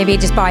coming up, maybe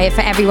just buy it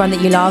for everyone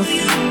that you love.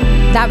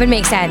 That would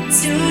make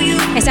sense.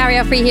 It's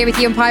Ariel Free here with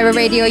you on Pyro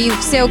Radio.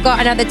 You've still got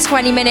another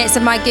 20 minutes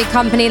of my good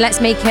company.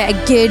 Let's make it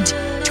a good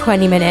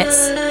 20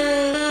 minutes.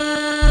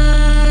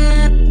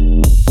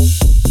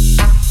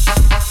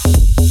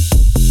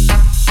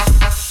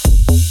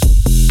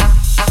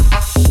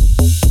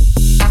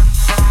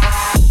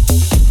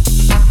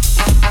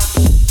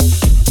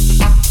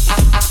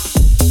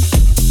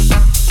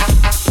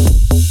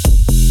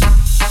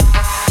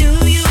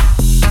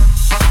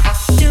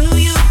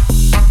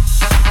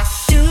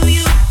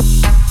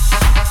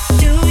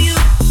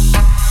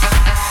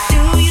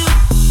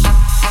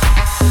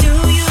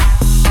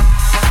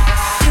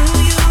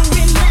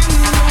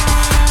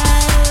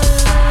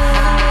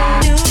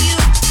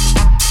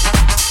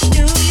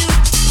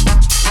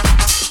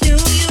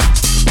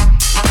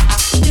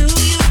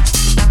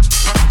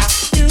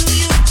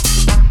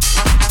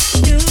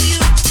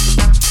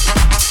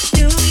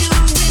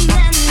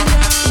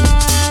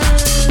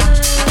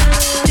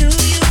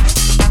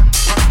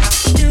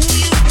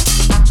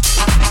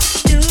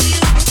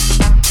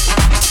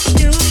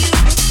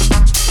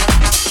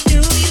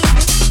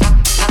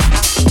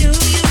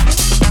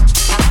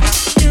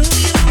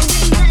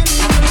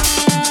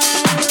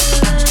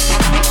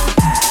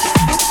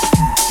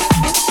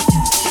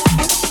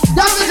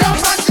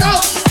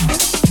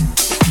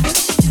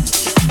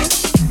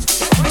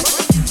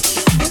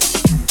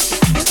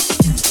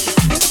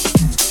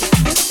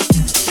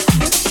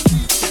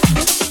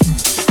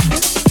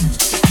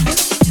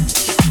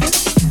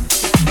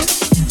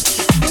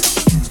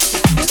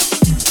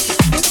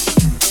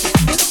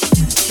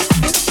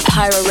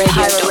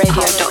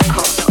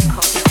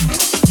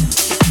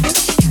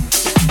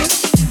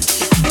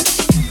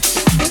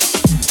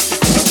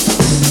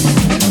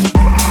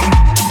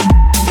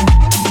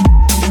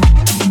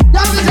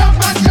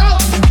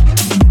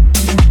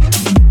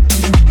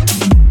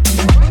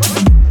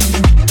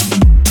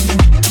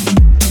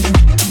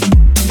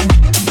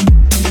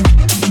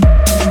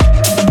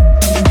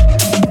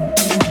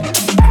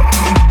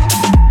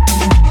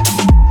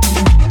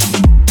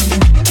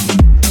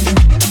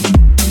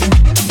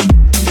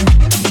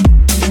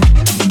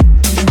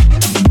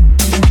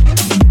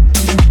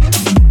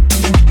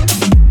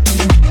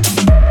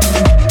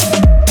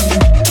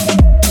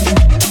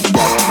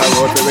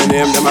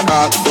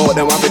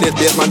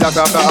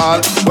 After all,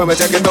 when we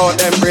check it out,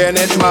 them brain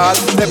is small.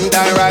 7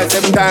 times rise,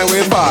 7 times we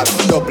fall.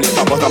 Double it,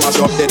 my butter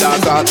mash up the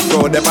dance hall.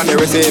 Throw them on the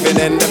receiving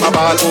end, them a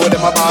ball. Oh,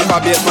 them a ball,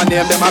 for base my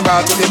name, them a call.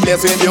 To the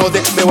place with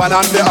music, the one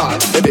and the all.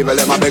 The people,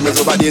 them a beg me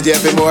super DJ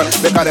for more.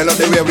 Because they love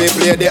the way we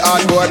play the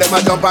hardcore. Them a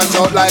jump and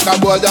shout like a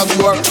ball just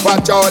score.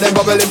 Watch out, them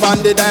bubble up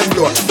on the dance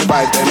floor. The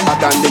vibe them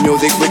hot and the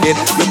music wicked.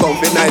 You come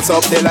fi nice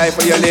up the life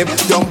where you live.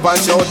 Jump and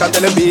shout and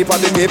tell them be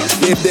positive.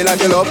 Live the life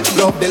you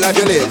love the life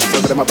you live.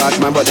 So them a bad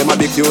man, but them a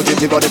big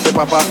fugitive. Got the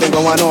paper pop, them go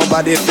on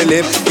nobody to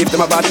live. If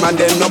them a bad man,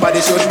 then nobody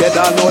should get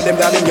all know them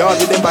down in yard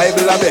with the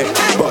Bible a beg.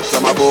 But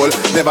some a bowl,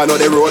 never know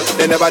the rule.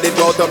 They never did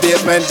go to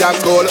basement jack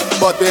school.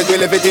 But we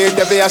will if it is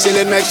the fair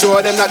shilling. Make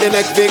sure them not the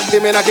next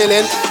victim in a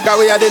killing. Cause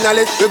we are the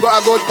knowledge, we got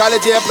a good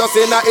college here. Plus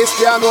in a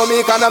history and know me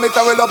economics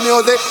and we love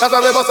music. That's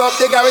why we bust up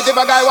the garage if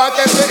a guy want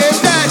them to him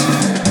dead.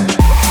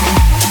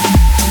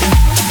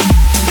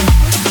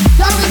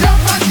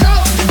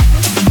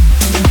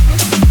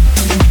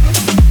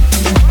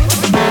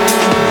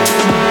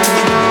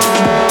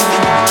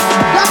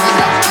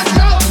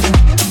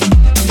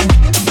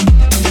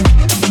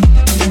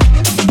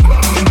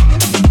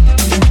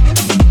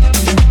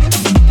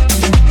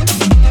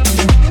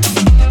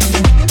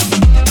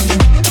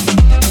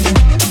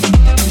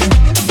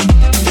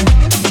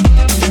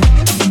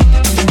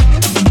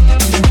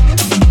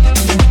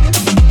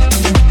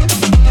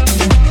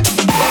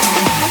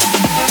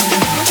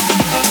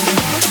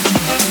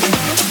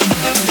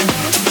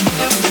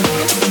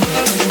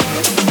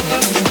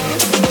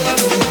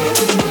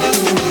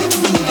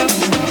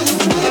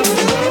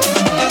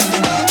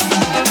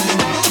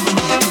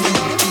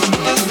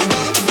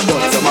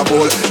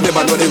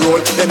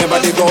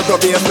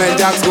 Basement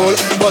jack school,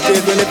 but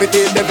it will if it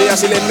is the fear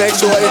shilling. Make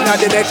sure it's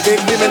not the next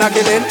victim in a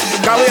killing.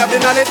 Cause we have the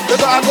knowledge, we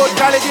got a good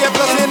quality.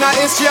 Plus in a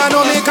history and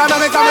know me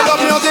economics and we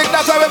love music.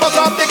 That's why we bust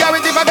up the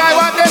garage if a guy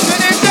want them to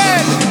him dead.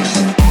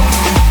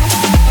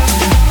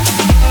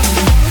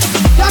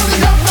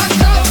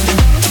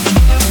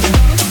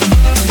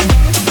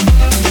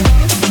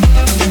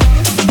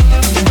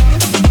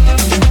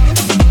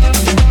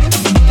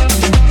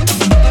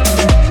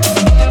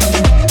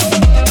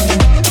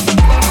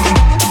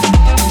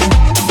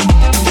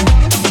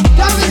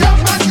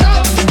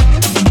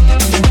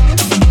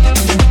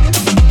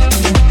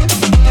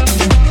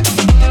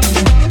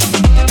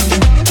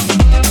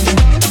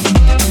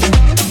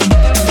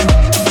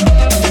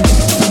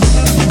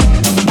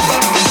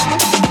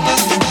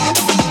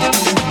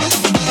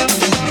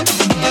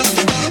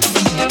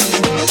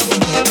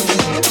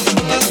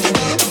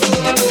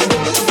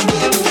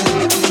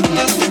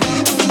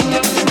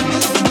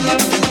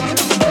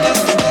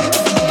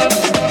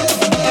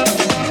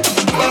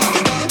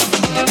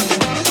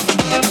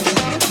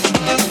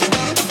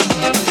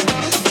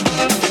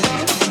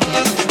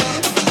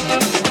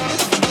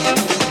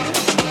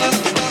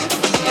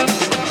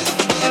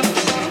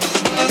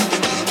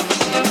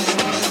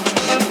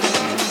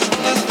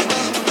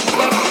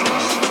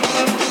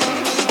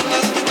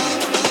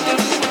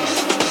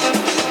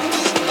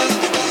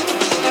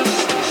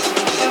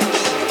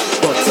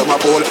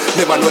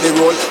 never know the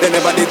rule. They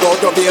never did go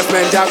to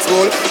basement jack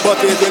school. But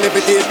it will if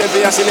it is, then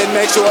be a shilling.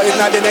 Make sure it's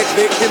not the next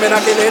victim in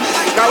a killing.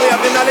 Now we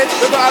have the knowledge,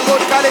 we got a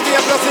good quality. A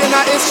plus in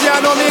our history,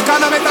 I know me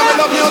economics, and we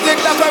love music.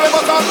 That's why we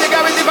bust off the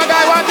garage. If a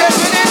guy wants it,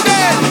 we need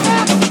it.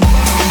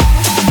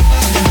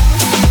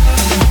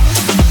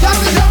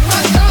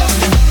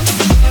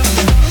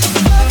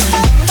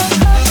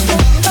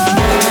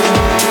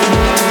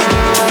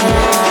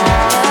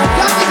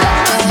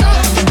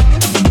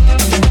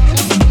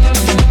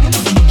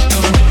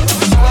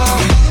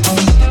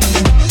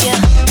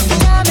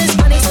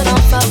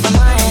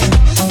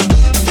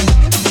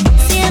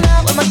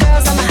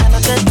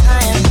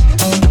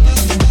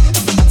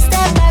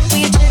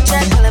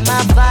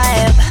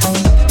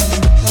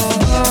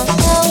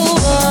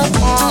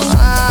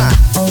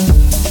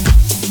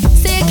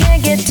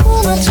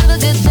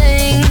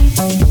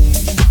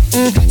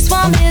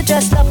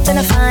 Dressed up in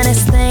the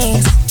finest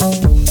things.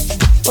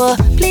 Well,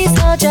 please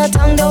hold your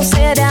tongue, don't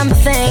say a damn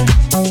thing.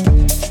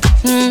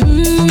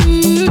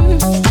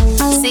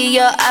 See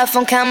your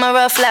iPhone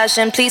camera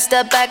flashing. Please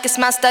step back, it's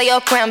my style, you're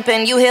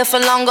cramping. You here for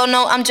long, oh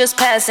no, I'm just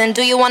passing.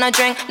 Do you wanna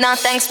drink? Nah,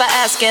 thanks for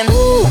asking.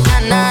 Ooh, nah,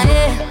 nah,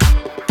 yeah.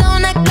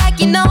 Don't act like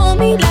you know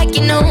me, like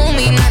you know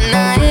me, nah,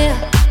 nah, yeah.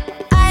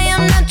 I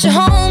am not your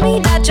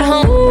homie, not your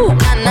home. Ooh,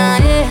 nah, nah,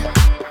 yeah.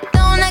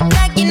 Don't act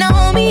like you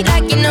know me,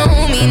 like you know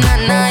me, nah,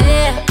 nah,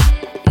 yeah.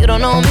 You don't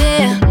know me,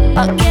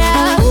 oh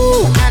yeah,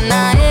 ooh, nah,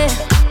 nah, yeah.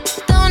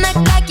 Don't act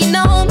like you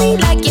know me,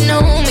 like you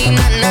know me,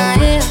 nah, nah,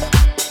 yeah.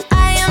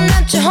 I am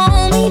not your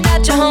homie,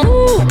 not your home,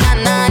 ooh, nah,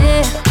 nah,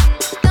 yeah.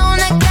 Don't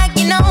act like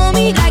you know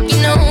me, like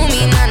you know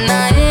me, nah,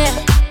 nah, yeah.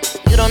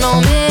 You don't know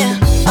me,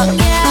 oh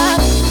yeah.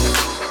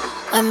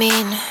 I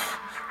mean,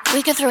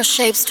 we can throw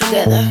shapes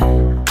together,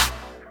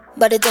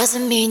 but it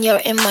doesn't mean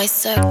you're in my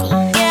circle,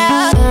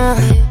 yeah.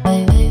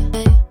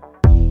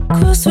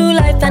 Cruise through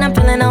life and I'm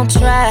feeling on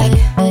track.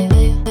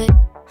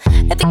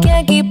 If you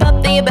can't keep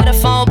up, then you better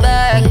fall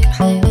back.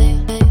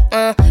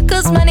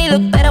 Cause money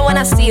look better when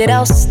I see it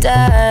all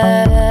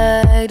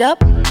stacked up.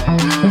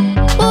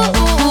 Ooh,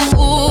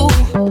 ooh, ooh.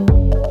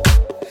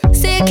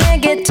 See, you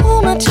can't get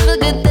too much of a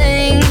good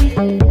thing.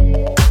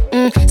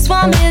 So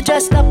I'm here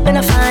dressed up in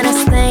the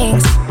finest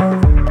things.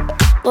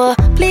 Well,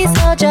 please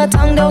hold your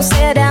tongue, don't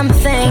say a damn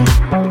thing.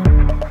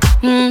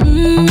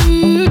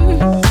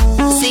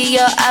 See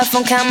your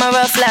iPhone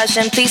camera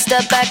flashing. Please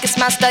step back, it's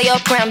my style, you're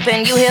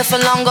cramping. You here for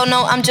long, oh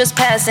no, I'm just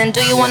passing.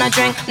 Do you wanna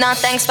drink? Nah,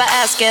 thanks for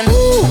asking.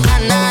 Ooh, nah,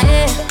 nah,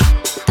 yeah.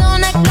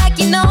 Don't act like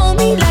you know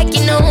me, like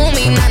you know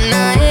me, nah,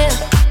 nah, yeah.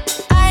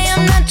 I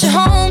am not your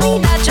homie,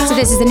 not your. So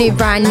this is the new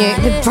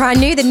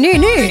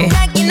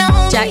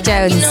Jack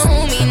Jones.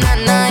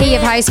 He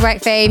of Housework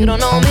fame.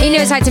 He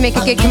knows how to make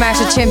a good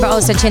commercial tune, but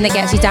also a tune that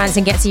gets you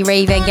dancing, gets you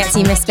raving, gets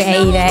you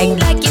misbehaving.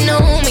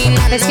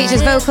 This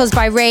features vocals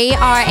by Ray,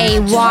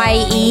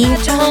 R-A-Y-E.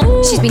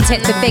 She's been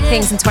tipped for big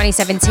things in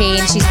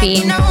 2017. She's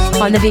been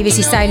on the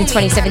BBC Sound in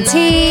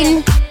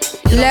 2017.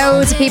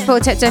 Loads of people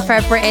tipped her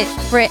for a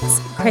Brits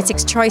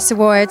Critics' Choice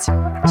Award.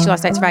 She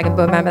lost out to Rag &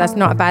 Bone Man, but that's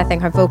not a bad thing.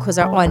 Her vocals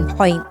are on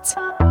point.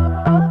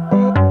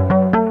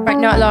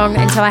 Not long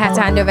until I have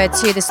to hand over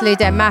to the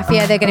Saluda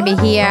Mafia. They're going to be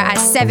here at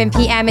 7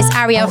 p.m. It's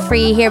Ariel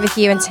Free here with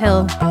you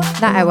until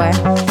that hour.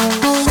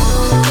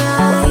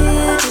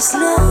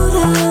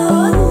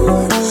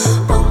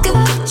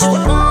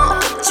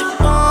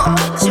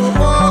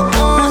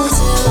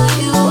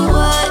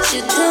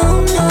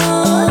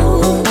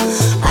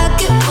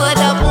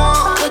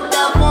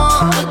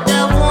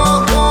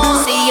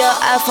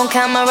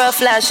 Camera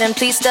flashing,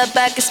 please step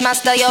back, it's my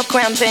style, you're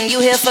cramping.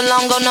 You here for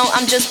long, oh no,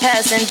 I'm just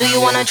passing. Do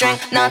you wanna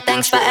drink? Nah,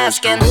 thanks for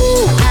asking.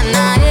 Ooh, nah,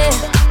 nah, yeah.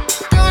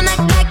 Don't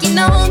act like you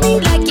know me,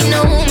 like you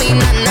know me,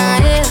 nah, nah,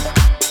 yeah.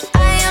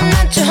 I am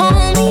not your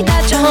homie,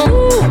 not your home.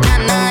 Ooh, nah,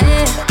 nah,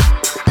 yeah.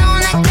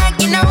 Don't act like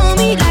you know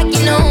me, like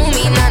you know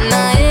me, nah,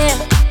 nah, yeah.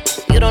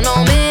 You don't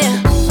know me,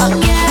 oh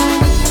yeah.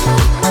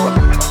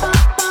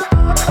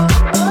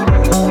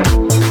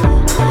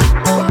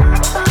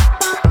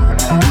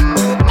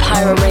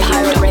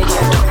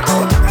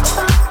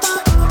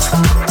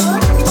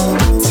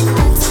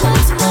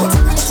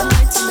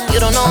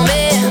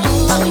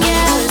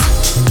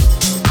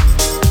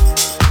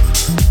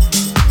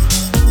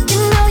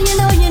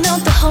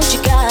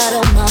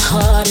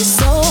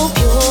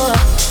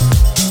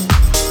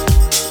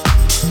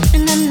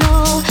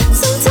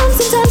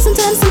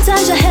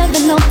 Sometimes you have to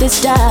know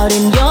this doubt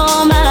in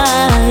your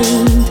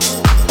mind.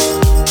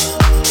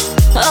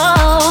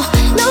 Oh,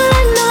 no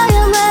lie,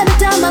 I'm right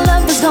down. My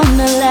love is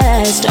gonna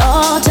last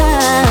all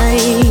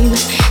time.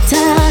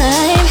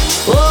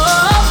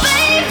 Oh,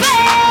 baby,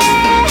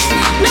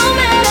 no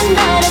matter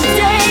night or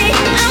day,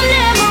 I'm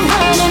never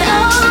running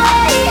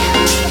away.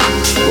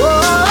 Oh,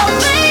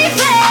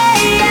 baby,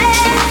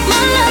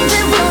 my love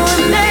it will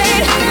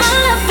remain. My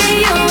love for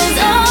you is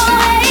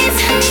always,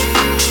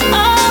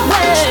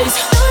 always.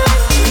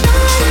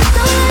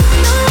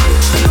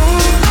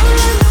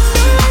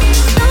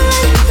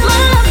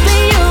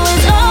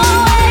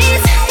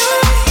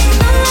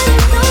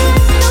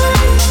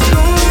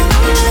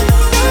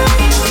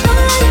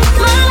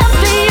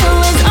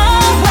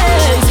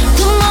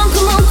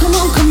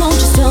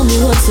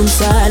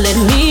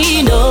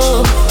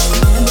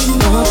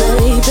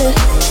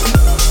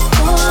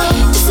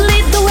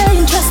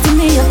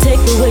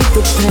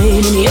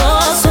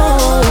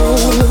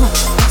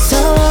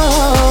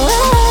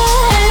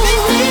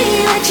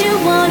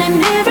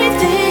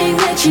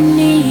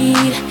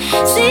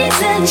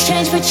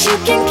 things change, but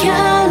you can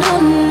count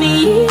on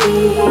me.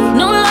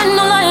 No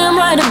lie, I'm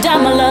right up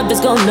down. My love is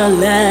gonna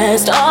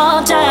last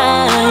all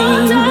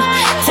time.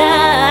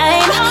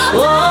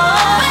 Oh.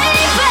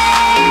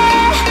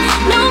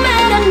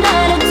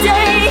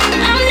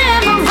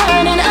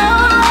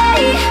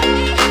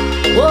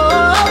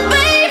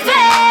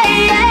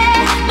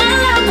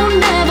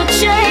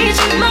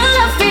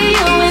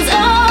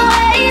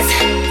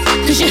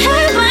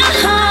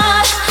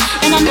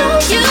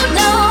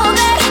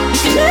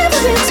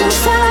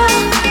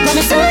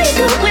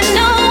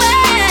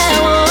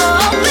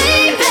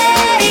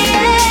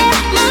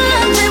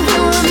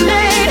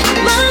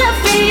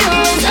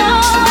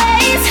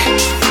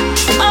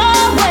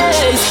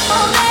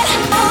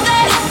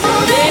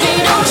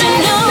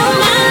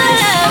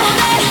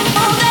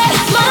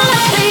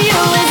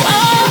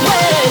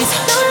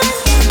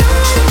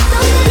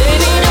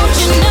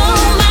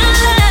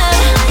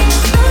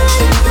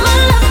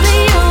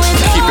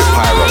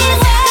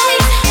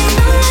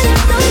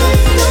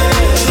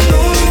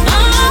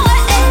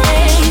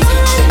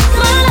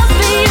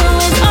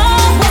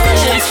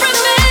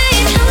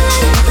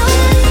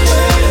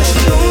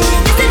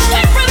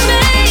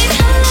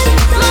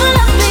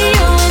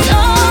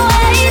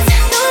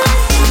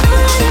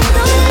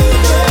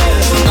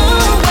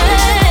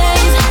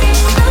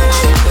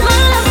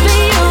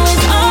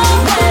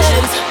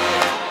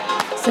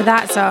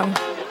 That song.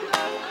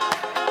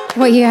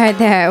 What you heard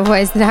there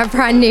was that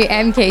brand new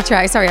MK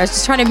track. Sorry, I was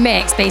just trying to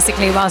mix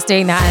basically whilst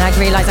doing that, and I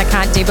realised I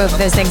can't do both of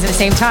those things at the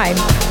same time.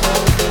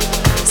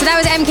 So that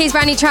was MK's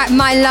brand new track,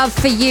 My Love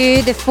For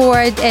You. The 4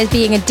 as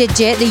being a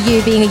digit, the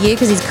U being a U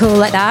because he's cool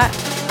like that.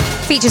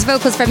 Features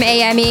vocals from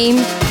AME,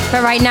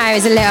 but right now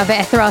is a little bit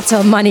of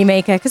throttle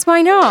moneymaker, because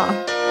why not?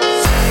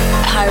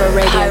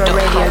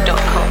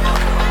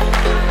 PyroRadio.com.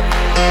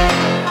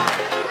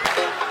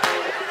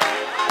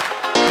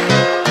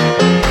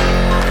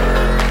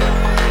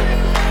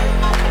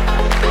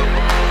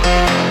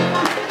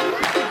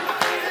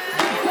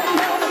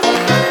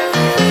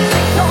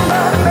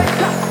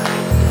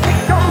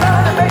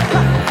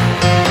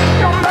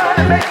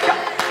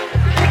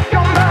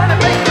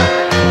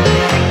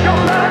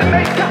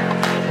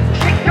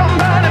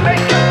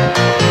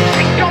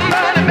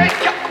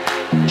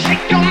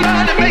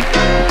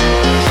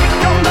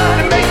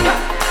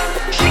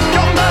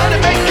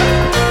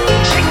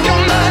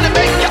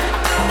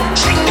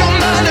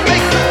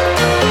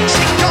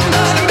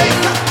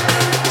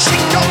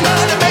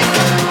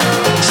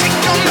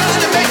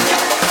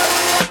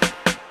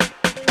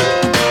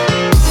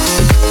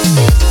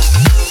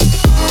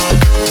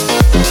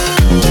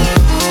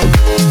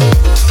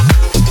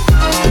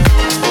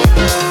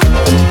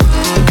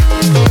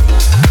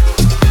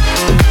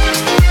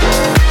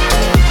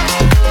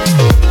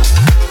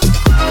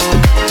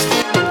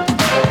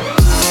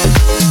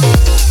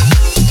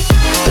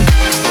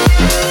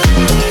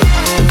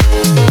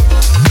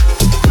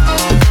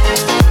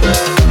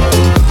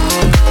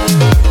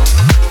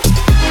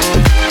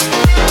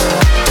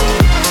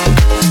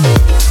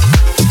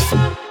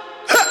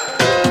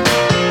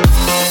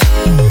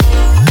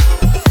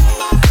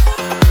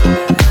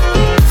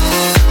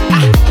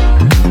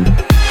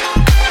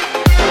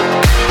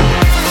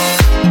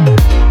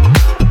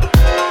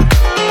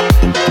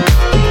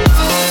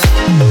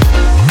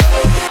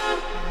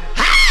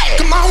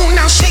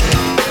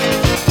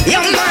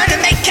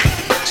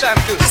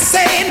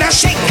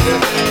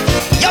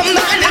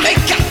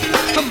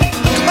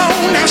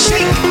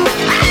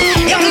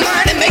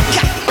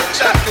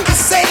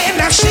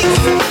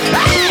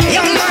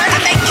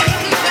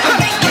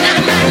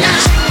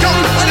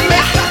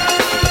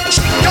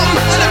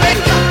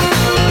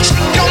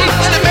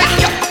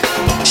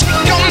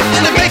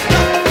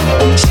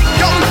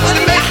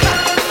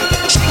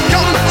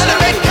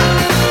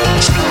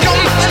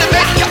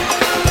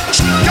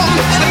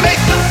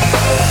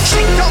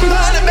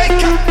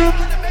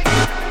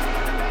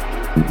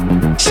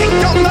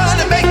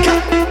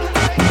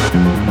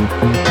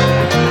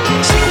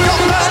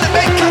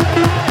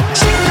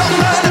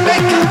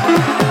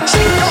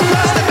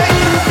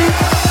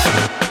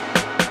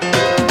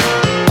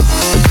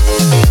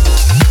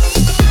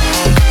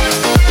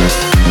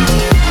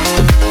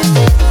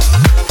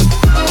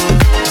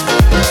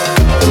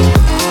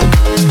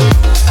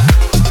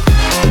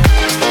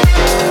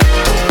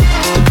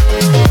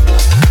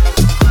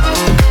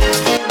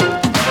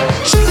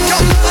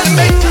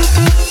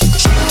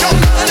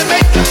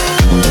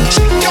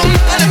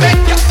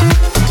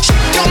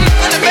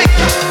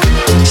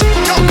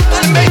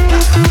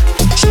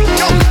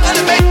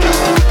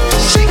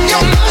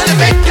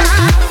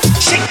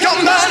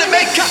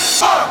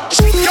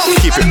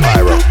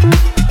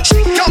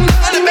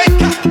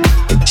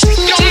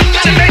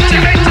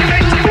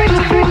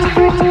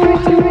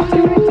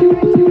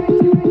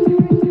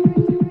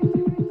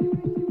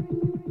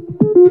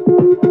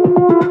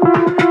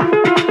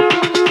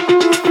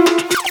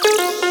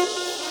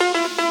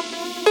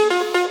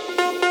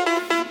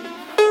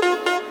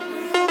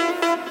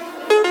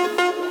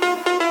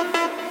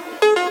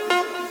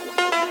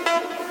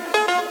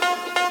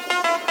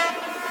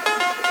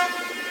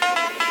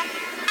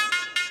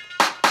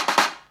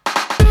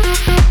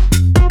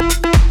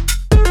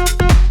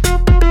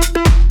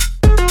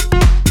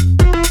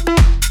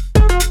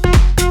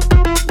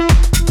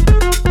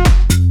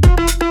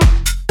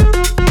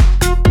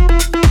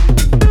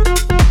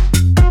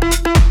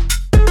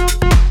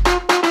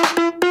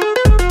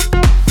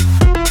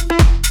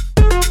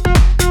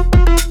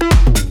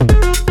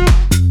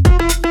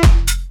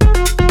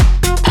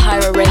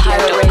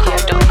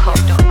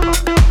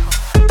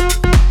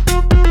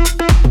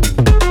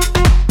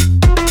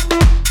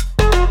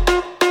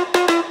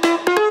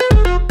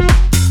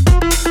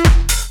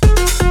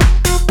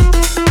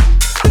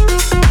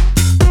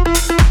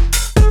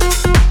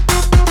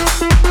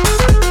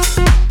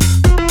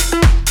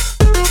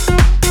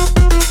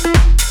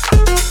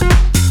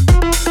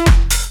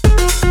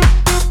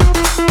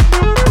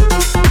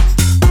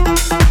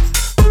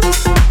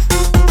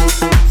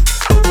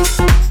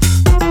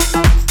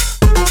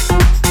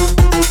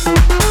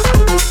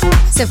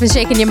 and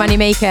shaking your money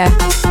maker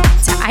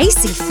to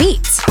Icy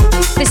Feet.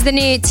 This is the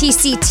new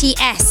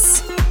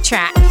TCTS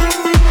track.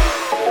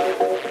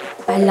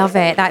 I love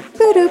it. That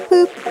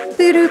boo-doo-boop,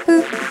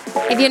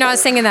 boo-doo-boop. If you're not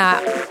singing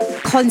that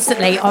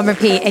constantly on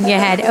repeat in your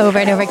head over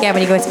and over again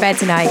when you go to bed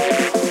tonight,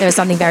 there's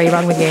something very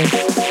wrong with you.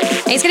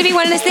 It's going to be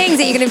one of those things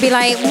that you're going to be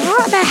like,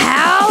 what the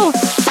hell?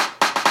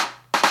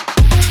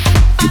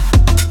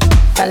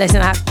 But listen,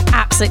 that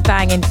absolute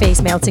banging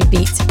face-melting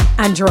beat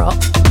and drop.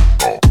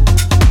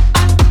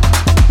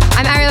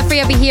 I'm Ariel Free.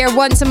 I'll be here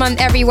once a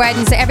month, every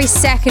Wednesday, every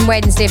second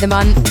Wednesday of the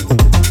month.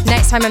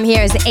 Next time I'm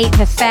here is the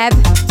 8th of Feb,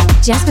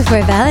 just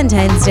before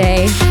Valentine's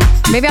Day.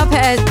 Maybe I'll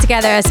put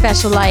together a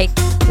special,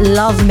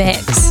 love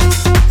mix,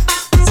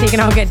 so you can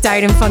all get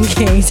down and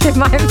funky to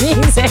my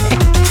music.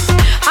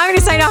 I'm going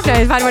to sign off now.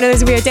 I've had one of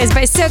those weird days,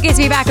 but it's so good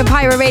to be back on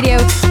Pyro Radio.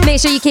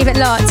 Make sure you keep it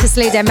locked to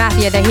Slew Down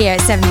Mafia. They're here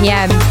at 7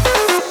 p.m.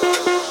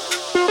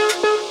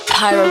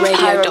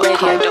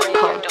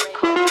 PyroRadio.com.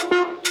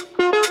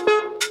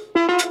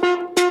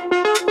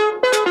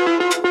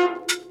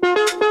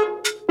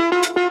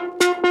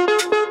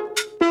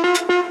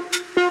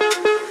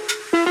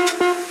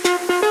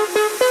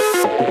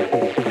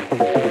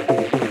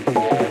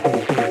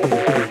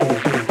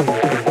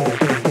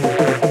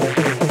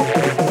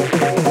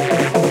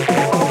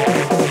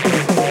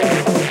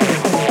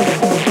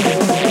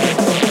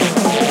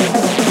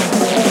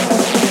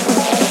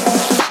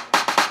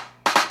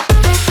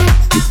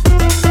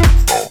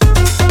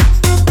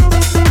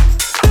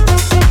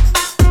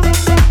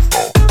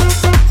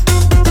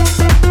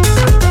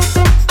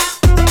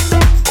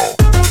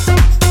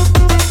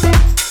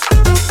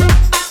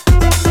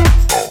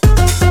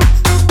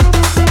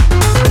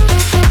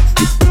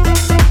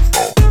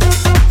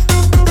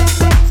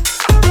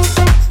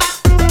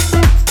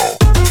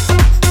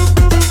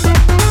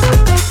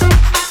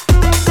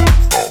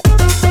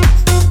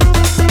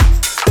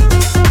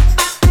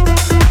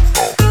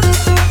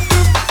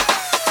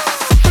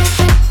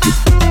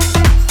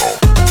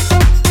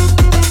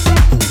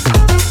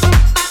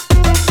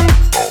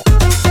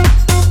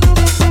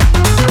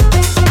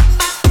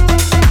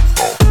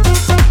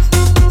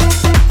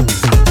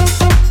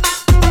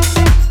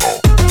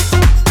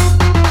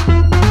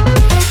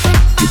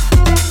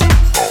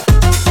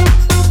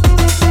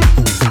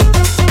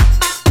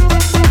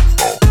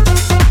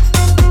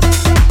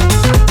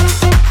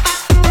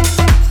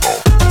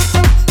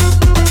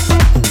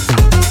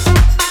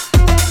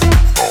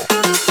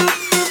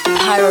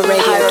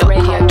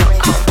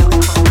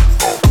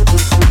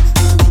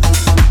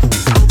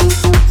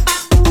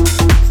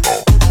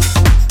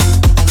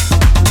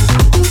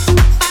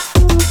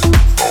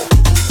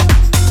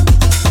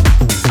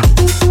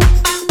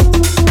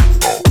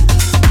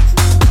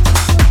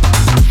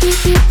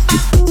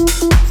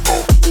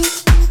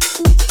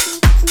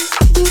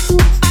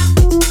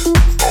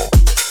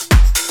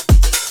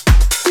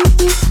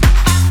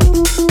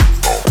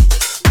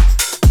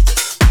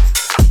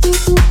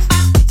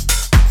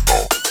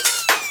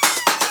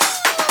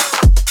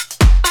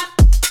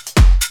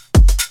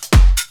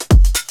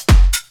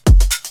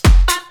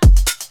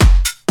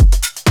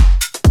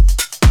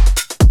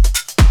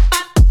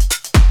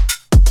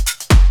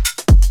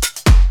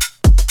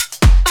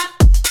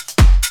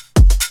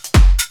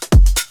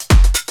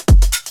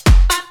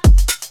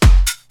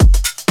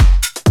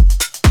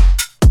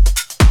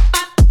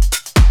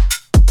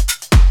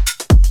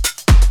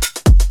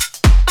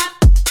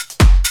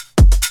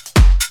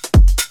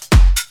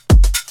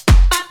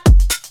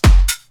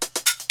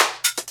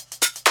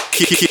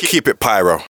 Keep it pyro.